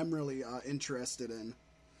 That's the one I'm really interested in.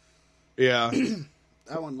 Yeah.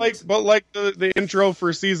 That one like the intro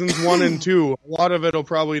for seasons 1 and 2, a lot of it'll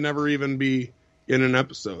probably never even be in an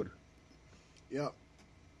episode. Yep.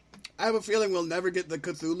 I have a feeling we'll never get the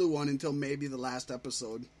Cthulhu one until maybe the last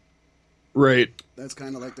episode. Right. That's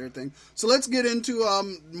kind of like their thing. So let's get into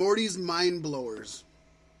Morty's Mind Blowers.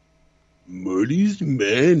 Morty's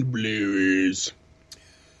Mind Blowers.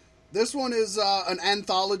 This one is an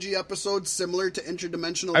anthology episode similar to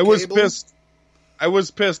Interdimensional Cable. I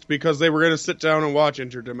was pissed because they were going to sit down and watch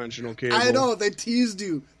Interdimensional Cable. I know, they teased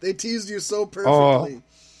you. They teased you so perfectly.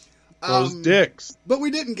 Those dicks. But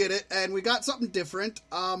we didn't get it, and we got something different.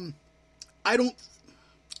 I don't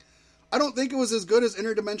think it was as good as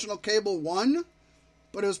Interdimensional Cable 1,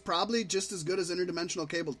 but it was probably just as good as Interdimensional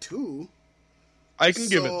Cable 2. I can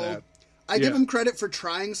give it that. I give them credit for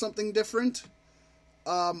trying something different.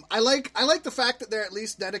 I like the fact that they're at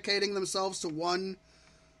least dedicating themselves to one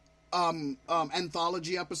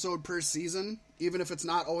anthology episode per season, even if it's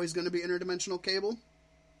not always going to be Interdimensional Cable.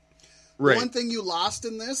 Right. The one thing you lost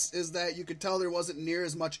in this is that you could tell there wasn't near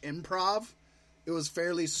as much improv. It was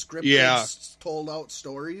fairly scripted, told out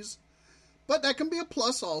stories. But that can be a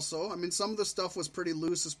plus also. I mean, some of the stuff was pretty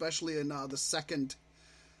loose, especially in the second...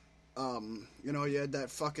 you had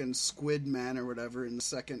that fucking squid man or whatever in the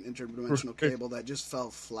second Interdimensional Cable that just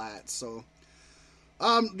fell flat. So,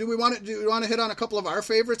 do we want to hit on a couple of our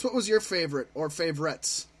favorites? What was your favorite or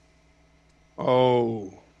favorites?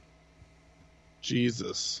 Oh,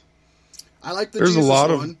 Jesus! I like the There's Jesus a lot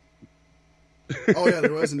one. Oh yeah,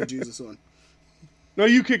 there wasn't a Jesus one. No,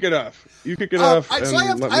 you kick it off. Off. So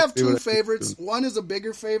I have 2 favorites. One is a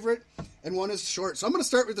bigger favorite, and one is short. So I'm going to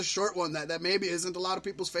start with the short one that maybe isn't a lot of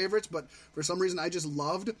people's favorites, but for some reason I just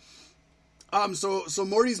loved. So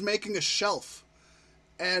Morty's making a shelf,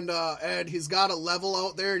 and he's got a level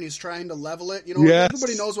out there, and he's trying to level it.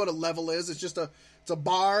 Everybody knows what a level is. It's just it's a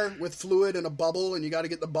bar with fluid and a bubble, and you got to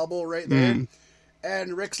get the bubble right there.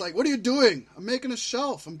 And Rick's like, "What are you doing? I'm making a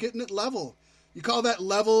shelf. I'm getting it level. You call that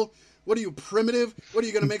level? What are you, primitive? What are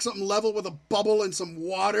you going to make something level with a bubble and some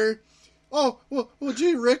water? Oh, well,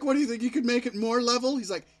 gee, Rick, what do you think? You could make it more level?"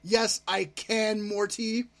 He's like, "Yes, I can,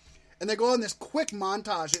 Morty." And they go on this quick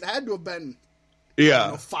montage. It had to have been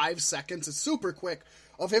 5 seconds. It's super quick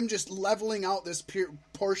of him just leveling out this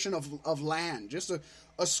portion of land. Just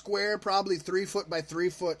a square, probably 3 foot by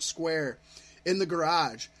 3 foot square in the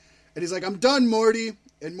garage. And he's like, "I'm done, Morty."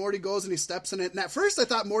 And Morty goes and he steps in it. And at first I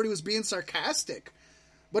thought Morty was being sarcastic.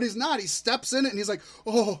 But he's not. He steps in it and he's like,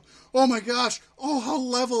 oh my gosh. Oh, how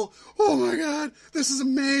level. Oh my God. This is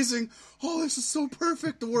amazing. Oh, this is so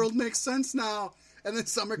perfect. The world makes sense now. And then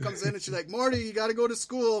Summer comes in and she's like, Morty, you got to go to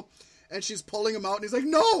school. And she's pulling him out, and he's like,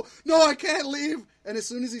 no, I can't leave. And as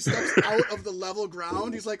soon as he steps out of the level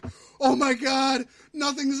ground, he's like, oh my God,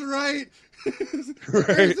 nothing's right.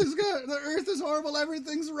 The earth is horrible,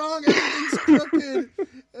 everything's wrong, everything's crooked.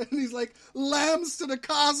 And he's like, lambs to the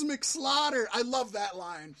cosmic slaughter. I love that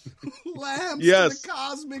line. Lambs to the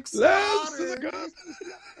cosmic slaughter.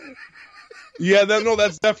 Yeah,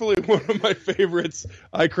 that's definitely one of my favorites.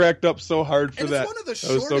 I cracked up so hard for that. It's one of the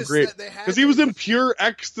that was shortest so great. that they had. Because he was in pure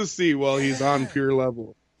ecstasy while he's on pure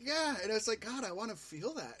level. Yeah, and it's like, God, I want to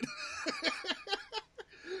feel that.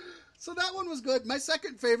 So that one was good. My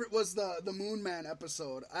second favorite was the Moon Man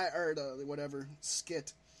episode.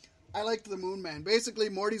 Skit. I liked the Moon Man. Basically,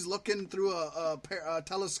 Morty's looking through a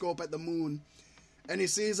telescope at the moon, and he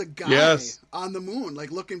sees a guy on the moon,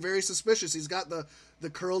 like looking very suspicious. He's got the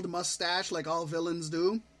curled mustache like all villains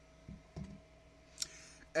do.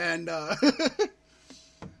 And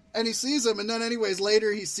and he sees him, and then anyways,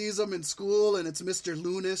 later he sees him in school, and it's Mr.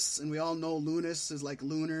 Lunas, and we all know Lunas is like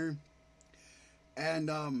lunar. And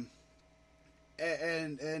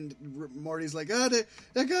Morty's like, that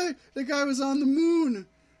guy was on the moon.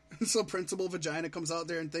 So Principal Vagina comes out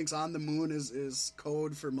there and thinks on the moon is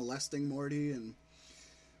code for molesting Morty, and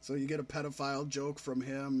so you get a pedophile joke from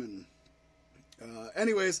him. And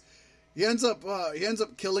anyways, he ends up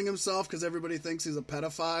killing himself because everybody thinks he's a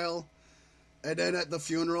pedophile. And then at the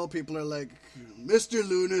funeral, people are like, Mr.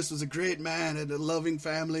 Lunas was a great man and a loving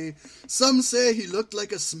family. Some say he looked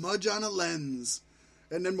like a smudge on a lens.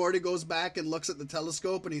 And then Morty goes back and looks at the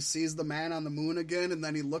telescope, and he sees the man on the moon again, and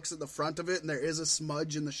then he looks at the front of it, and there is a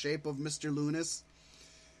smudge in the shape of Mr. Lunas.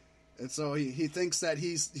 And so he thinks that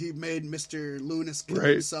he made Mr. Lunas kill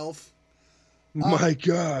himself. My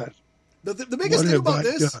God. The biggest thing about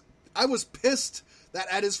this, I was pissed that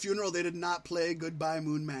at his funeral they did not play Goodbye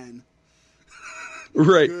Moon Man.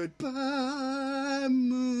 Right. Goodbye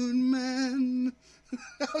Moon Man.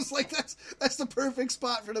 I was like, that's the perfect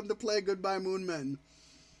spot for them to play Goodbye Moon Man.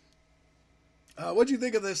 What'd you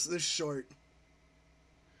think of this short?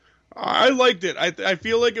 I liked it. I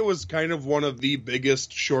feel like it was kind of one of the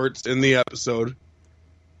biggest shorts in the episode.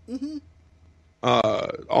 Mm-hmm.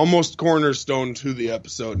 Almost cornerstone to the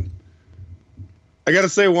episode. I gotta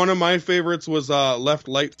say, one of my favorites was Left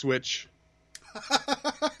Light Switch.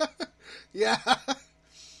 Yeah.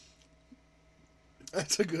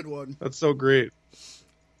 That's a good one. That's so great.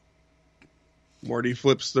 Morty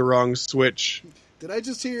flips the wrong switch. Did I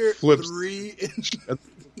just hear flips 3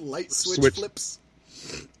 light switch flips?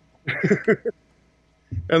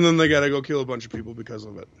 And then they gotta go kill a bunch of people because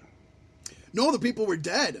of it. No, the people were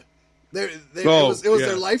dead. It was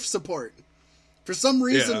their life support. For some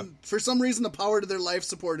reason, the power to their life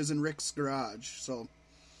support is in Rick's garage. So.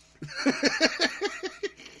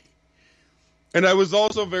 And I was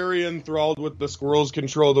also very enthralled with the squirrels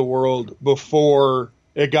control the world before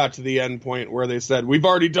it got to the end point where they said, "We've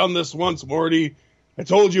already done this once, Morty. I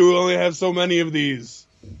told you we only have so many of these."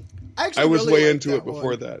 I was really way into it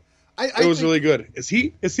before that. It was really good. Is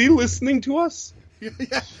he listening to us? Yeah, we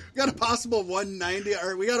got a possible 190,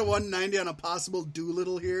 or we got a 190 on a possible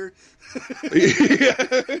Doolittle here. Yeah.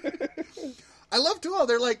 I love too how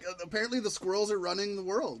they're like, apparently the squirrels are running the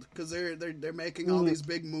world because they're making all these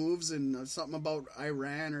big moves, and something about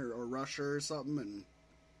Iran or Russia or something, and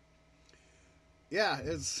yeah,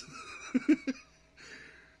 it's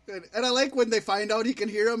and I like when they find out he can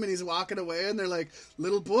hear him and he's walking away, and they're like,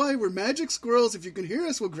 "Little boy, we're magic squirrels. If you can hear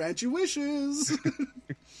us, we'll grant you wishes."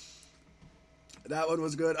 That one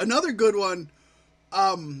was good. Another good one.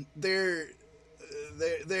 They're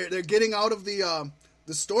getting out of the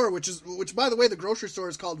store, which by the way, the grocery store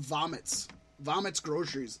is called Vomits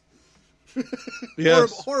Groceries.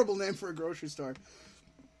 Yes. Horrible name for a grocery store.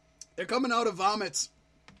 They're coming out of Vomits,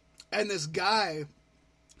 and this guy,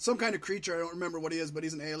 some kind of creature, I don't remember what he is, but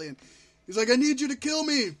he's an alien. He's like, "I need you to kill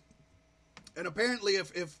me." And apparently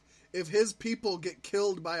if his people get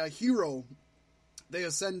killed by a hero, they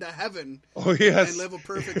ascend to heaven. Oh, yes. And live a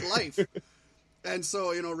perfect life. And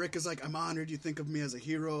so, Rick is like, "I'm honored you think of me as a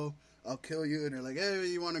hero. I'll kill you." And they're like, "Hey,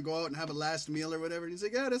 you want to go out and have a last meal or whatever?" And he's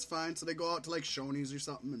like, "Yeah, that's fine." So they go out to like Shoney's or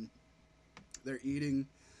something, and they're eating.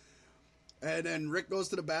 And then Rick goes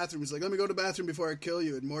to the bathroom. He's like, "Let me go to the bathroom before I kill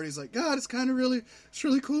you." And Morty's like, "God, it's really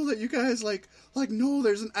cool that you guys like know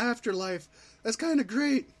there's an afterlife. That's kind of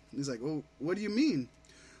great." And he's like, "Well, what do you mean?"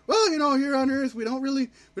 "Well, here on Earth, we don't really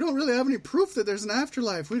have any proof that there's an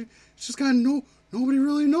afterlife. It's just kind of nobody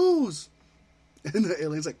really knows." And the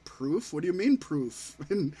alien's like, "Proof? What do you mean proof?"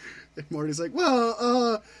 And Morty's like,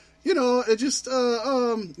 "Well, it just,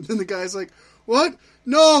 and the guy's like, what?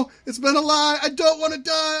 No, it's been a lie. I don't want to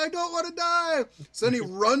die. I don't want to die. So then he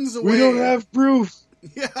runs away. We don't have proof.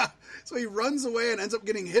 Yeah. So he runs away and ends up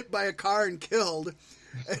getting hit by a car and killed.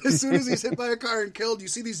 And as soon as he's hit by a car and killed, you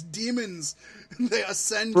see these demons. They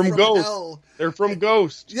ascend from Ghost. hell. They're from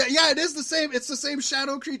Ghost. Yeah, it is the same. It's the same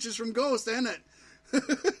shadow creatures from Ghost, isn't it?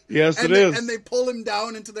 Yes, it is. And they pull him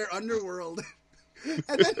down into their underworld. And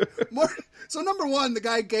then so number one, the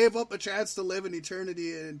guy gave up a chance to live in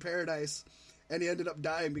eternity in paradise, and he ended up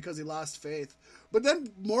dying because he lost faith. But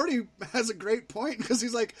then Morty has a great point because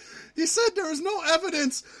he's like, he said there was no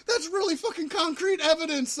evidence. That's really fucking concrete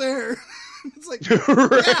evidence there. It's like, yeah,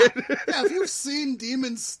 if you've seen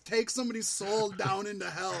demons take somebody's soul down into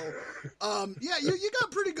hell, you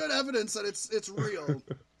got pretty good evidence that it's real.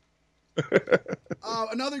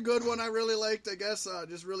 Another good one I really liked, I guess,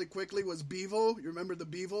 just really quickly, was Bevo. You remember the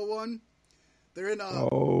Bevo one? They're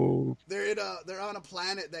on a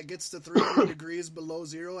planet that gets to 300 degrees below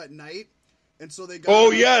zero at night, and so they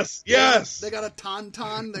got yes they got a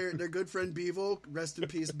Tauntaun, their good friend Bevo. Rest in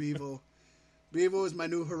peace, Bevo. Bevo is my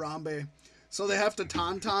new Harambe. So they have to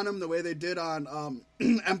Tauntaun him the way they did on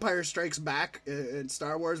Empire Strikes Back in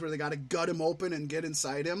Star Wars, where they got to gut him open and get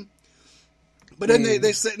inside him. But then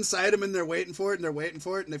they sit inside him and they're waiting for it and they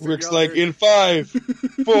figure Rick's out like, in 5,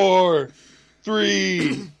 4,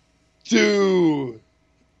 3, 2.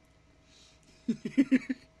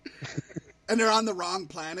 And they're on the wrong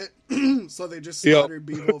planet, so they just slaughtered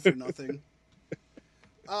Bevo for nothing.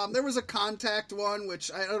 There was a Contact one, which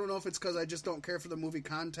I don't know if it's because I just don't care for the movie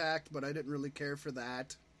Contact, but I didn't really care for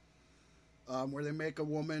that. Where they make a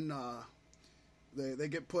woman, they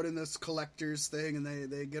get put in this collector's thing, and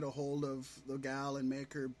they get a hold of the gal and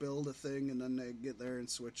make her build a thing, and then they get there and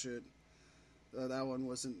switch it. That one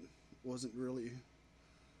wasn't really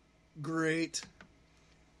great.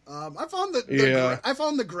 I found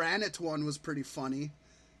the Granite one was pretty funny,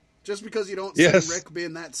 just because you don't see Rick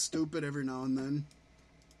being that stupid every now and then.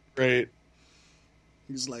 Right.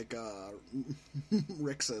 He's like,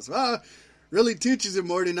 Rick says, really teaches you,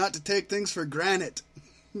 Morty, not to take things for granted.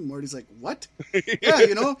 Morty's like, what? Yeah,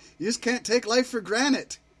 you just can't take life for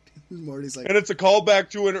granted. Morty's like... And it's a callback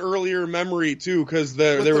to an earlier memory, too, because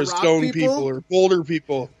there were stone people or boulder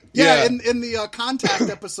people. Yeah. In the Contact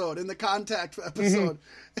episode,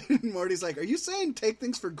 Morty's like, are you saying take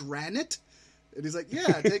things for granted? And he's like,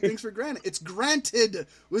 yeah, take things for granted. It's granted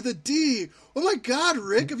with a D. Oh my God,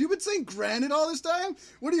 Rick, have you been saying granted all this time?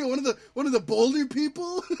 What are you, one of the boulder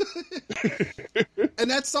people? And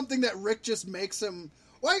that's something that Rick just makes him.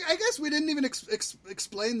 Well, I guess we didn't even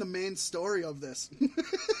explain the main story of this.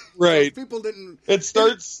 Right. People didn't. It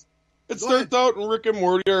starts out and Rick and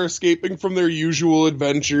Morty are escaping from their usual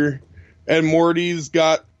adventure, and Morty's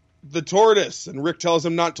got the tortoise, and Rick tells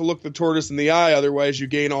him not to look the tortoise in the eye, otherwise you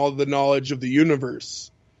gain all the knowledge of the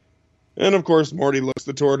universe. And of course, Morty looks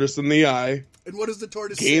the tortoise in the eye. And what does the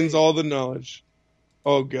tortoise gains say? all the knowledge.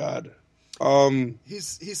 Oh God. He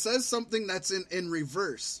says something that's in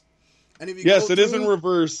reverse. And if you it is in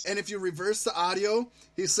reverse. And if you reverse the audio,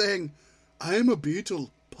 he's saying, "I'm a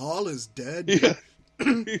beetle. Paul is dead." Yeah.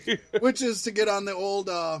 Which is to get on the old,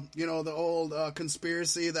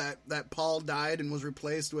 conspiracy that Paul died and was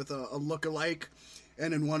replaced with a look-alike.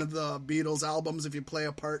 And in one of the Beatles albums, if you play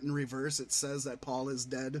a part in reverse, it says that Paul is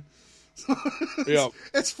dead. Yeah.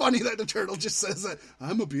 It's funny that the turtle just says that,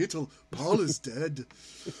 "I'm a beetle. Paul is dead."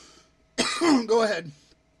 Go ahead.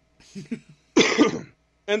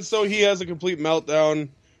 And so he has a complete meltdown,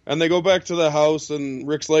 and they go back to the house, and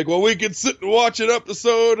Rick's like, well, we could sit and watch an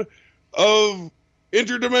episode of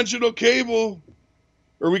Interdimensional Cable,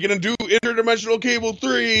 or we can do Interdimensional Cable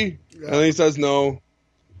 3. Yeah. And he says no.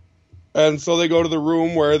 And so they go to the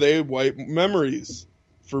room where they wipe memories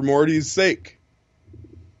for Morty's sake.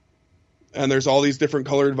 And there's all these different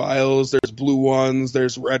colored vials. There's blue ones,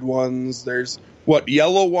 there's red ones, there's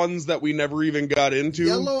yellow ones that we never even got into.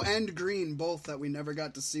 Yellow and green, both that we never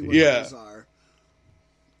got to see what those are.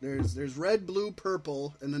 There's red, blue,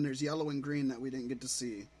 purple, and then there's yellow and green that we didn't get to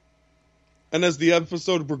see. And as the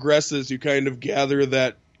episode progresses, you kind of gather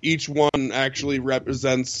that each one actually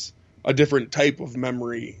represents a different type of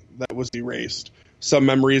memory that was erased. Some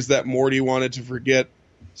memories that Morty wanted to forget,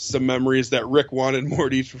 some memories that Rick wanted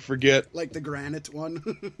Morty to forget. Like the Granite one.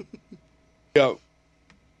 Yeah.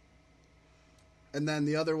 And then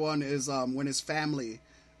the other one is when his family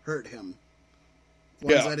hurt him.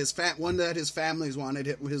 That his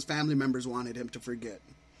his family members wanted him to forget.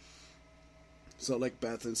 So like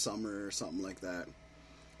Beth and Summer or something like that.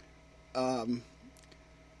 And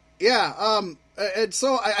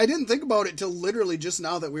so I didn't think about it till literally just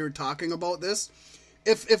now that we were talking about this.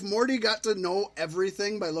 If Morty got to know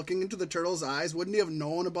everything by looking into the turtle's eyes, wouldn't he have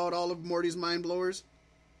known about all of Morty's mind blowers?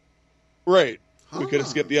 Right. We could have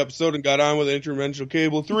skipped the episode and got on with Interdimensional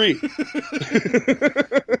Cable 3.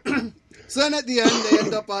 So then at the end, they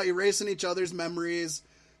end up erasing each other's memories.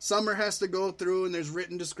 Summer has to go through, and there's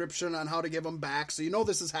written description on how to give them back. So you know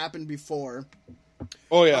this has happened before.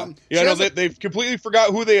 Oh, yeah. They've completely forgot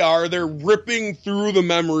who they are. They're ripping through the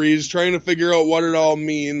memories, trying to figure out what it all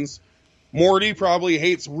means. Morty probably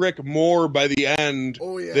hates Rick more by the end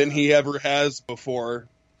than he ever has before.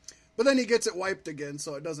 But then he gets it wiped again,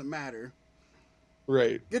 so it doesn't matter.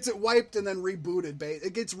 Right. Gets it wiped and then rebooted.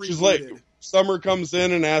 It gets rebooted. She's like, Summer comes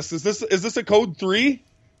in and asks, is this a code 3?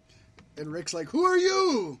 And Rick's like, who are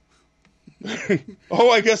you? Oh,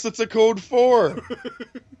 I guess it's a code 4.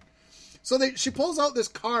 So she pulls out this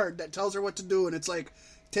card that tells her what to do, and it's like,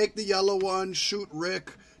 take the yellow one, shoot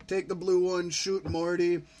Rick. Take the blue one, shoot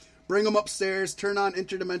Morty. Bring them upstairs, turn on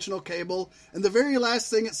interdimensional cable, and the very last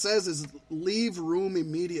thing it says is, leave room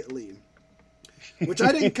immediately. Which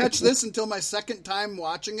I didn't catch this until my second time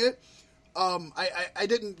watching it. I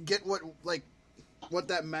didn't get what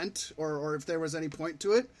that meant, or if there was any point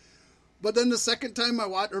to it. But then the second time I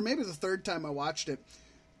watched, or maybe the third time I watched it,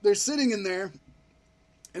 they're sitting in there,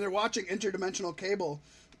 and they're watching interdimensional cable,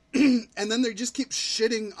 and then they just keep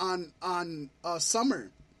shitting on Summer.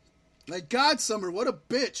 Like, God, Summer, what a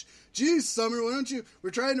bitch. Jeez, Summer, why don't you... We're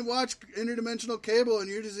trying to watch interdimensional cable, and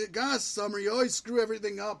you're just... God, Summer, you always screw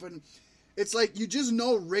everything up. And it's like, you just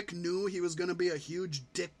know Rick knew he was going to be a huge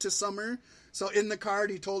dick to Summer. So in the card,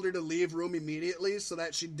 he told her to leave room immediately so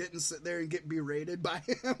that she didn't sit there and get berated by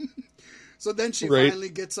him. So then she finally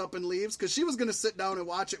gets up and leaves, because she was going to sit down and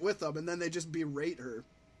watch it with him, and then they just berate her.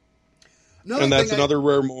 And that's another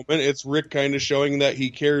rare moment. It's Rick kind of showing that he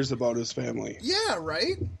cares about his family. Yeah,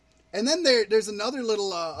 right? And then there's another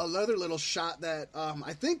little shot that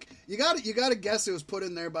I think you got to guess it was put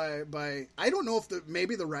in there by I don't know if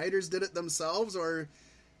maybe the writers did it themselves or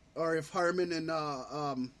if Harmon and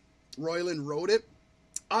Roiland wrote it.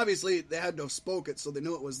 Obviously they had to have spoke it, so they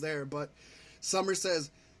knew it was there. But Summer says,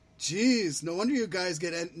 "Geez, no wonder you guys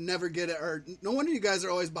never get it, or no wonder you guys are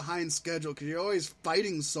always behind schedule because you're always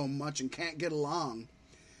fighting so much and can't get along."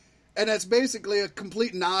 And that's basically a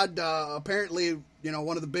complete nod. Apparently,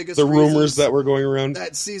 one of the biggest rumors that were going around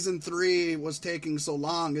that season 3 was taking so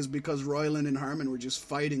long is because Roiland and Harmon were just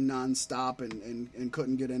fighting nonstop and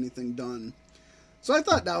couldn't get anything done. So I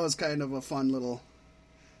thought that was kind of a fun little,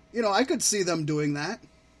 I could see them doing that,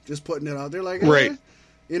 just putting it out there like, right.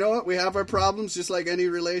 You know what? We have our problems just like any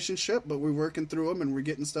relationship, but we're working through them and we're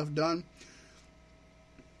getting stuff done.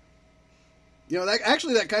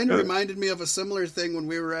 That kind of reminded me of a similar thing when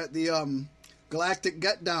we were at the Galactic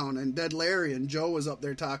Get Down, and Dead Larry and Joe was up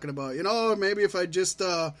there talking about, maybe if I just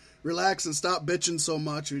relax and stop bitching so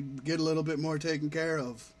much, we'd get a little bit more taken care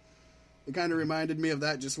of. It kind of reminded me of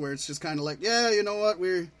that, just where it's just kind of like, yeah, you know what,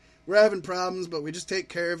 we're having problems, but we just take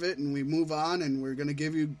care of it and we move on, and we're going to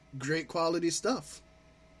give you great quality stuff.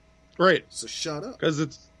 Right. So shut up. Because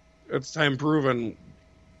it's time proven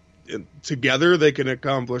together they can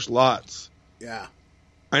accomplish lots. Yeah.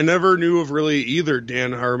 I never knew of really either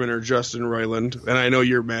Dan Harmon or Justin Roiland, and I know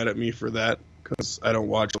you're mad at me for that, because I don't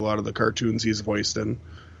watch a lot of the cartoons he's voiced in.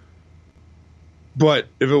 But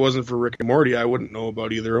if it wasn't for Rick and Morty, I wouldn't know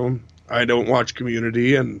about either of them. I don't watch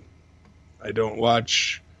Community, and I don't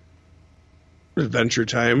watch Adventure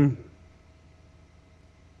Time.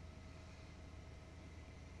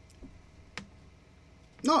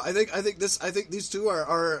 No, I think these two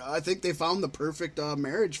are I think they found the perfect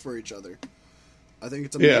marriage for each other. I think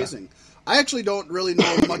it's amazing. Yeah. I actually don't really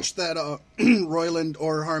know much that Roiland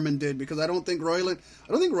or Harmon did, because I don't think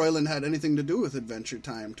Roiland had anything to do with Adventure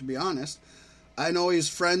Time, to be honest. I know he's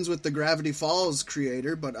friends with the Gravity Falls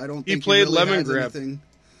creator, but I don't think he played really Lemongrab. Anything.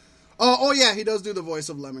 Oh yeah, he does do the voice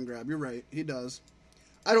of Lemongrab. You're right, he does.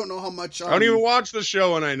 I don't know how much. I don't even watch the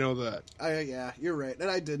show, and I know that. Yeah, you're right, and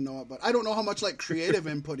I did know it, but I don't know how much creative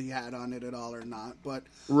input he had on it at all or not. But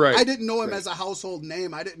right. I didn't know him as a household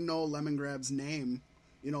name. I didn't know Lemongrab's name.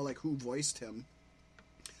 Who voiced him.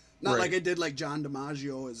 Not like I did John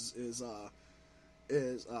DiMaggio is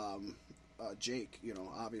Jake.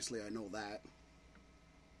 Obviously I know that.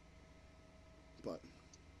 But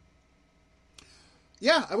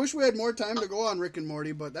yeah, I wish we had more time to go on Rick and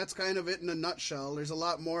Morty, but that's kind of it in a nutshell. There's a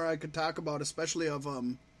lot more I could talk about, especially of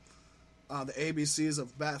the ABCs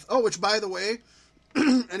of Beth. Oh, which, by the way,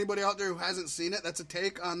 anybody out there who hasn't seen it, that's a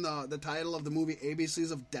take on the title of the movie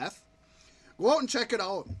ABCs of Death. Go out and check it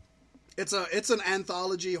out. It's an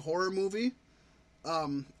anthology horror movie.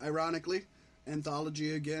 Ironically,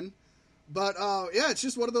 anthology again. But, yeah, it's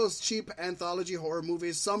just one of those cheap anthology horror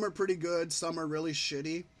movies. Some are pretty good, some are really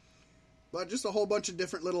shitty. But just a whole bunch of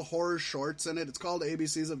different little horror shorts in it. It's called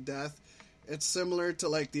ABCs of Death. It's similar to,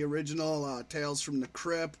 like, the original Tales from the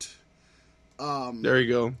Crypt. There you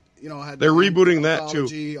go. You know, they're rebooting that,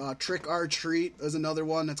 too. Trick or Treat is another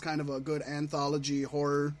one that's kind of a good anthology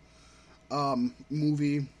horror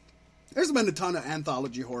movie. There's been a ton of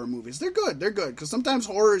anthology horror movies. They're good, because sometimes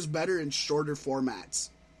horror is better in shorter formats.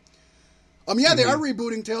 Yeah, they are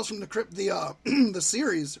rebooting Tales from the Crypt, the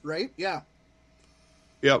series, right? Yeah.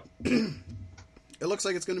 Yep. It looks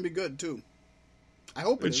like it's going to be good, too. I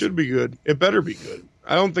hope it should be good. It better be good.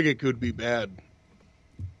 I don't think it could be bad.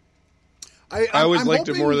 I always liked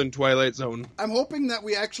it more than Twilight Zone. I'm hoping that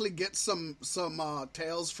we actually get some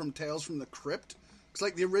Tales from the Crypt. It's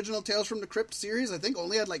like the original Tales from the Crypt series, I think,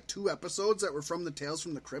 only had like 2 episodes that were from the Tales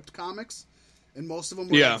from the Crypt comics. And most of them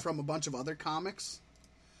were like, from a bunch of other comics.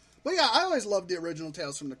 But yeah, I always loved the original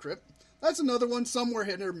Tales from the Crypt. That's another one. Some were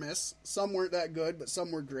hit or miss. Some weren't that good, but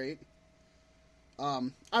some were great. I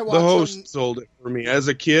watched the host sold it for me as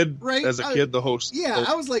a kid. Right? The host. Yeah,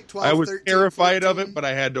 I was like 12, I was 13, terrified 14. of it, but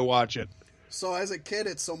I had to watch it. So as a kid,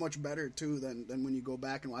 it's so much better too than when you go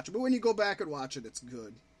back and watch it. But when you go back and watch it, it's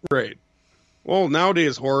good. Right. Well,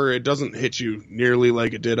 nowadays horror, it doesn't hit you nearly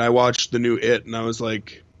like it did. I watched the new It, and I was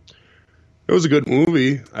like, it was a good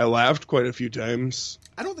movie. I laughed quite a few times.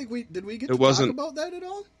 I don't think we get to talk about that at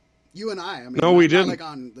all. You and I mean, no, we didn't. Like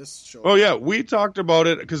on this show. Oh yeah, we talked about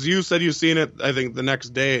it because you said you seen it. I think the next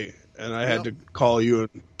day, and I had to call you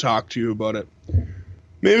and talk to you about it.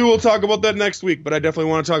 Maybe we'll talk about that next week, but I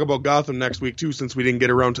definitely want to talk about Gotham next week too, since we didn't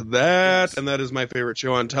get around to that, yes. And that is my favorite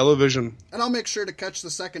show on television. And I'll make sure to catch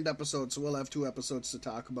the second episode, so we'll have 2 episodes to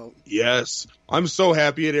talk about. Yes. I'm so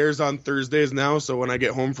happy it airs on Thursdays now, so when I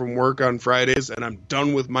get home from work on Fridays and I'm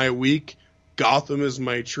done with my week, Gotham is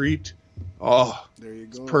my treat. Oh, there you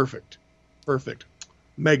go. It's perfect. Perfect.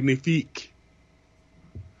 Magnifique.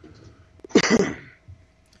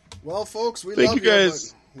 Well, folks, we thank love you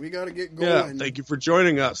guys. We got to get going. Yeah, thank you for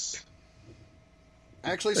joining us.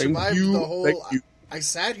 I actually survived the whole... I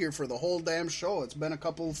sat here for the whole damn show. It's been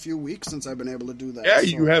a few weeks since I've been able to do that. Yeah, so.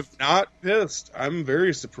 You have not pissed. I'm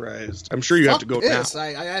very surprised. I'm sure you have to go pissed. now.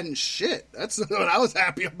 I hadn't shit. That's what I was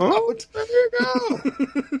happy about. Oh, there you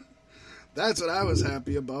go. That's what I was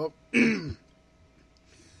happy about.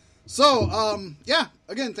 So, yeah,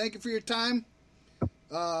 again, thank you for your time.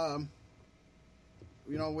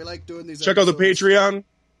 We like doing these Check episodes. Out the Patreon.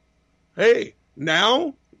 Hey,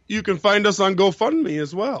 now you can find us on GoFundMe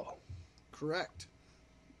as well. Correct.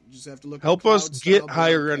 You just have to look. Help us get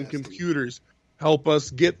higher end computers. Help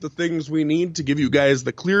us get the things we need to give you guys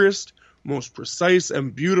the clearest, most precise,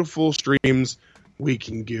 and beautiful streams we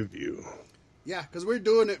can give you. Yeah, because we're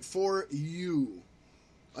doing it for you.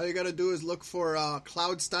 All you got to do is look for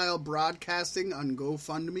Cloud Style Broadcasting on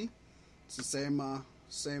GoFundMe. It's the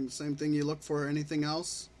same thing you look for anything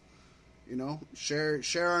else. Share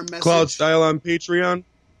our message. Cloud Style on Patreon.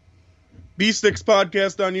 B-Sticks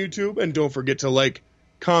Podcast on YouTube. And don't forget to like,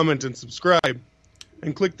 comment, and subscribe.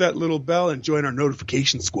 And click that little bell and join our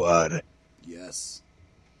notification squad. Yes.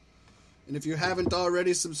 And if you haven't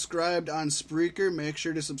already subscribed on Spreaker, make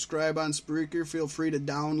sure to subscribe on Spreaker. Feel free to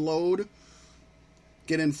download.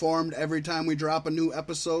 Get informed every time we drop a new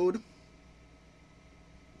episode.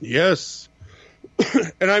 Yes.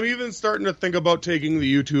 And I'm even starting to think about taking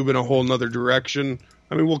the YouTube in a whole nother direction.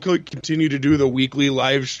 I mean, we'll continue to do the weekly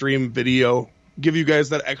live stream video, give you guys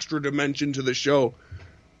that extra dimension to the show.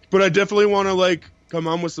 But I definitely want to, come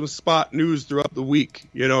on with some spot news throughout the week.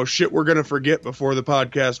 Shit we're going to forget before the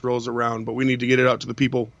podcast rolls around, but we need to get it out to the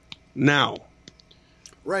people now.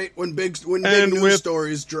 Right, when big news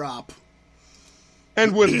stories drop.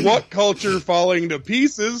 And with what culture falling to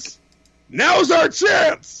pieces, now's our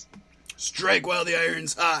chance! Strike while the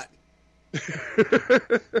iron's hot.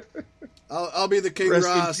 I'll be the King Rest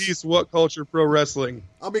Ross. in peace, What Culture Pro Wrestling.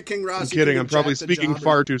 I'll be King Ross. I'm kidding. I'm probably speaking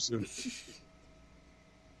far too soon.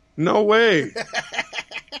 No way.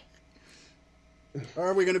 Or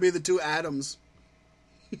are we going to be the 2 Adams?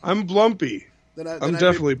 I'm Blumpy. I'm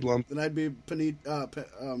definitely Blumpy. Then I'd be Pachiti?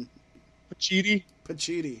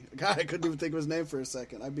 Pachiti. God, I couldn't even think of his name for a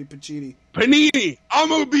second. I'd be Pachiti. Panini! I'm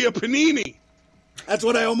going to be a Panini! That's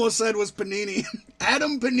what I almost said was Panini.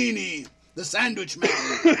 Adam Panini, the sandwich man.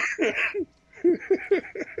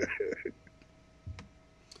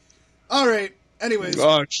 All right. Anyways,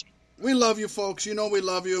 gosh, we love you, folks. We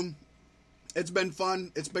love you. It's been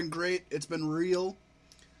fun. It's been great. It's been real.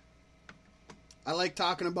 I like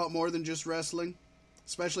talking about more than just wrestling,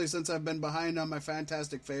 especially since I've been behind on my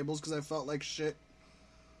Fantastic Fables because I felt like shit.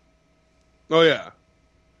 Oh, yeah.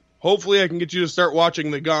 hopefully I can get you to start watching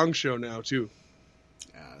The Gong Show now, too.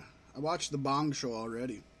 I watched The Bong Show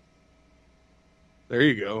already. There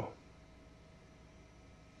you go.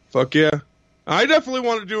 Fuck yeah. I definitely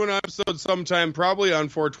want to do an episode sometime, probably on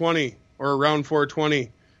 420 or around 420,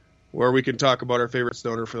 where we can talk about our favorite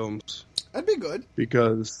stoner films. That'd be good.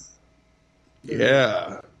 Because,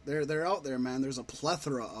 yeah. They're out there, man. There's a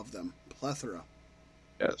plethora of them. Plethora.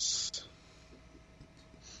 Yes.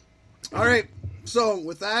 All right. So,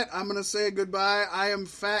 with that, I'm going to say goodbye. I am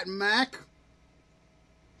Fat Mac.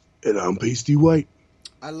 And I'm Pasty White.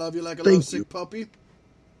 I love you like a little sick puppy.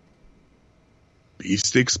 Beef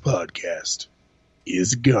Sticks Podcast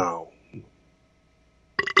is gone.